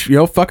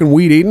 fucking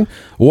weed eating,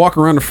 walk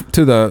around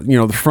to the,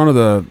 the front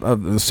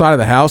of the side of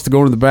the house to go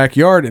into the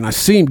backyard, and I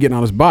see him getting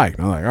on his bike.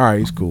 And I'm like, all right,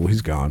 he's cool,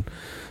 he's gone.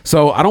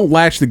 So I don't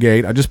latch the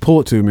gate, I just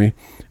pull it to me,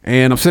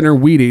 and I'm sitting there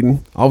weed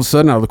eating. All of a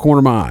sudden, out of the corner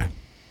of my eye,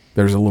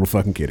 there's a little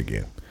fucking kid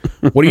again.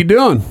 What are you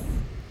doing?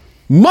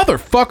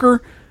 Motherfucker,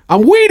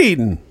 I'm weed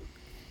eating.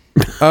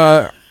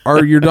 Are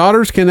your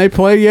daughters, can they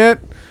play yet?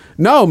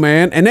 No,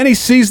 man. And then he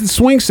sees the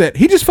swing set.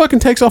 He just fucking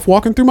takes off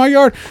walking through my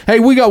yard. Hey,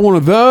 we got one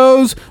of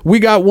those. We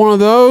got one of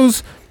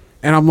those.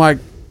 And I'm like,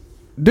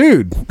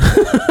 dude.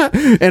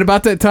 And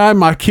about that time,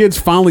 my kids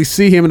finally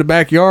see him in the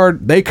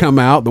backyard. They come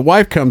out. The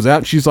wife comes out,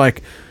 and she's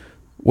like,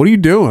 what are you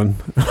doing?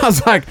 I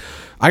was like,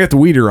 I got the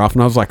weed eater off,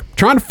 and I was like,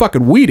 trying to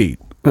fucking weed eat.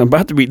 I'm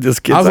about to beat this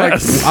kid's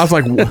ass. I was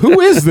like, who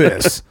is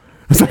this?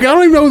 I was like, I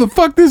don't even know who the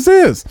fuck this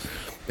is.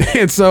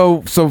 And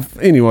so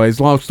anyways,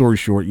 long story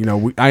short,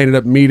 I ended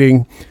up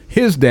meeting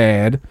his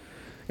dad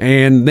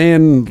and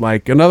then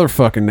like another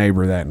fucking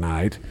neighbor that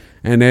night.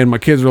 And then my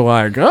kids were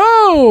like,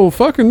 oh,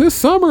 fucking this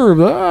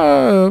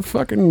summer,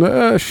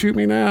 shoot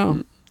me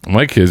now.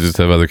 My kids just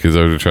have other kids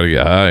over to try to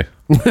get high.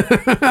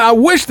 I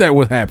wish that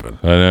would happen.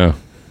 I know.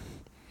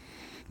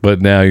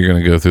 But now you're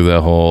going to go through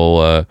that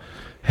whole,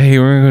 hey,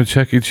 we're going to go to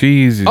Chuck E.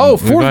 Cheese. Oh,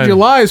 4th of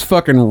July is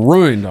fucking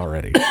ruined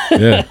already.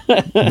 Yeah.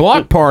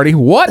 Block party.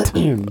 What?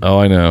 Oh,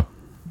 I know.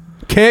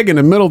 Keg in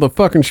the middle of the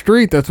fucking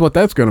street. That's what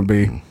that's going to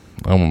be.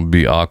 I'm going to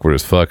be awkward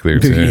as fuck there,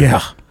 too.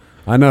 Yeah.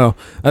 I know.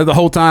 The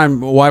whole time,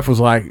 my wife was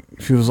like,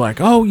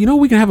 oh,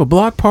 we can have a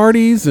block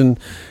parties and,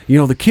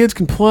 the kids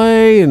can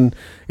play. And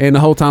the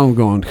whole time I'm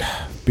going,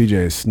 BJ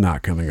is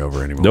not coming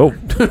over anymore. Nope.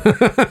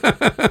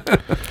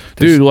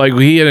 Dude, like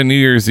he had a New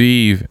Year's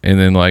Eve and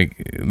then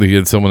like they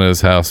had someone at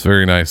his house,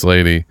 very nice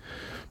lady.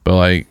 But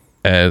like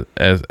as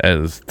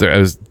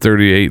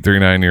 38,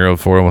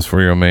 39-year-old, almost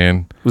 4-year-old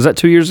man. Was that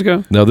 2 years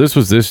ago? No, this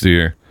was this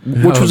year.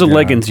 Which was a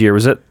leggings year.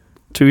 Was that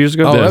 2 years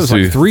ago? Oh, that was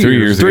like 3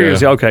 years ago. 3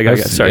 years ago. Okay, I got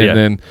it. Sorry. And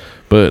then,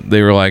 but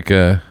they were like,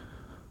 we're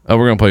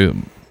going to play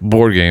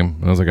board game.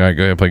 And I was like, all right,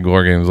 go ahead and play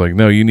board game. I was like,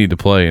 no, you need to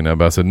play. And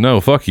I said, no,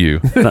 fuck you.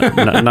 No,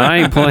 I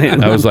ain't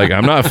playing. I was like,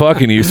 I'm not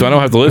fucking you, so I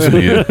don't have to listen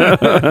to you.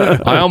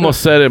 I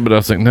almost said it, but I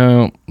was like,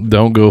 no,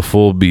 don't go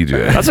full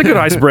BJ. That's a good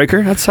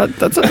icebreaker. That's a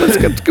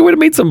good way to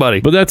meet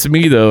somebody. But that's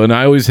me, though. And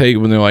I always hate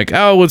when they're like,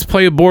 oh, let's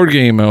play a board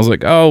game. And I was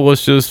like, oh,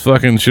 let's just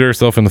fucking shoot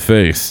ourselves in the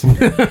face.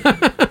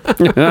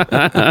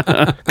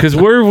 Because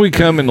where we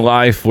come in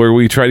life, where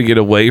we try to get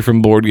away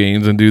from board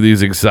games and do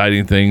these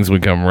exciting things, we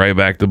come right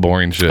back to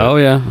boring shit. Oh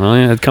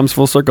yeah, it comes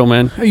full circle,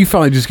 man. You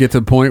finally just get to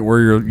the point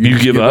where you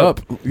give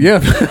up.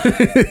 Yeah,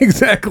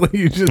 exactly.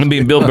 You just. I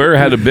mean, Bill Burr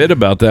had a bit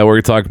about that where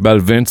he talked about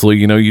eventually,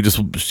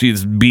 she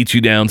just beats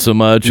you down so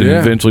much, and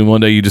eventually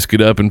one day you just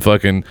get up and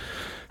fucking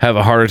have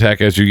a heart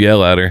attack as you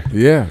yell at her.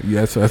 Yeah,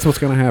 that's what's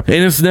gonna happen.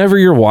 And it's never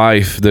your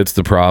wife that's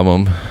the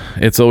problem.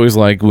 It's always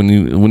like when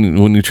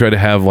you try to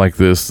have like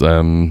this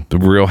the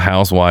Real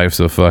Housewives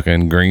of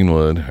fucking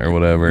Greenwood or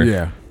whatever.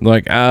 Yeah.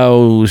 Like,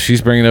 oh,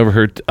 she's bringing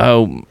over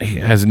he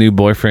has a new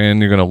boyfriend.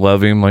 You're gonna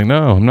love him. Like,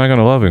 no, I'm not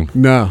gonna love him.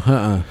 No,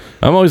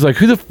 I'm always like,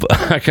 who the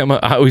fuck?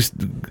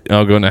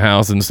 I'll go in the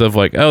house and stuff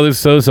like, oh, this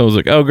so-so. I was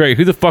like, oh, great.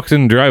 Who the fuck's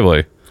in the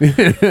driveway?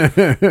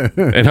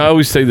 And I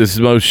always say this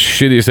most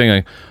shittiest thing,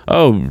 like,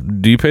 oh,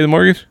 do you pay the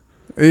mortgage?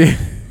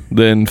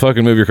 Then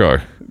fucking move your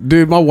car.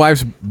 Dude, my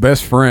wife's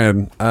best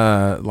friend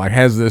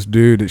has this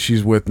dude that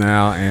she's with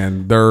now,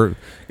 and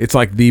it's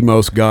like the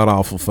most god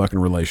awful fucking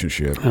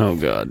relationship. Oh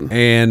god.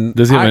 And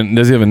does he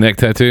have a neck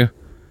tattoo?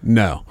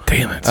 No.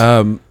 Damn it.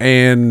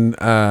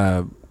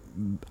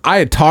 I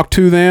had talked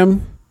to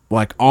them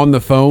like on the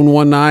phone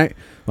one night.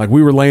 Like,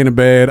 we were laying in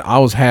bed. I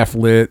was half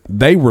lit.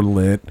 They were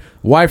lit.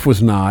 Wife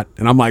was not.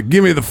 And I'm like,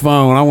 give me the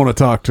phone. I want to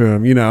talk to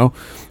him,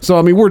 So,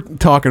 I mean, we're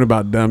talking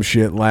about dumb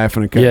shit,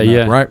 laughing and cutting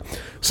up, right?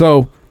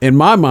 So, in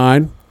my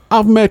mind,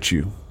 I've met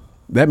you.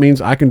 That means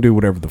I can do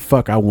whatever the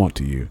fuck I want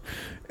to you.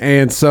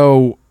 And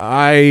so,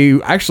 I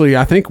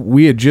think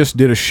we had just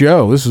did a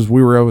show.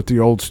 We were over at the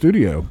old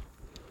studio.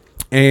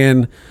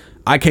 And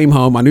I came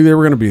home. I knew they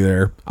were going to be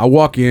there. I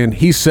walk in.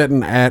 He's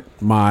sitting at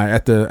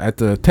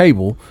the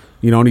table.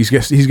 And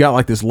he's got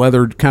like this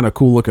leather, kind of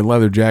cool looking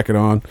leather jacket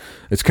on.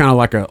 It's kind of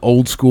like an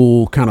old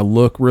school kind of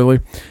look, really.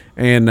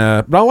 And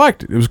but I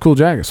liked it. It was a cool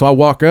jacket. So I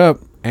walk up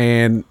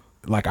and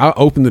like I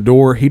open the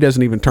door. He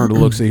doesn't even turn to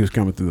look, see who's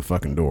coming through the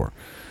fucking door.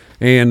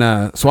 And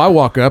so I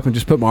walk up and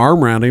just put my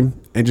arm around him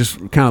and just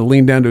kind of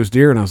lean down to his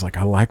ear. And I was like,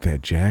 I like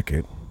that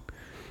jacket.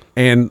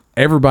 And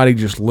everybody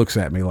just looks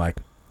at me like,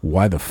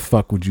 why the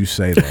fuck would you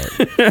say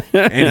that?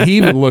 And he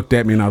even looked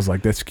at me and I was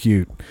like, that's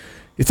cute.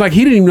 It's like he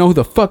didn't even know who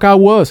the fuck I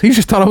was. He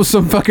just thought I was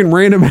some fucking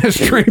random ass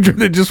stranger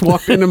that just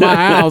walked into my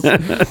house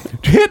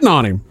hitting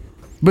on him.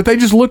 But they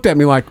just looked at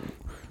me like,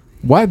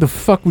 why the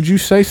fuck would you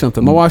say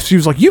something? My wife, she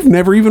was like, you've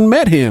never even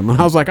met him.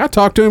 And I was like, I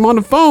talked to him on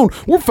the phone.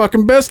 We're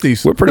fucking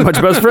besties. We're pretty much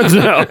best friends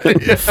now.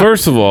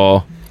 First of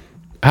all,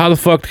 how the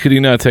fuck could he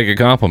not take a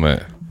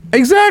compliment?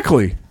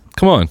 Exactly.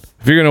 Come on.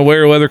 If you're going to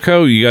wear a leather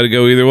coat, you got to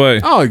go either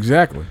way. Oh,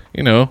 exactly.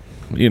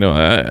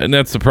 And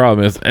that's the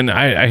problem is, and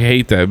I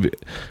hate that.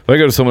 If I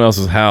go to someone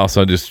else's house,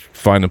 I just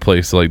find a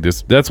place like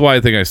this. That's why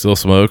I think I still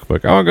smoke.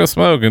 Like, I want to go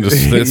smoke and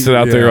just sit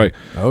out there. Like,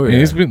 oh yeah,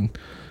 he's been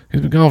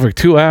gone for like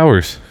 2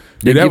 hours.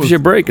 Dude, it gives you a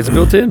break. It's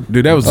built in.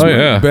 Dude, that was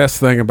the best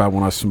thing about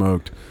when I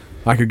smoked.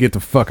 I could get the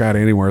fuck out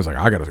of anywhere. It's like,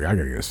 I gotta get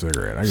a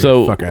cigarette. I gotta get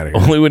the fuck out of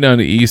here. When we went down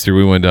to Easter,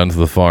 we went down to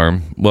the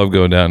farm. Love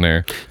going down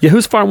there. Yeah,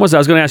 whose farm was that? I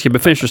was going to ask you,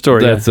 but finish your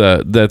story. That's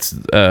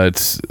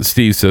it's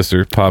Steve's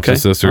sister,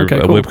 Pops' sister,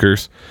 cool.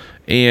 Whipkers.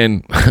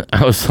 And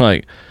I was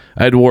like,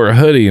 I had wore a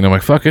hoodie, and I'm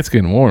like, fuck, it's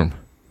getting warm.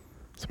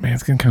 So, man,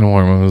 it's getting kind of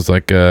warm. I was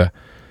like, I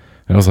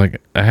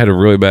had a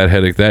really bad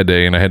headache that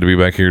day, and I had to be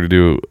back here to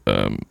do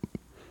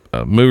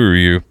a movie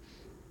review.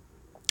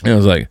 And I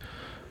was like,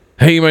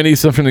 hey, you might need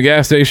something from the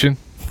gas station.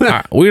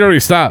 We'd already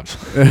stopped.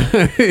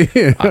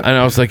 And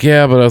I was like,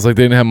 yeah, but I was like,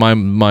 they didn't have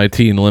my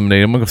tea and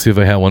lemonade. I'm going to see if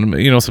they had one.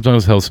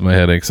 Sometimes it helps with my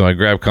headache. So I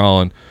grabbed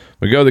Colin.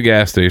 We go to the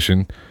gas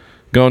station.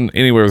 Going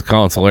anywhere with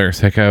Colin's hilarious.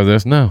 Heck, I have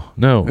this. No,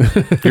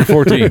 you're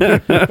 14.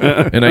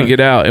 And I get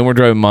out, and we're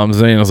driving Mom's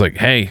Zane. I was like,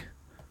 hey,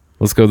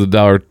 let's go to the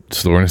dollar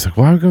store. And he's like,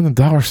 why are we going to the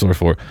dollar store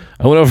for?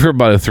 I went over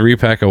about a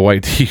 3-pack of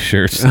white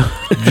T-shirts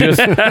just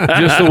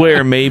to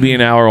wear maybe an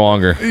hour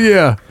longer.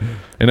 Yeah.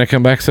 And I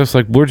come back, so I was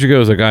like, where'd you go? I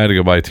was like, I had to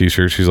go buy a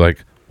T-shirt. She's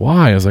like,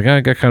 why? I was like,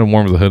 I got kind of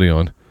warm with a hoodie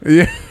on.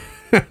 Yeah.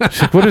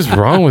 She's like, what is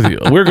wrong with you?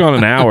 We're gone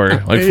an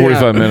hour, like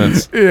 45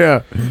 minutes.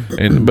 Yeah.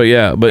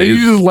 But you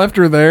just left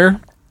her there?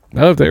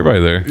 I left everybody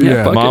there.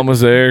 Yeah, Mom was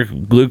there.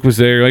 Luke was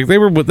there. Like they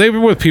were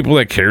with people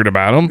that cared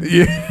about them.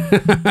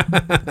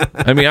 Yeah.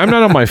 I mean, I'm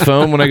not on my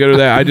phone when I go to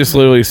that. I just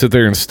literally sit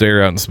there and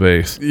stare out in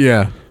space.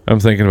 Yeah.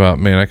 I'm thinking about,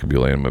 man, I could be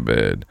laying in my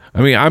bed.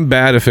 I mean, I'm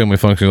bad at family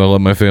functions. I love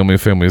my family.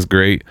 Family is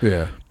great.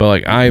 Yeah. But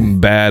like,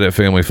 I'm bad at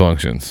family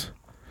functions.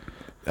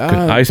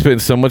 I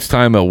spent so much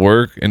time at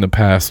work in the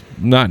past.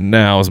 Not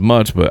now as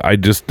much, but I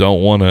just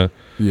don't want to.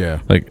 Yeah.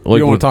 Like you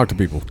don't want to talk to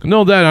people.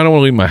 No, Dad, I don't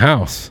want to leave my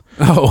house.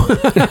 Oh.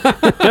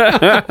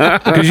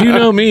 Because you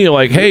know me,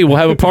 like, hey, we'll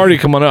have a party,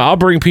 come on up. I'll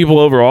bring people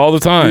over all the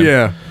time.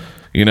 Yeah.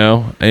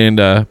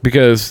 And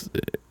because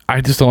I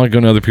just don't like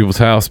going to other people's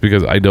house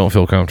because I don't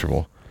feel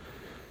comfortable.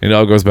 It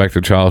all goes back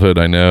to childhood.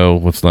 I know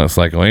what's not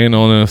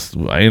psychoanalysis,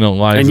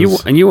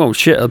 analysis. And you won't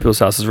shit at people's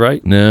houses,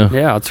 right? No.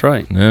 Yeah, that's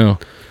right. No.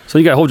 So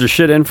you got to hold your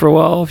shit in for a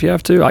while if you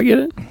have to. I get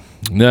it.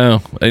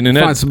 No. And you need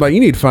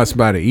to find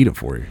somebody to eat it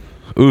for you.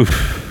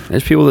 Oof.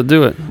 There's people that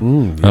do it.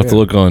 I have to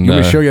look on. You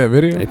want me to show you that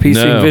video?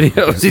 PC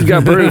videos. He's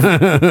got proof.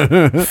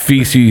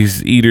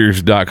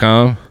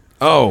 Feceseaters.com.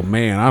 Oh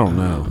man, I don't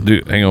know.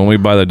 Dude, hang on. Let me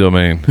buy that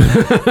domain.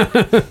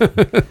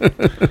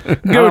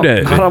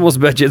 GoDaddy. I'd almost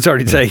bet you it's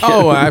already taken.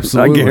 Oh,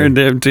 absolutely. I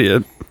guarantee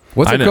it.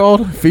 What's it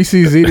called?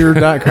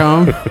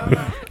 Feceseater.com.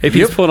 If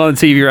he's putting on the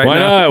TV right Why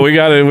now. not? We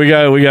got it. We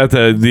got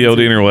the old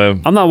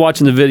interweb. I'm not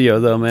watching the video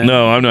though, man.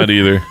 No, I'm not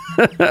either.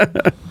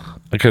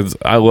 Because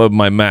I love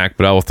my Mac,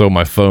 but I will throw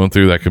my phone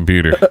through that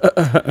computer.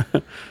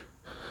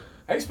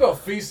 How you spell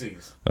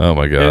feces? Oh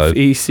my god.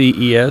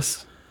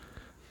 FECES.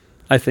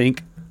 I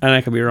think. And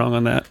I could be wrong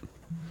on that.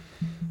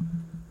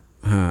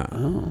 I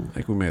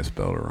think we may have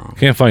spelled it wrong.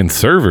 Can't find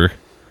server.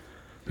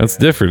 That's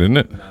different, isn't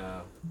it?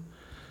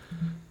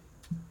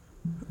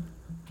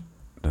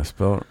 Did I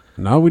spell it?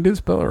 No, we did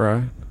spell it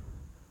right.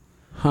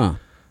 Huh.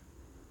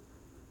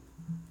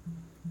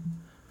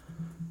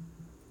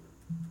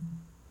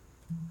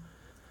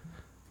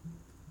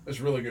 It's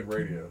really good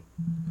radio.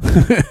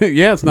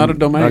 Yeah, it's not a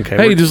domain. Okay,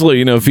 hey, just let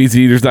you know,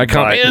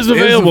 feceseaters.com is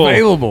available. It's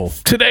available.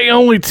 Today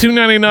only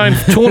 $2.99,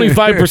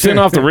 25%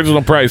 off the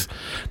original price.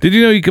 Did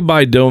you know you could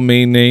buy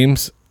domain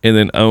names and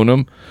then own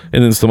them,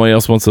 and then somebody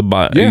else wants to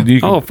buy? Yeah.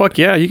 You can, Oh, fuck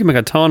yeah. You can make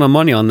a ton of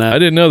money on that. I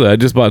didn't know that. I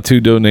just bought 2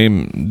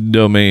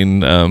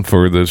 domain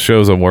for the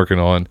shows I'm working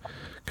on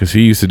because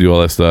he used to do all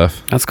that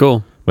stuff. That's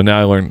cool. But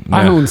now I learned.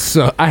 I own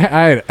I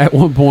had, at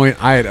one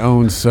point I had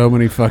owned so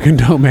many fucking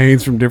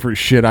domains from different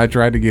shit I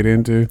tried to get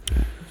into.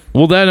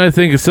 Well, then I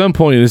think at some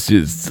point it's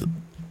just.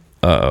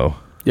 Uh-oh.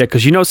 Yeah,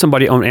 because you know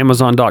somebody owned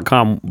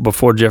Amazon.com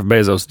before Jeff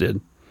Bezos did.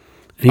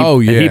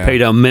 And yeah. And he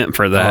paid a mint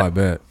for that. Oh, I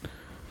bet.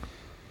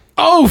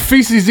 Oh,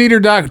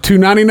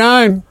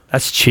 feceseater.$2.99.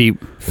 That's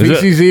cheap.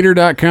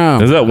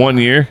 Feceseater.com. Is that 1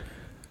 year?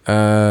 2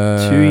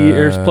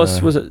 years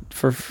plus, was it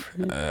for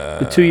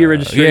the 2-year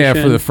registration? Yeah,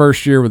 for the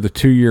first year with the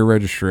 2-year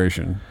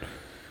registration.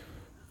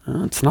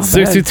 It's not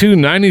bad.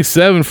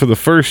 $62.97 for the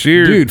first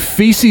year. Dude,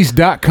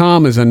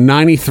 feces.com is a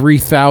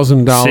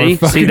 $93,000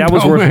 fucking See, that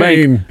was worth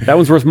domain. That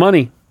was worth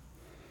money.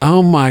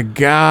 Oh my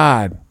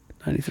God.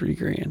 93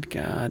 grand.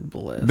 God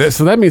bless.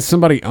 So that means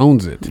somebody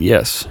owns it.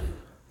 Yes.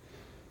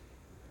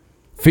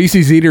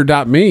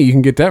 Feceseater.me, you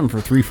can get that one for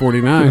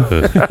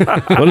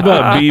 $3.49. What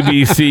about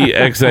BBC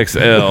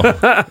XXL?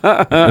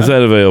 Is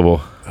that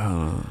available?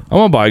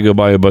 I'm gonna go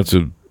buy a bunch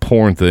of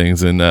porn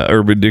things and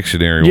Urban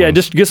Dictionary. Yeah, ones.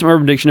 just get some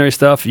Urban Dictionary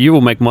stuff. You will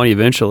make money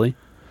eventually.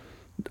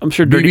 I'm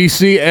sure.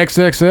 BBC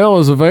XXL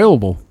is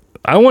available.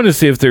 I want to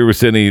see if there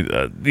was any,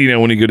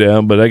 when you go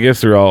down, but I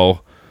guess they're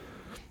all.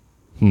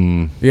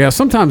 Yeah,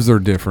 sometimes they're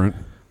different.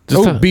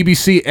 Just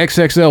BBC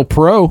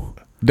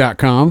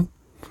XXLPro.com.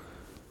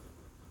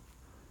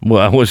 Well,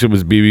 I wish it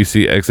was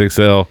BBC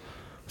XXL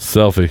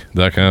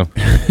selfie.com.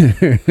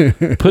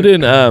 Put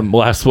in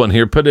last one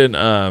here. Put in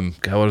God,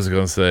 what was I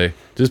going to say?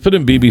 Just put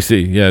in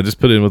BBC. Yeah, just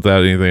put in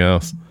without anything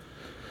else.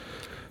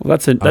 Well,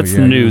 that's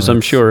news,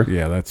 I'm sure.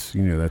 Yeah, that's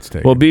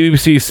taken. Well,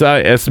 BBC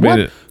site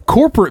estimated. What?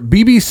 Corporate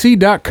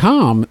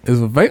BBC.com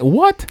is available.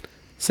 What?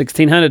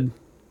 1600.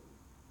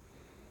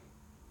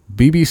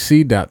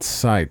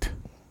 BBC.site.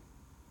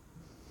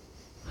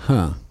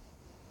 Huh.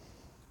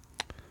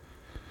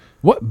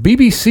 What?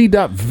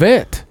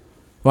 BBC.vet.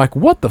 Like,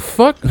 what the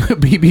fuck?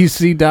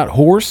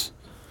 BBC.horse?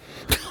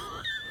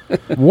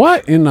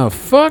 What in the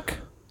fuck?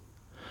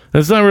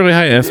 That's not really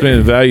high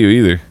estimated value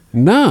either.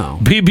 No.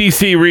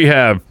 BBC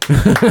Rehab.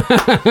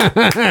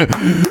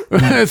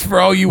 That's for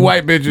all you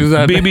white bitches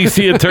out there.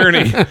 BBC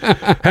attorney.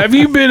 Have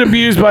you been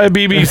abused by a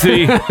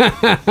BBC?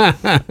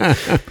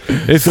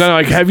 It's kind of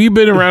like, have you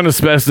been around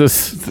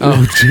asbestos?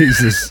 Oh,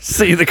 Jesus.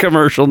 See the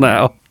commercial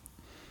now.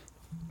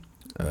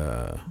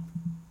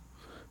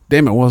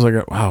 Damn it, what was I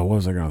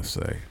going to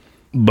say?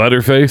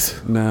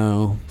 Butterface?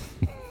 No.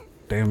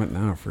 Damn it,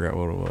 now I forgot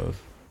what it was.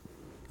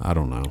 I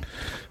don't know.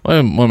 Why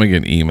am I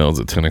getting emails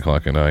at 10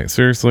 o'clock at night?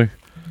 Seriously?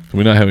 Do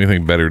we not have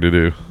anything better to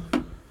do?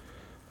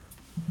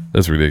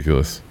 That's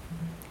ridiculous.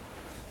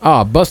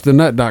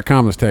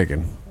 Bustinut.com is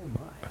taken.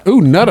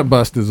 Ooh,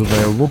 Nutabust is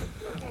available.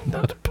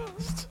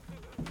 Nutabust.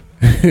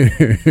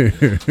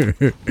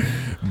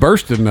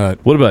 Burst a nut.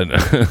 What about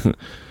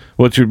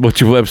what's your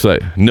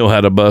website?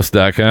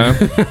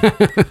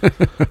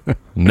 Knowhowtobust.com?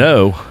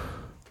 No.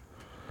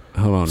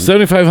 Hold on.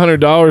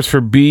 $7,500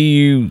 for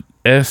busco.co.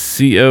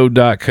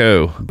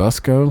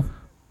 Busco?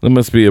 That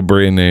must be a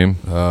brand name.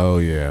 Oh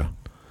yeah.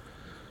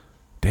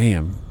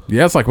 Damn.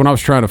 Yeah, it's like when I was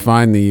trying to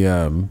find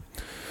the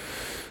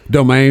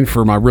domain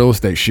for my real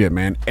estate shit,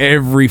 man.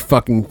 Every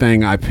fucking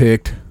thing I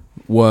picked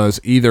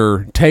was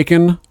either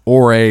taken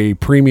or a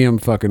premium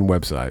fucking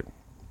website.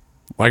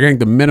 Like I think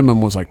the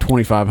minimum was like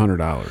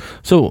 $2,500.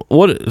 So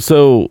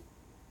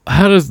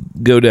how does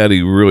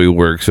GoDaddy really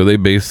work? So they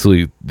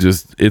basically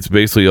it's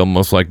basically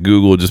almost like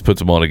Google just puts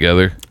them all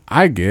together.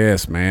 I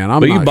guess, man.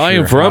 But you buy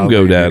them from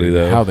GoDaddy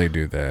though. How they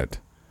do that?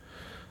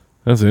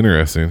 That's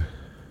interesting.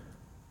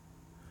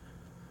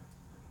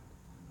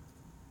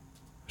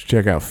 Let's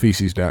check out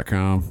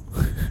feces.com.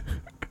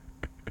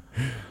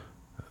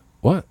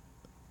 What?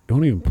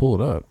 Don't even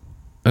pull it up.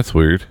 That's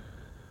weird.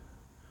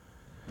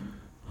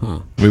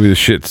 Maybe the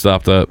shit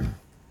stopped up.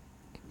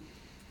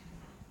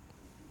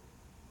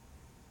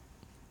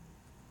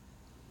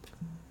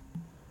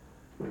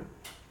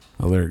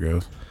 Oh, there it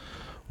goes.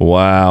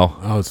 Wow.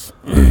 Oh, it's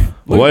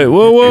Wait,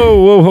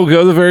 whoa.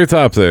 Go to the very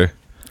top there.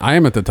 I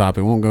am at the top.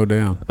 It won't go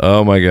down.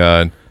 Oh, my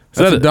God.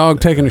 That's a dog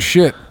taking a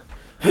shit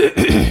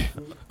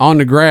on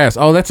the grass.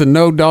 Oh, that's a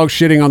no dog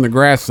shitting on the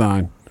grass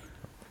sign.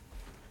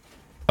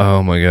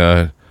 Oh, my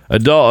God.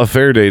 Adult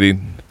affair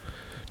dating.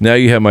 Now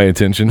you have my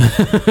attention.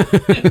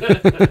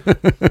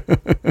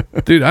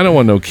 Dude, I don't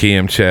want no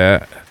cam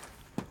chat.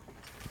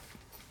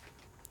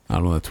 I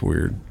don't know. That's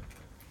weird.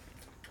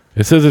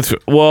 It says it's...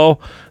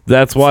 Well,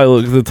 that's why.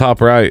 Look at the top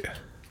right.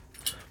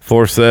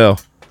 For sale.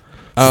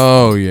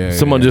 Oh, yeah.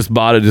 Someone just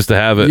bought it just to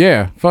have it.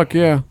 Yeah. Fuck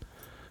yeah.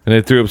 And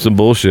they threw up some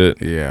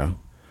bullshit. Yeah.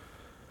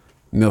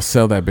 And they'll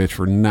sell that bitch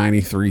for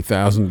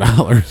 $93,000.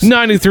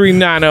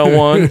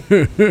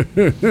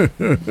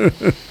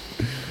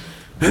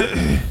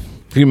 $93,901.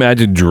 Can you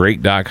imagine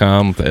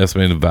Drake.com, what the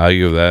estimated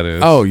value of that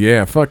is? Oh,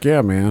 yeah. Fuck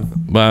yeah, man.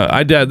 But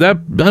I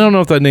don't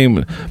know if that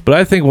name... But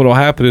I think what will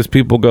happen is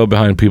people go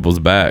behind people's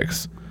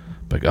backs.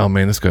 Like, oh,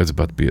 man, this guy's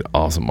about to be an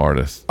awesome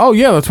artist. Oh,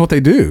 yeah. That's what they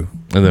do.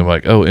 And then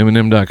like, oh,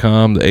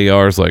 Eminem.com, the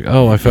AR's like,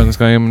 oh, I found this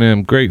guy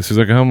Eminem. Great. So he's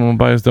like, I'm going to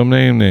buy his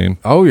domain name.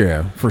 Oh,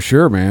 yeah. For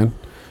sure, man.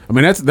 I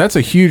mean, that's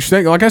a huge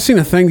thing. Like, I seen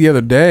a thing the other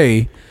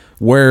day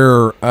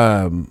where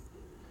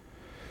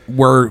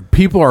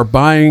people are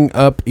buying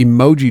up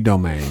emoji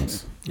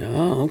domains.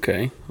 Oh,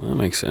 okay. Well, that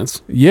makes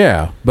sense.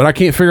 Yeah, but I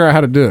can't figure out how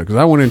to do it because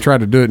I went and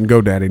tried to do it in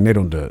GoDaddy and they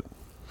don't do it.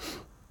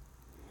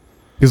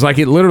 Because like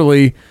it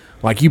literally,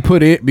 like you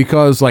put it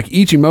because like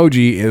each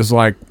emoji is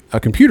like a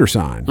computer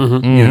sign,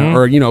 you know,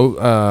 or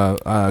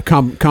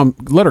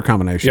letter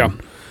combination. Yeah,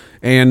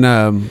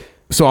 and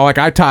so like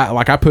I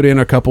put in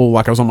a couple.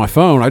 Like I was on my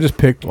phone, I just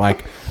picked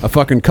like a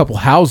fucking couple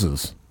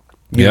houses,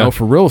 you know,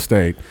 for real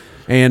estate.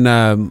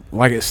 And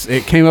like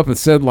it came up and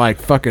said like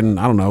fucking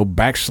I don't know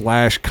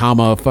 /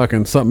 comma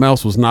fucking something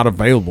else was not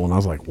available, and I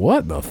was like,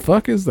 what the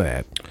fuck is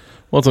that?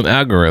 Well, it's an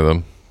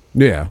algorithm.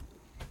 Yeah,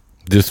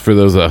 just for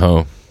those at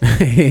home.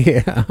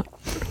 Yeah.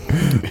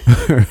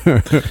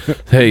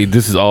 Hey,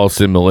 this is all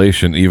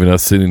simulation. Even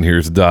us sitting here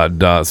is ..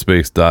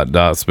 space ..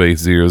 space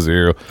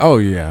 00. Oh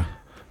yeah.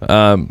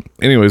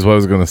 Anyways, what I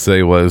was going to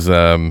say was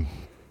I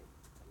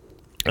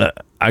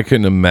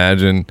couldn't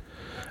imagine.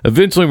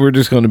 Eventually, we're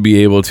just going to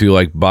be able to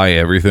like buy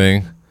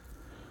everything,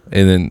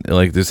 and then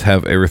like just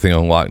have everything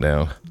on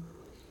lockdown.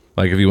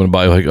 Like if you want to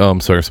buy, like, oh, I'm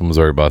sorry, someone's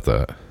already bought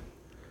that.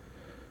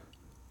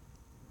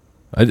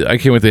 I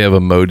can't wait to have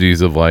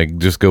emojis of like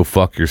just go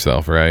fuck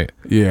yourself, right?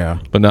 Yeah.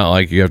 But not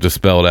like you have to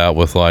spell it out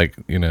with like,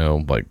 you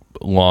know, like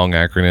long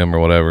acronym or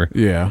whatever.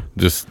 Yeah.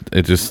 It's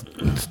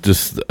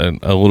just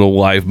a little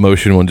live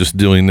motion when just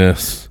doing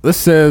this. This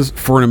says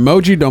for an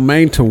emoji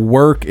domain to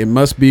work, it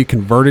must be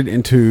converted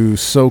into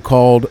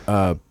so-called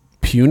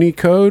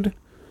Punycode.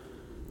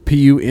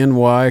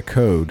 PUNY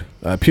code.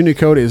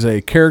 Punycode is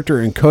a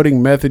character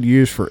encoding method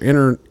used for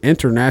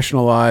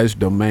internationalized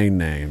domain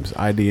names,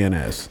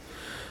 IDNS.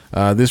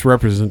 This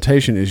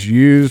representation is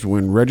used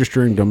when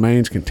registering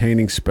domains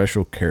containing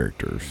special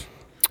characters.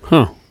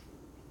 Huh.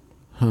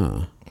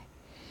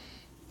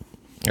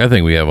 I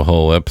think we have a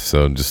whole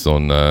episode just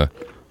on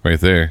right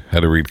there, how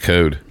to read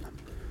code.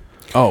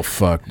 Oh,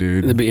 fuck,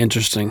 dude. That'd be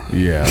interesting.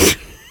 Yeah.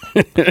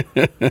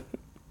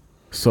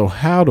 So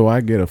how do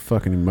I get a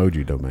fucking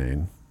emoji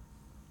domain?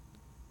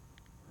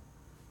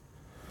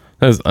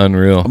 That's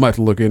unreal. I might have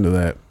to look into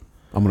that.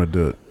 I'm going to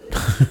do it.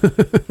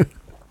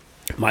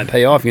 Might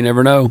pay off. You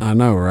never know. I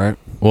know, right?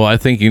 Well, I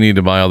think you need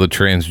to buy all the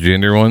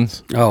transgender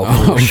ones.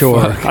 Oh, for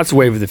sure. Fuck. That's the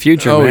wave of the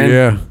future, Oh, man.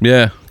 yeah.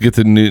 Yeah, get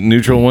the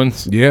neutral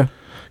ones. Yeah.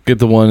 Get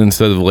the one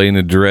instead of laying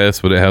a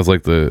dress, but it has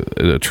like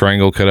a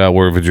triangle cut out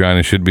where a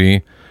vagina should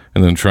be,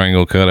 and then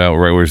triangle cut out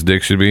right where his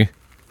dick should be.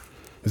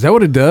 Is that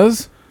what it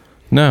does?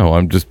 No,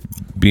 I'm just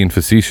being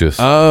facetious.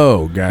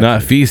 Oh, gotcha.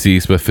 Not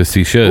feces, but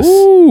facetious.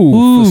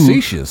 Ooh,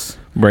 facetious.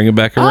 Bring it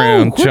back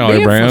around, quit Charlie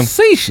being Brown.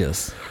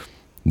 Facetious.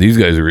 These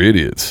guys are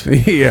idiots.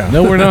 Yeah.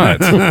 No, we're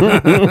not.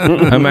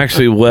 I'm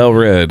actually well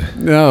read.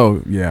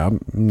 No, yeah, I'm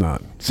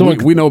not.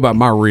 Someone, we know about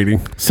my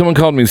reading. Someone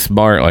called me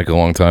smart like a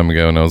long time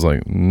ago, and I was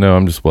like, no,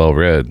 I'm just well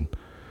read.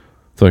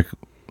 It's like,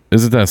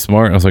 isn't that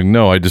smart? And I was like,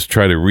 no, I just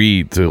try to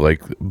read to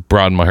like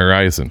broaden my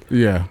horizon.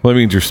 Yeah. Well, that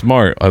means you're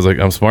smart. I was like,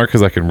 I'm smart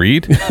because I can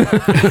read.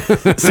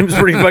 Seems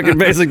pretty fucking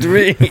basic to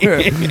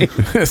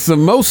me. So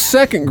most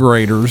second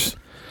graders.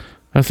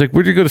 I was like,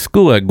 where'd you go to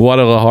school at?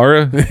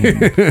 Guadalajara?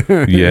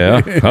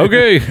 Yeah.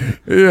 Okay.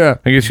 Yeah.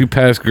 I guess you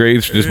pass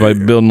grades just by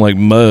building like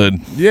mud.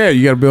 Yeah,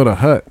 you got to build a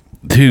hut.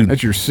 Dude.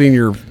 That's your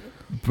senior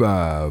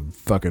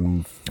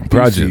fucking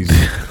project.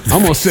 I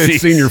almost said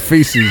senior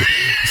feces.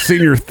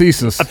 Senior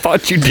thesis. I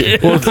thought you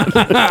did. Well,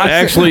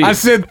 actually, I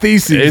said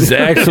theses.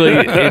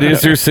 It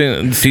is your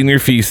senior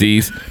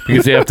feces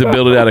because they have to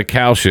build it out of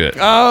cow shit.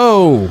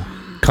 Oh.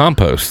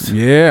 Compost.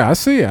 Yeah, I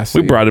see.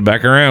 We brought it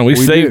back around. We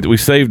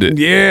saved it.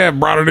 Yeah,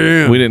 brought it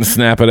in. We didn't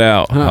snap it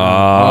out.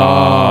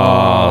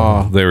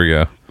 Oh, there we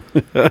go.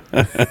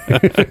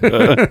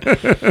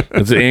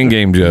 It's an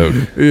in-game joke.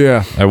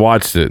 Yeah. I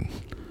watched it.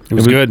 It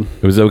was good.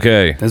 It was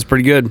okay. That's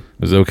pretty good. It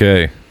was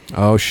okay.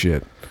 Oh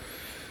shit!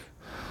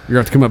 You're going to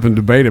have to come up and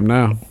debate him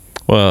now.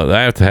 Well,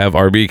 I have to have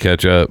RB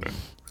catch up.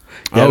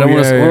 Yeah, I don't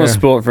want to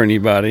spoil it for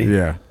anybody.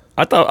 Yeah.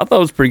 I thought it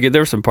was pretty good.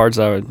 There were some parts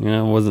I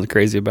wasn't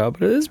crazy about,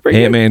 but it was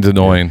pretty Ant-Man's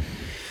annoying.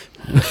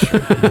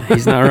 good.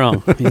 He's not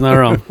wrong. He's not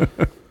wrong.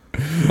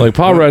 Like,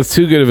 Paul Rudd's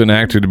too good of an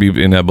actor to be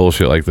in that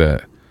bullshit like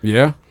that.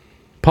 Yeah.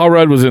 Paul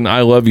Rudd was in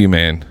I Love You,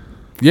 Man.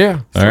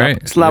 Yeah. All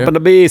right. Slapping the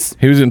beast.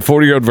 He was in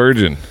 40-Year-Old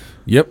Virgin.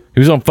 Yep. He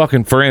was on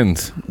fucking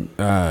Friends.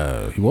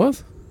 He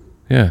was?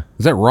 Yeah.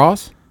 Is that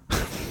Ross?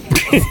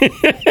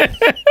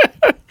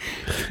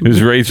 It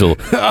was Rachel.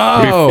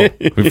 Oh.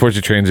 Before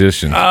she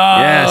transitioned.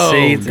 Yeah,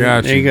 see?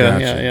 Gotcha. There you go.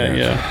 Gotcha,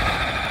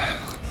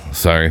 Yeah.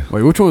 Sorry.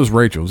 Wait, which one was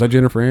Rachel? Was that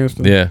Jennifer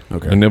Aniston? Yeah.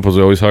 Okay. Her nipples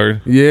are always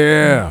hard.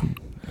 Yeah.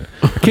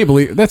 I can't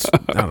believe that's.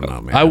 I don't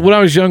know, man. When I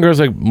was younger, I was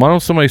like, why don't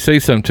somebody say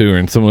something to her?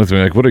 And someone looked at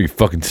me like, what are you,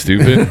 fucking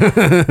stupid?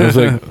 I was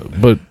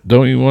like, but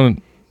don't you want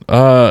to?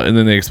 And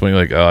then they explained,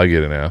 like, oh, I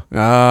get it now.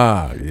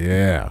 Ah,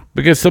 yeah.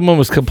 Because someone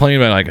was complaining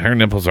about, like, her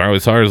nipples are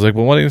always hard. I was like,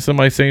 well, why didn't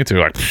somebody say it to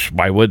her? Like,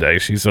 why would they?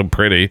 She's so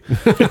pretty.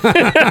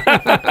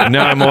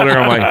 Now I'm older.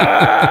 I'm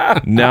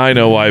like, now I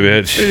know why,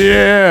 bitch.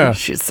 Yeah.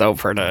 She's so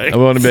pretty. I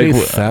want to make.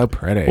 She's so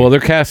pretty. Well, they're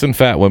casting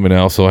fat women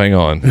now, so hang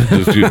on.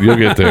 You'll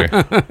get there.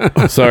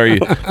 Sorry.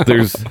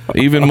 There's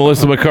even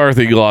Melissa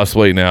McCarthy lost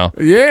weight now.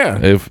 Yeah.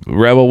 If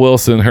Rebel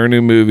Wilson, her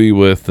new movie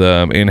with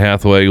Anne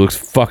Hathaway looks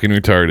fucking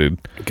retarded.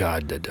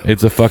 God,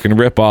 it's a fucking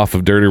rip-off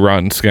of Dirty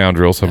Rotten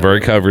Scoundrels. I've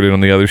already covered it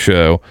on the other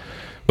show.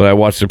 But I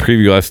watched the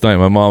preview last night.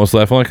 My mom was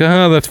laughing like,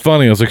 that's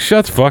funny. I was like,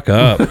 shut the fuck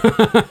up.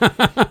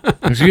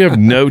 'Cause you have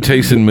no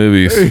taste in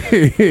movies.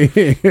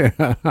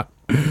 Yeah.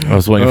 I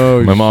was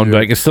waiting. My mom would be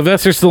like, is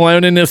Sylvester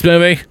Stallone in this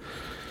movie?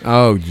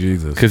 Oh,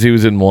 Jesus. Because he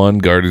was in one,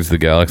 Guardians of the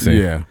Galaxy.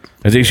 Yeah.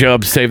 Does he show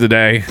up to save the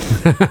day?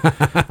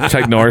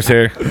 Chuck Norris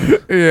here.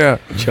 Yeah.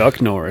 Chuck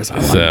Norris.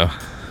 So,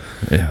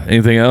 yeah.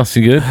 Anything else?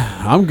 You good?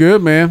 I'm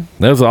good, man.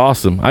 That was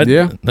awesome.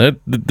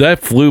 That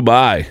flew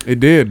by. It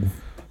did.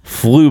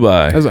 Flew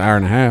by. That was an hour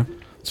and a half.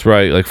 That's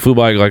right. Like, flew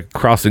by like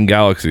crossing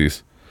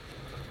galaxies.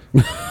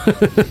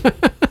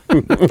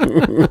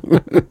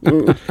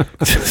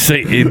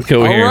 Say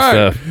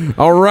incoherent stuff.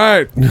 All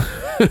right.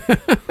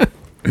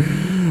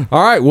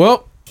 All right.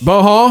 Well,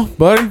 Bo Hall,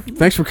 buddy,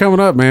 thanks for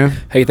coming up, man.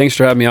 Hey, thanks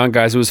for having me on,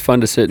 guys. It was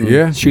fun to sit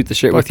and shoot the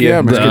shit with you. yeah,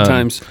 It was man. good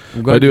times.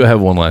 I do have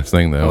one last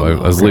thing, though.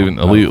 I was leaving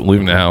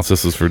the house.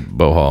 This is for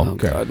Bo Hall. Oh,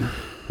 God.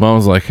 Mom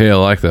was like, hey, I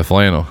like that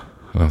flannel.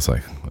 And I was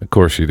like, of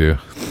course you do.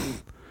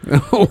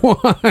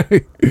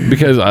 Why?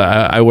 Because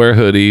I wear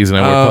hoodies and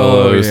I wear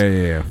polos.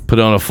 Yeah. Put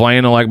on a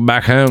flannel like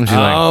back home. She's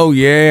like,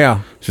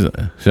 yeah. She's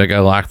like, I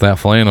like that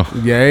flannel.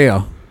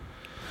 Yeah.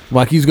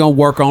 Like he's going to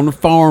work on the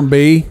farm,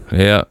 B.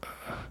 Yeah.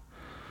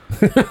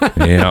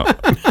 Yeah.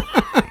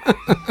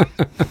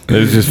 It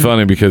was just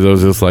funny because I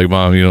was just like,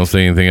 Mom, you don't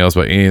say anything else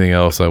about anything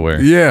else I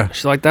wear. Yeah.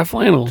 She liked that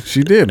flannel.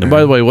 She did, man. And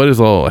by the way, what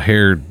is all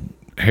hair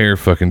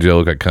fucking gel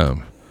look like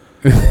cum?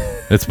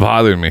 It's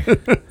bothering me.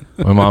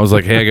 My mom was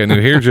like, hey, I got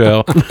new hair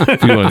gel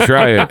if you want to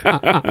try it. So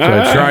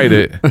I tried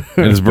it,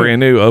 and it's brand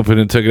new. Opened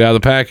and took it out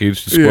of the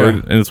package,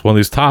 squirted, and it's one of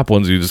these top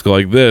ones you just go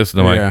like this,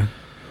 and I'm like,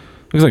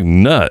 looks like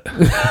nut.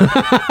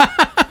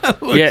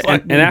 Yeah,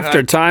 and after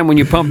a time, when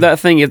you pump that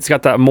thing, it's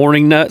got that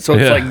morning nut, so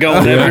it's like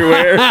going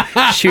everywhere.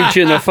 Shoot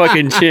you in the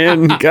fucking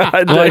chin.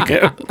 God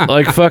damn.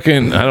 Like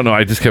fucking, I don't know.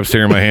 I just kept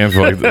staring at my hand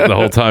for like the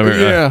whole time.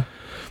 Yeah.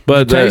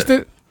 But did you taste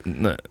it?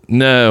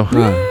 No.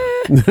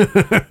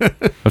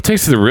 I've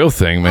tasted the real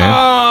thing, man.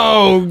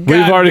 Oh, God.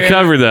 We've already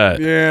covered that.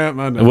 Yeah,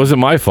 I know. It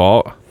wasn't my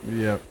fault.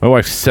 Yeah. My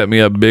wife set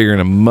me up bigger than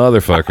a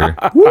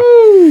motherfucker.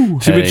 Woo!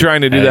 She's been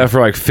trying to do that for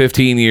like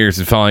 15 years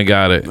and finally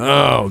got it.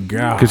 Oh,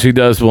 God. Because she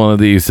does one of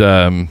these,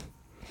 one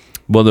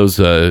of those,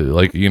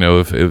 like, you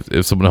know,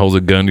 if someone holds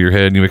a gun to your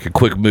head and you make a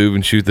quick move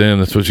and shoot them,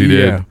 that's what she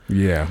did.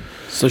 Yeah.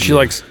 So she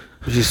likes.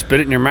 Did you spit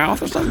it in your mouth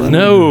or something?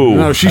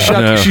 No, she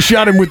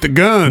shot him with the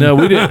gun. No,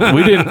 we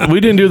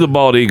didn't do the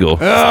bald eagle.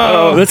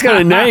 Oh, that's got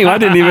a name. I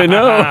didn't even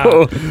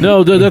know.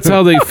 No, that's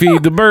how they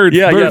feed the birds.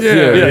 Yeah. I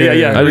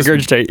just,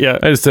 regurgitate. Yeah.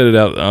 I just set it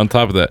out on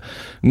top of that.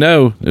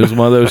 No, it was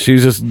one of those.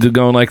 She's just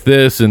going like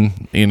this, and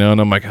and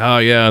I'm like, oh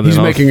yeah. And He's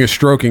making a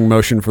stroking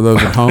motion for those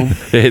at home.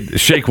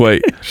 Shake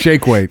weight.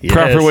 Shake weight. Yes.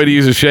 Proper way to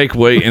use a shake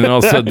weight, and all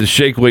of a sudden the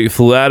shake weight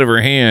flew out of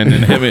her hand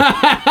and hit me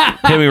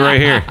right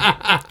here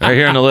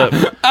on the lip.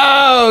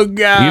 Oh,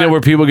 God. You know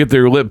where people get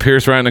their lip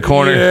pierced right in the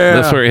corner? Yeah.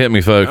 That's where it hit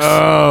me, folks.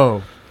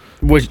 Oh.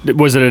 Was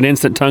it an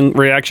instant tongue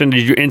reaction?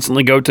 Did you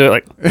instantly go to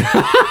like?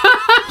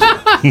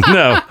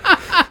 No,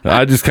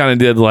 I just kind of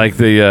did like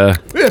the.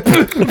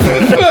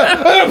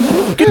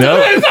 Get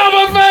the hands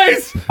off my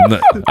face! No,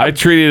 I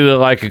treated it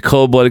like a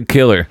cold-blooded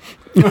killer.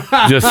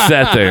 Just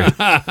sat there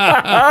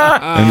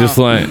and just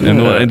like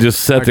and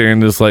just sat there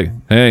and just like,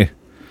 hey,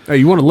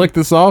 you want to lick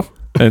this off?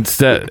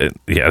 Instead,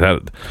 I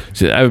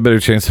have a better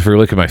chance of her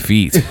licking my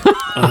feet.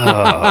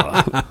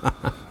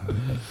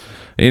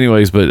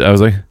 Anyways, but I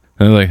was like,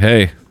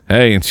 hey,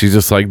 Hey, and she's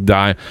just like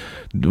dying.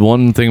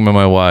 One thing about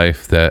my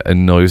wife that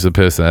annoys the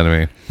piss out of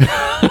me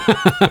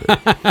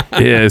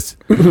is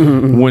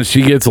when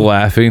she gets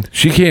laughing,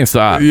 she can't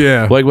stop.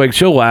 Yeah. Like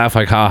she'll laugh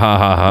like ha ha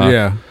ha ha.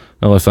 Yeah.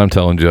 Unless I'm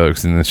telling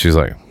jokes, and then she's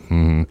like,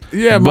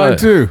 Yeah, mine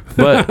too.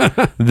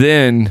 But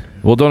then,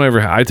 well, don't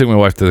ever. I took my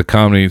wife to the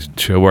comedy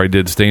show where I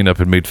did stand up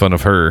and made fun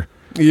of her.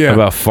 Yeah.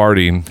 About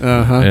farting.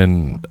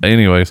 And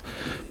anyways,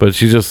 but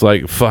she's just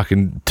like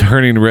fucking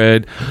turning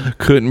red,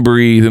 couldn't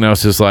breathe, and I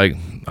was just like,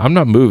 I'm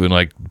not moving,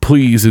 like,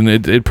 please. And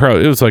it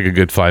was like a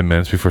good 5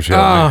 minutes before she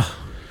had me.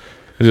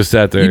 I just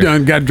sat there. You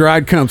done got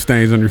dried cum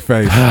stains on your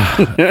face.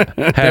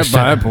 Hashtag,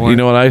 by that point. you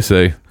know what I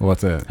say?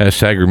 What's that?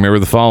 Hashtag remember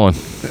the fallen.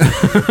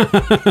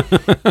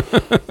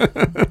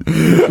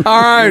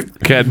 All right.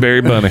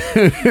 Cadbury bunny.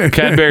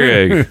 Cadbury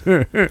egg.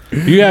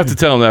 You have to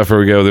tell them that before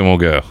we go, then we'll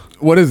go.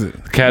 What is it?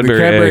 Cadbury,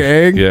 the Cadbury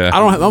egg? Yeah.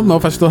 I don't know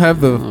if I still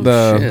have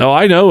the. Oh,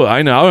 I know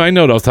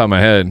it off the top of my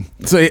head.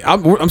 So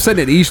I'm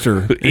sitting at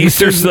Easter.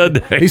 Easter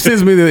Sunday. He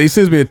sends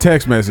me a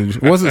text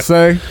message. What's it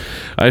say?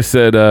 I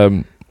said,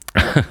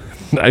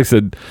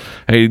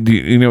 hey, do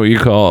you know what you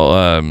call?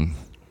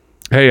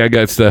 Hey, I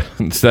got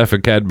Steph a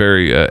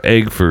Cadbury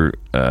egg for.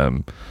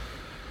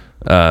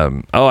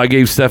 I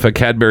gave Steph a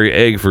Cadbury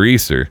egg for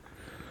Easter,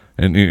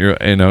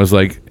 and I was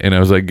like,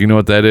 you know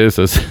what that is?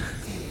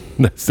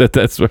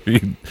 That's where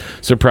you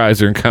surprise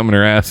her and come in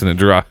her ass and it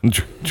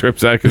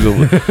drips out because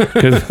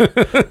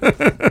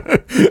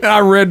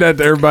I read that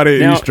to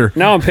everybody at Easter.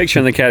 Now I'm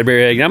picturing the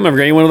Cadbury egg. I'm never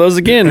getting one of those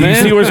again, man.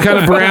 You see where it's kind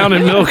of brown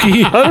and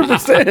milky?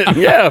 100%.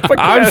 Yeah.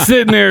 I'm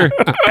sitting there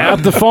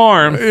at the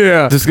farm,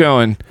 just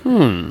going,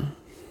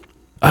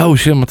 oh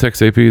shit, I'm gonna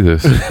text AP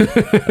this.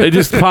 It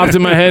just popped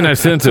in my head and I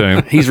sent to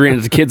him. He's reading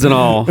it to kids and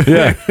all.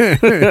 Yeah.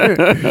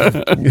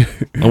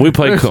 And we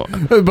played.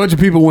 A bunch of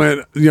people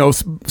went,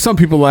 some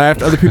people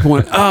laughed, other people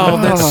went, oh,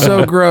 that's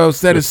so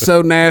gross. That is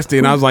so nasty.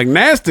 And I was like,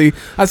 nasty?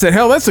 I said,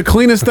 hell, that's the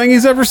cleanest thing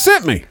he's ever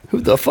sent me. Who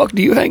the fuck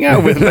do you hang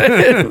out with,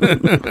 man?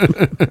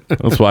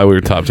 That's why we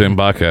were top 10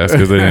 podcast,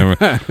 because they never.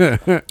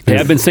 Yeah,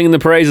 I've been singing the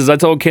praises. I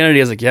told Kennedy,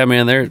 I was like, yeah,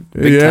 man, they're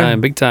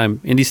big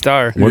time. Indy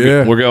Star.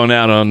 We're going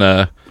out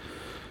on.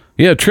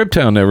 Trip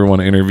Town never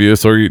want to interview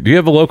us. Or do you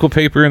have a local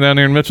paper down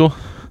there in Mitchell?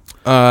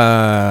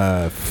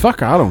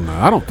 Fuck, I don't know.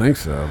 I don't think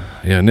so.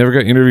 Yeah, never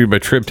got interviewed by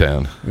Trip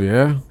Town.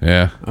 Yeah?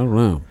 Yeah. I don't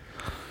know.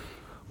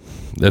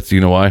 That's, you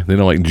know why? They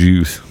don't like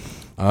Jews.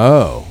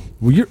 Oh.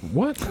 Well, you're,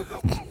 what?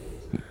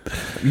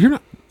 You're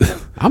not,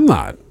 I'm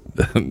not.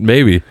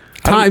 Maybe.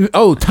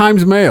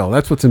 Times Mail.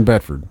 That's what's in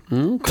Bedford.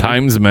 Okay.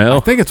 Times Mail? I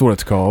think it's what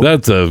it's called.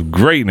 That's a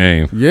great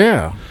name.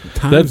 Yeah.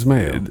 Times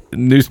Mail.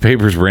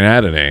 Newspapers ran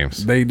out of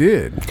names. They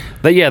did.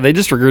 They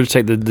just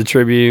regurgitate the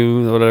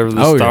Tribune, whatever,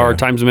 the Star,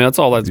 Times Mail. That's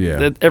all that's.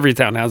 Yeah. Every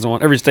town has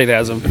one. Every state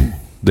has them.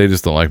 They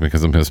just don't like me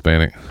because I'm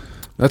Hispanic.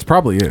 That's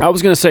probably it. I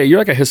was going to say, you're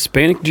like a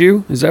Hispanic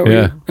Jew? Is that what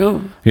you're?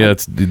 Yeah,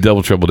 it's the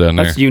double trouble down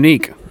there. That's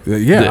unique.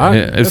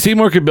 If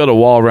Seymour could build a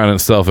wall around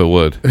itself, it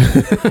would.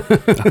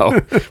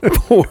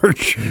 For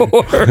sure.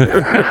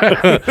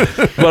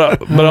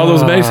 but all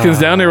those Mexicans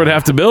down there would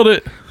have to build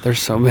it. There's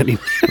so many.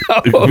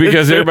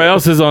 Because everybody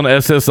else is on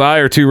SSI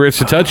or too rich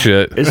to touch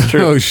shit. It's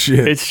true. Oh,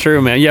 shit. It's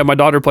true, man. Yeah, my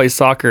daughter plays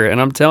soccer,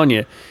 and I'm telling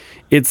you,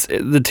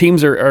 the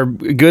teams are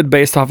good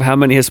based off of how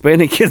many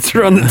Hispanic kids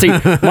are on the team.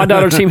 My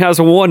daughter's team has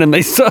one, and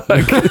they suck.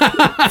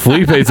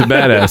 Felipe's a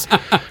badass.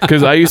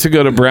 Because I used to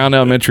go to Brown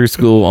Elementary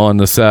School on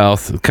the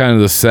south, kind of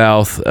the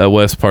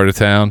southwest part of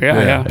town.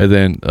 Yeah. And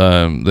then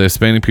the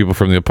Hispanic people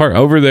from the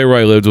apartment over there where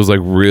I lived was like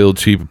real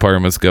cheap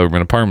apartments,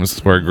 government apartments.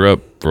 That's where I grew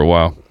up for a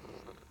while.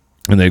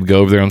 And they'd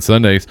go over there on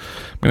Sundays.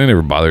 I mean, they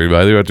never bothered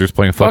anybody. They were just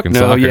playing fucking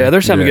soccer. Yeah, they're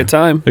just having a good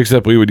time.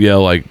 Except we would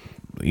yell like,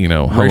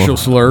 racial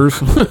slurs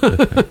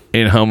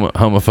and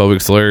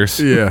homophobic slurs.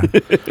 Yeah.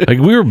 Like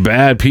we were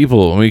bad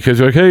people. I mean, because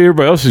you're like, hey,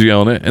 everybody else is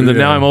yelling it. And then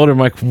now I'm older. I'm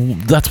like,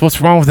 that's what's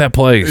wrong with that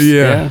place.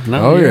 Yeah.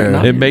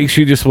 It makes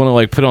you just want to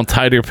like put on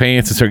tighter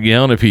pants and start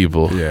yelling at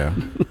people. Yeah.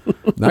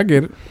 I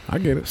get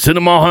it. Send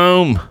them all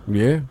home.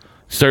 Yeah.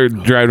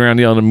 Start driving around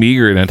yelling at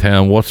meager in that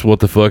town. What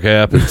the fuck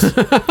happens?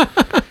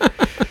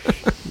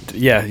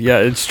 Yeah,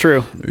 it's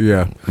true.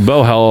 Yeah.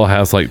 Bo Howell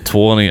has like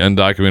 20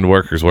 undocumented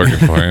workers working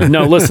for him.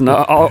 No, listen.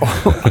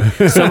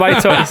 Somebody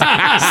told me.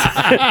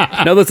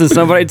 No, listen.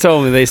 Somebody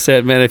told me. They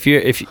said, man, if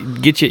you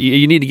get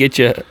you need to get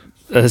you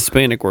a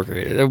Hispanic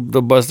worker.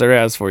 They'll bust their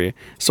ass for you.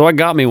 So I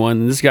got me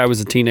one. And this guy was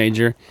a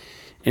teenager,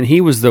 and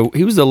he was the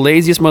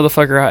laziest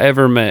motherfucker I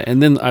ever met.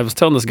 And then I was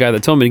telling this guy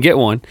that told me to get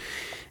one.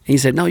 And he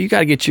said, no, you got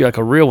to get you like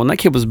a real one. That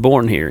kid was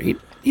born here.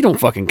 He don't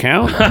fucking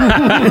count.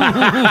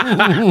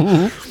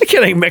 That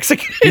kid ain't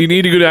Mexican. You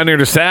need to go down there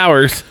to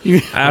Sowers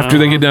after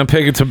they get done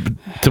picking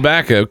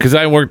tobacco. Because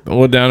I worked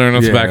down there on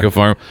a tobacco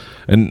farm,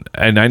 and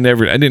I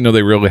didn't know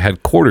they really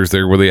had quarters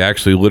there where they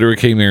actually literally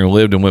came there and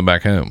lived and went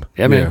back home.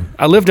 Yeah, man.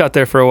 I lived out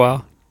there for a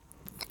while.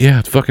 Yeah,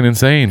 it's fucking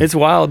insane. It's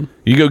wild.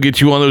 You go get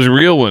you one of those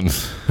real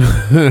ones.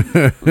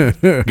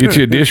 Get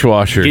you a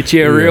dishwasher. Get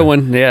you a real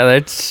one. Yeah,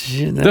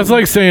 that's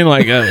like saying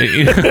like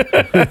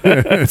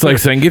it's like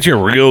saying get you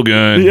a real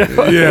gun.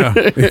 Yeah.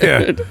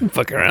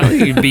 Fuck around,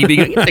 you BB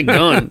gun. Get the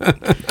gun.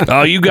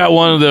 Oh, you got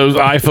one of those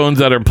iPhones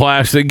that are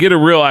plastic. Get a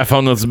real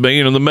iPhone that's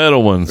the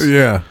metal ones.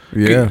 Yeah.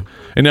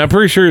 And I'm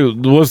pretty sure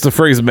what's the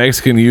phrase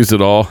Mexican used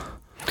at all.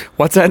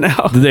 What's that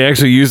now? Did they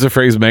actually use the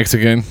phrase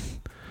Mexican?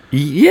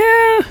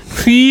 Yeah.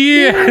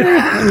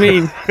 I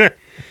mean,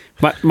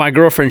 my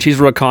girlfriend, she's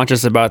real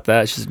conscious about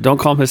that. She's don't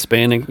call them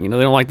Hispanic. They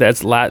don't like that.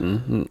 It's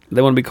Latin.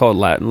 They want to be called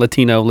Latin,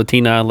 Latino,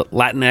 Latina,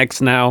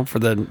 Latinx now for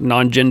the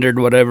non-gendered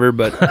whatever.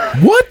 But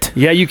what?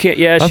 Yeah, you can't.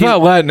 Yeah, I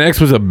thought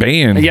Latinx was a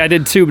band. Yeah, I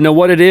did too. No,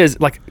 what it is,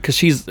 like, because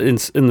she's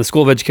in the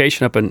School of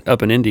Education up in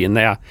Indy, and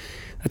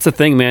that's the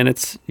thing, man.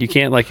 It's you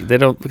can't they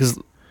don't because.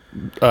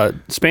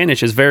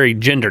 Spanish is very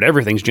gendered.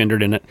 Everything's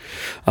gendered in it.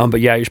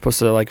 But yeah, you're supposed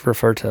to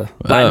refer to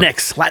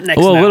Latinx.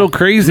 Well, now. a little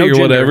crazy No or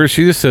gender. whatever.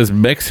 She just says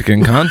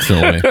Mexican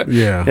constantly.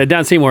 Yeah.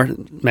 Down Seymour,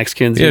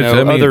 Mexicans, Yeah,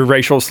 I mean, other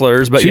racial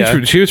slurs. But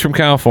she was from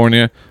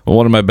California.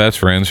 One of my best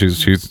friends.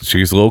 She's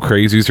a little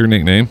crazy. Is her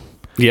nickname.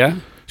 Yeah.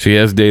 She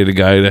has dated a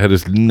guy that had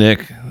his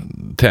neck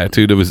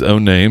tattooed of his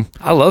own name.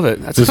 I love it.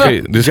 That's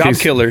a job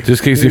killer.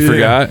 Just in case you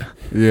forgot.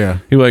 Yeah.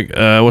 He like,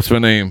 what's my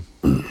name?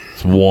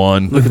 It's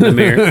Juan. Look in the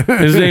mirror.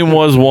 His name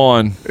was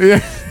Juan. Yeah.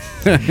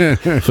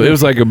 So it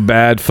was like a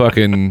bad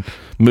fucking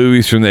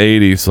movies from the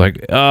 80s. Like,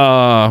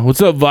 what's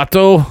up,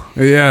 Vato?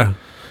 Yeah.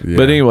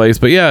 But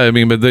anyways, I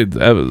mean,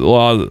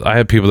 I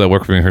have people that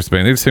work for me in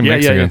Hispanic. They just say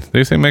Mexican. Yeah.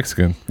 They say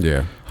Mexican.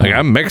 Yeah. Like,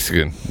 I'm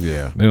Mexican.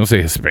 Yeah. They don't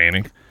say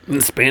Hispanic.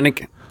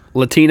 Hispanic,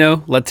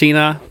 Latino,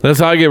 Latina. That's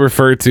how I get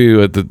referred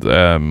to at the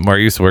where I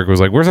used to work. Was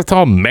like, where's that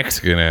tall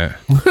Mexican at?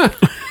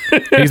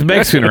 He's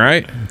Mexican,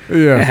 right?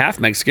 Yeah. Half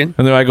Mexican.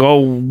 And they're like,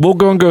 oh, we'll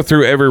go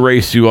through every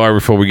race you are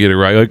before we get it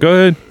right. Like, go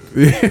ahead.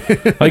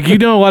 Like, you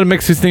know a lot of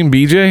Mexicans named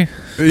BJ?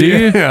 Do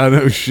you? Yeah,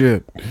 no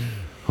shit.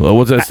 Well,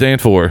 what's that stand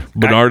for?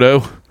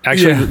 Bernardo?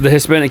 Actually, the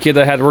Hispanic kid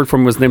that I had worked for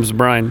him, his name was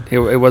Brian. It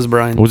was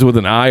Brian. Was it with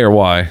an I or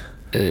Y?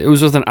 It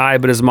was with an I,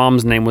 but his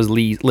mom's name was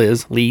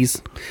Liz.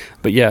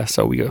 But yeah,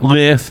 so we go.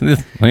 Liz.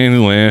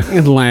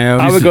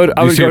 Lamb. I would go to.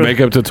 I You would see go her to.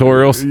 makeyp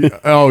tutorials?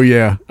 Oh,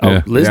 yeah.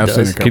 Yeah. Liz I've seen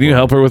does. a couple. Can you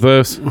help her with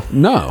those?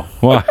 No.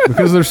 Why?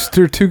 Because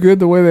they're too good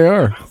the way they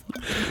are.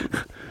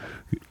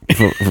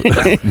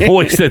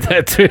 Boy said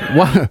that too.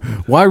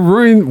 Why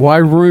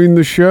ruin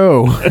the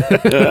show?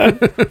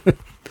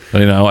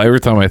 Every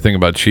time I think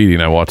about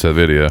cheating, I watch that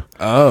video.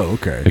 Oh,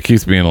 okay. It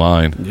keeps me in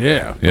line.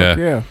 Yeah. Yeah.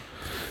 Yeah.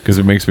 Because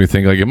it makes me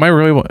think, like, am I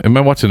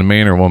watching a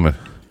man or a woman?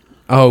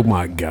 Oh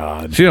my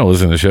God. She don't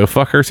listen to the show.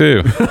 Fuck her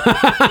too.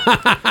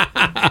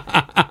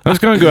 I'm just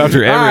gonna go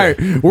after All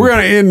every. right, we're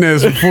gonna end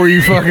this before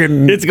you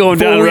fucking. It's going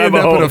before down a we end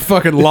rabbit up in hole. a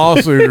fucking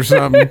lawsuit or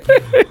something.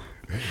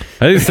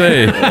 I didn't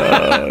say.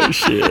 Oh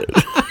shit!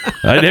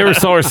 I never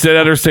saw her sit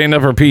at her stand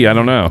up or pee. I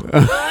don't know.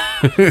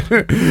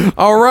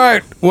 All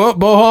right. Well,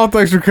 Bo Hall,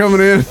 thanks for coming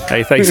in.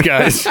 Hey, thanks,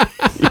 guys.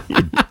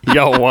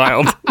 Y'all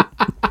wild.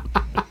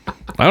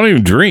 I don't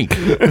even drink.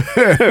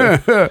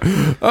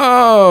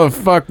 Oh,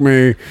 fuck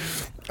me.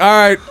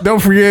 All right. Don't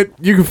forget,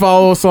 you can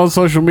follow us on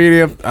social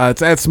media.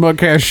 It's at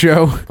Smugcast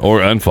Show. Or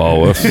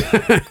unfollow us.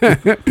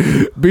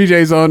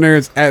 BJ's on there.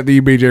 It's at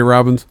the BJ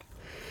Robbins.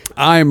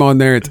 I am on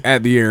there. It's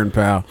at the Aaron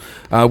Powell.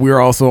 We are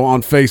also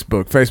on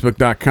Facebook,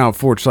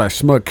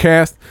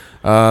 facebook.com/Smugcast.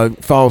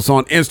 Follow us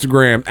on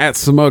Instagram at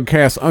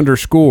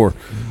Smugcast_.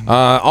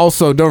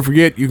 Also, don't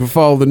forget, you can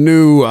follow the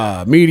new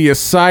media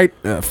site,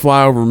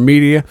 Flyover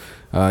Media.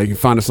 You can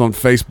find us on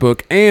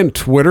Facebook and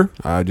Twitter.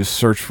 Just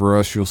search for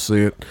us. You'll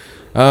see it.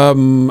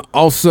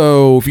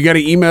 Also, if you got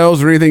any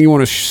emails or anything you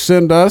want to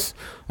send us,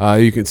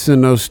 you can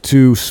send those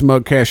to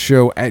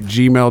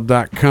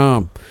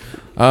smugcastshow@gmail.com.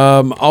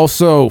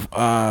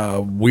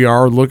 Also, we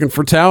are looking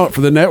for talent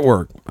for the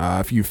network.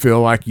 If you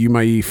feel like you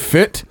may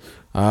fit,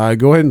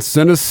 go ahead and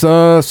send us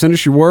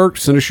your work,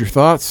 send us your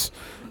thoughts,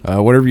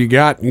 whatever you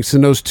got. You can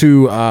send those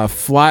to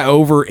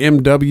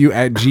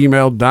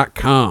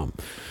flyovermw@gmail.com.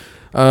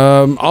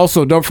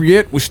 Also, don't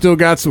forget, we still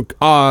got some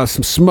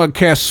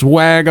Smugcast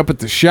swag up at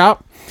the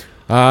shop.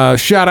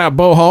 Shout out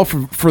Bo Hall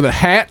for the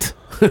hat,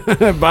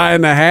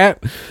 buying the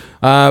hat.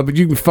 But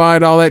you can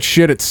find all that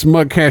shit at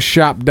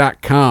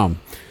smugcastshop.com.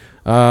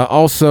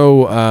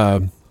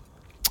 Also,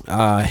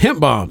 hemp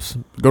bombs.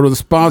 Go to the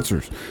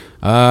sponsors.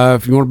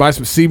 If you want to buy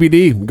some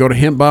CBD, go to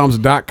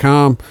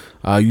hempbombs.com.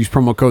 Use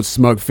promo code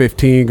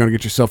SMUG15. Going to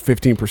get yourself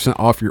 15%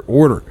 off your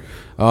order.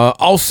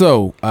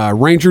 Also,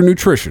 Ranger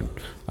Nutrition.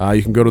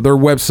 You can go to their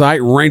website,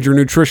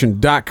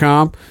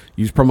 rangernutrition.com.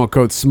 Use promo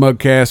code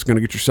SMUGCAST. Going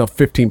to get yourself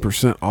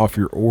 15% off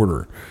your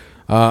order.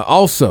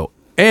 Also,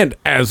 and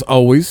as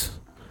always,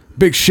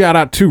 big shout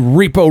out to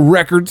Repo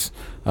Records.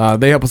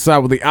 They help us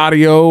out with the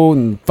audio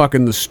and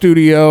fucking the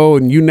studio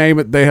and you name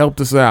it, they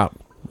helped us out.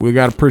 We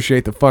got to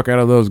appreciate the fuck out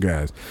of those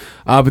guys.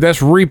 But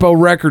that's Repo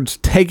Records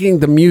taking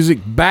the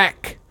music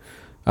back.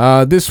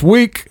 This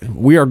week,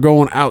 we are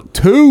going out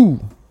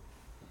to...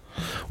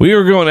 We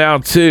are going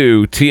out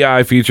to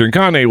T.I. featuring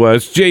Kanye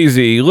West,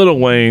 Jay-Z, Lil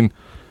Wayne.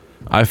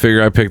 I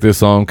figure I picked this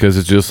song because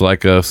it's just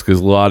like us, because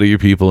a lot of you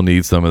people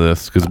need some of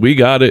this, because we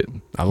got it.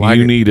 I like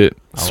you it. need it.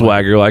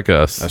 Swagger like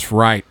us. That's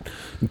right.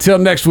 Until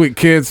next week,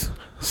 kids.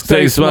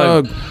 Stay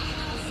smug.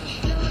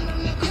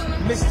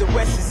 Mr.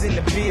 West is in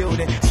the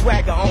building.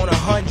 Swagger on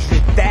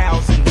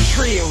 100,000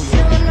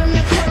 trillion.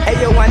 Hey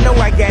yo, I know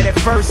I got it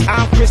first.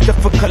 I'm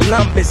Christopher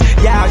Columbus.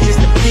 Y'all just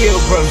the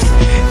pilgrims.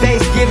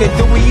 Thanksgiving,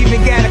 do we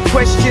even got a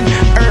question?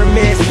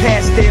 Hermes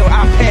pastel,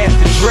 I passed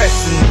the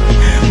dressing.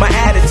 My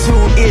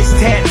attitude is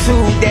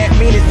tattooed, that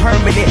mean it's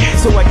permanent.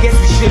 So I guess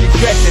we should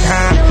address it,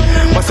 huh?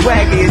 My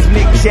swagger is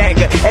Mick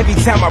Jagger. Every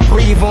time I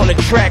breathe on the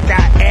track,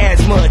 I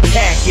asthma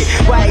attack it.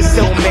 Why he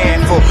so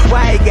manful?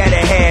 Why he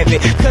gotta have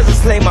it? Cause I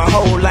slay my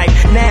whole life.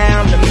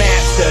 Now I'm the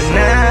master.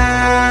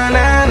 Nah,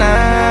 nah,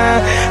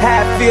 nah.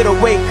 How I feel to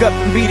wake up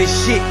and be the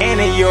shit and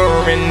a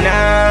urine.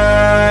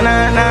 Nah,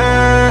 nah,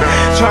 nah.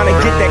 Tryna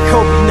get that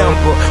Kobe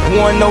number,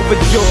 1 over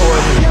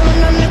Jordan.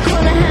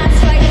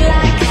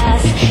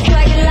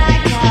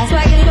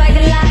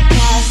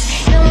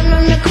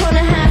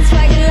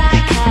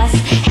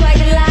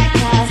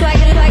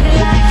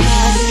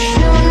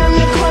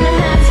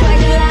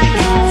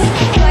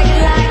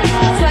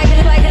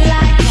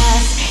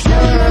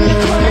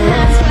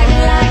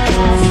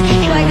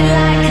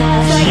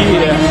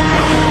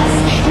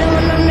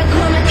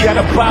 Got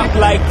a bop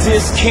like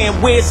this,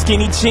 can't wear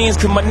skinny jeans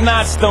cause my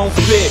knots don't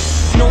fit.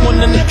 No one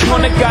in the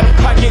corner got a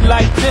pocket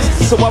like this,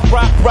 so I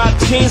rock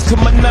jeans cause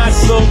my knots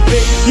so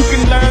big. You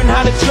can learn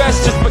how to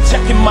dress just by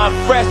checking my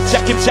fresh,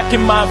 checking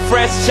my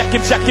fresh,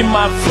 checking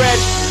my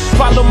fresh.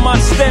 Follow my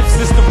steps,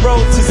 it's the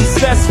road to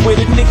success, where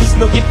the niggas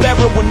know get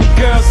better when the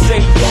girls say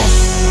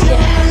yes.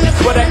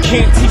 But I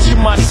can't teach you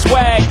my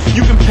swag.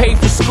 You can pay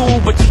for school,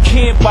 but you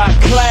can't buy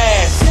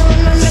class.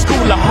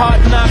 School of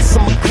hard knocks,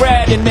 I'm a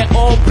grad in that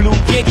all blue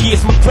Yankee.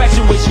 It's my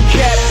graduation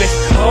cap. It's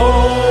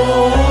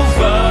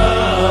over.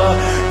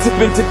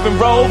 Tipping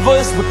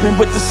rovers, whipping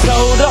with the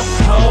soda.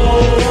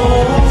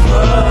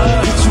 Over.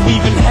 Did you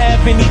even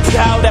have any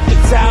doubt after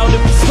doubt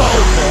it was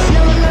over?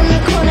 No one on the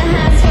corner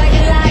has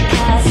swagger like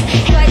us.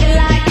 Swagger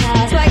like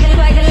us. Swagger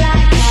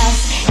like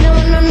us. No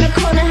one on the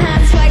corner has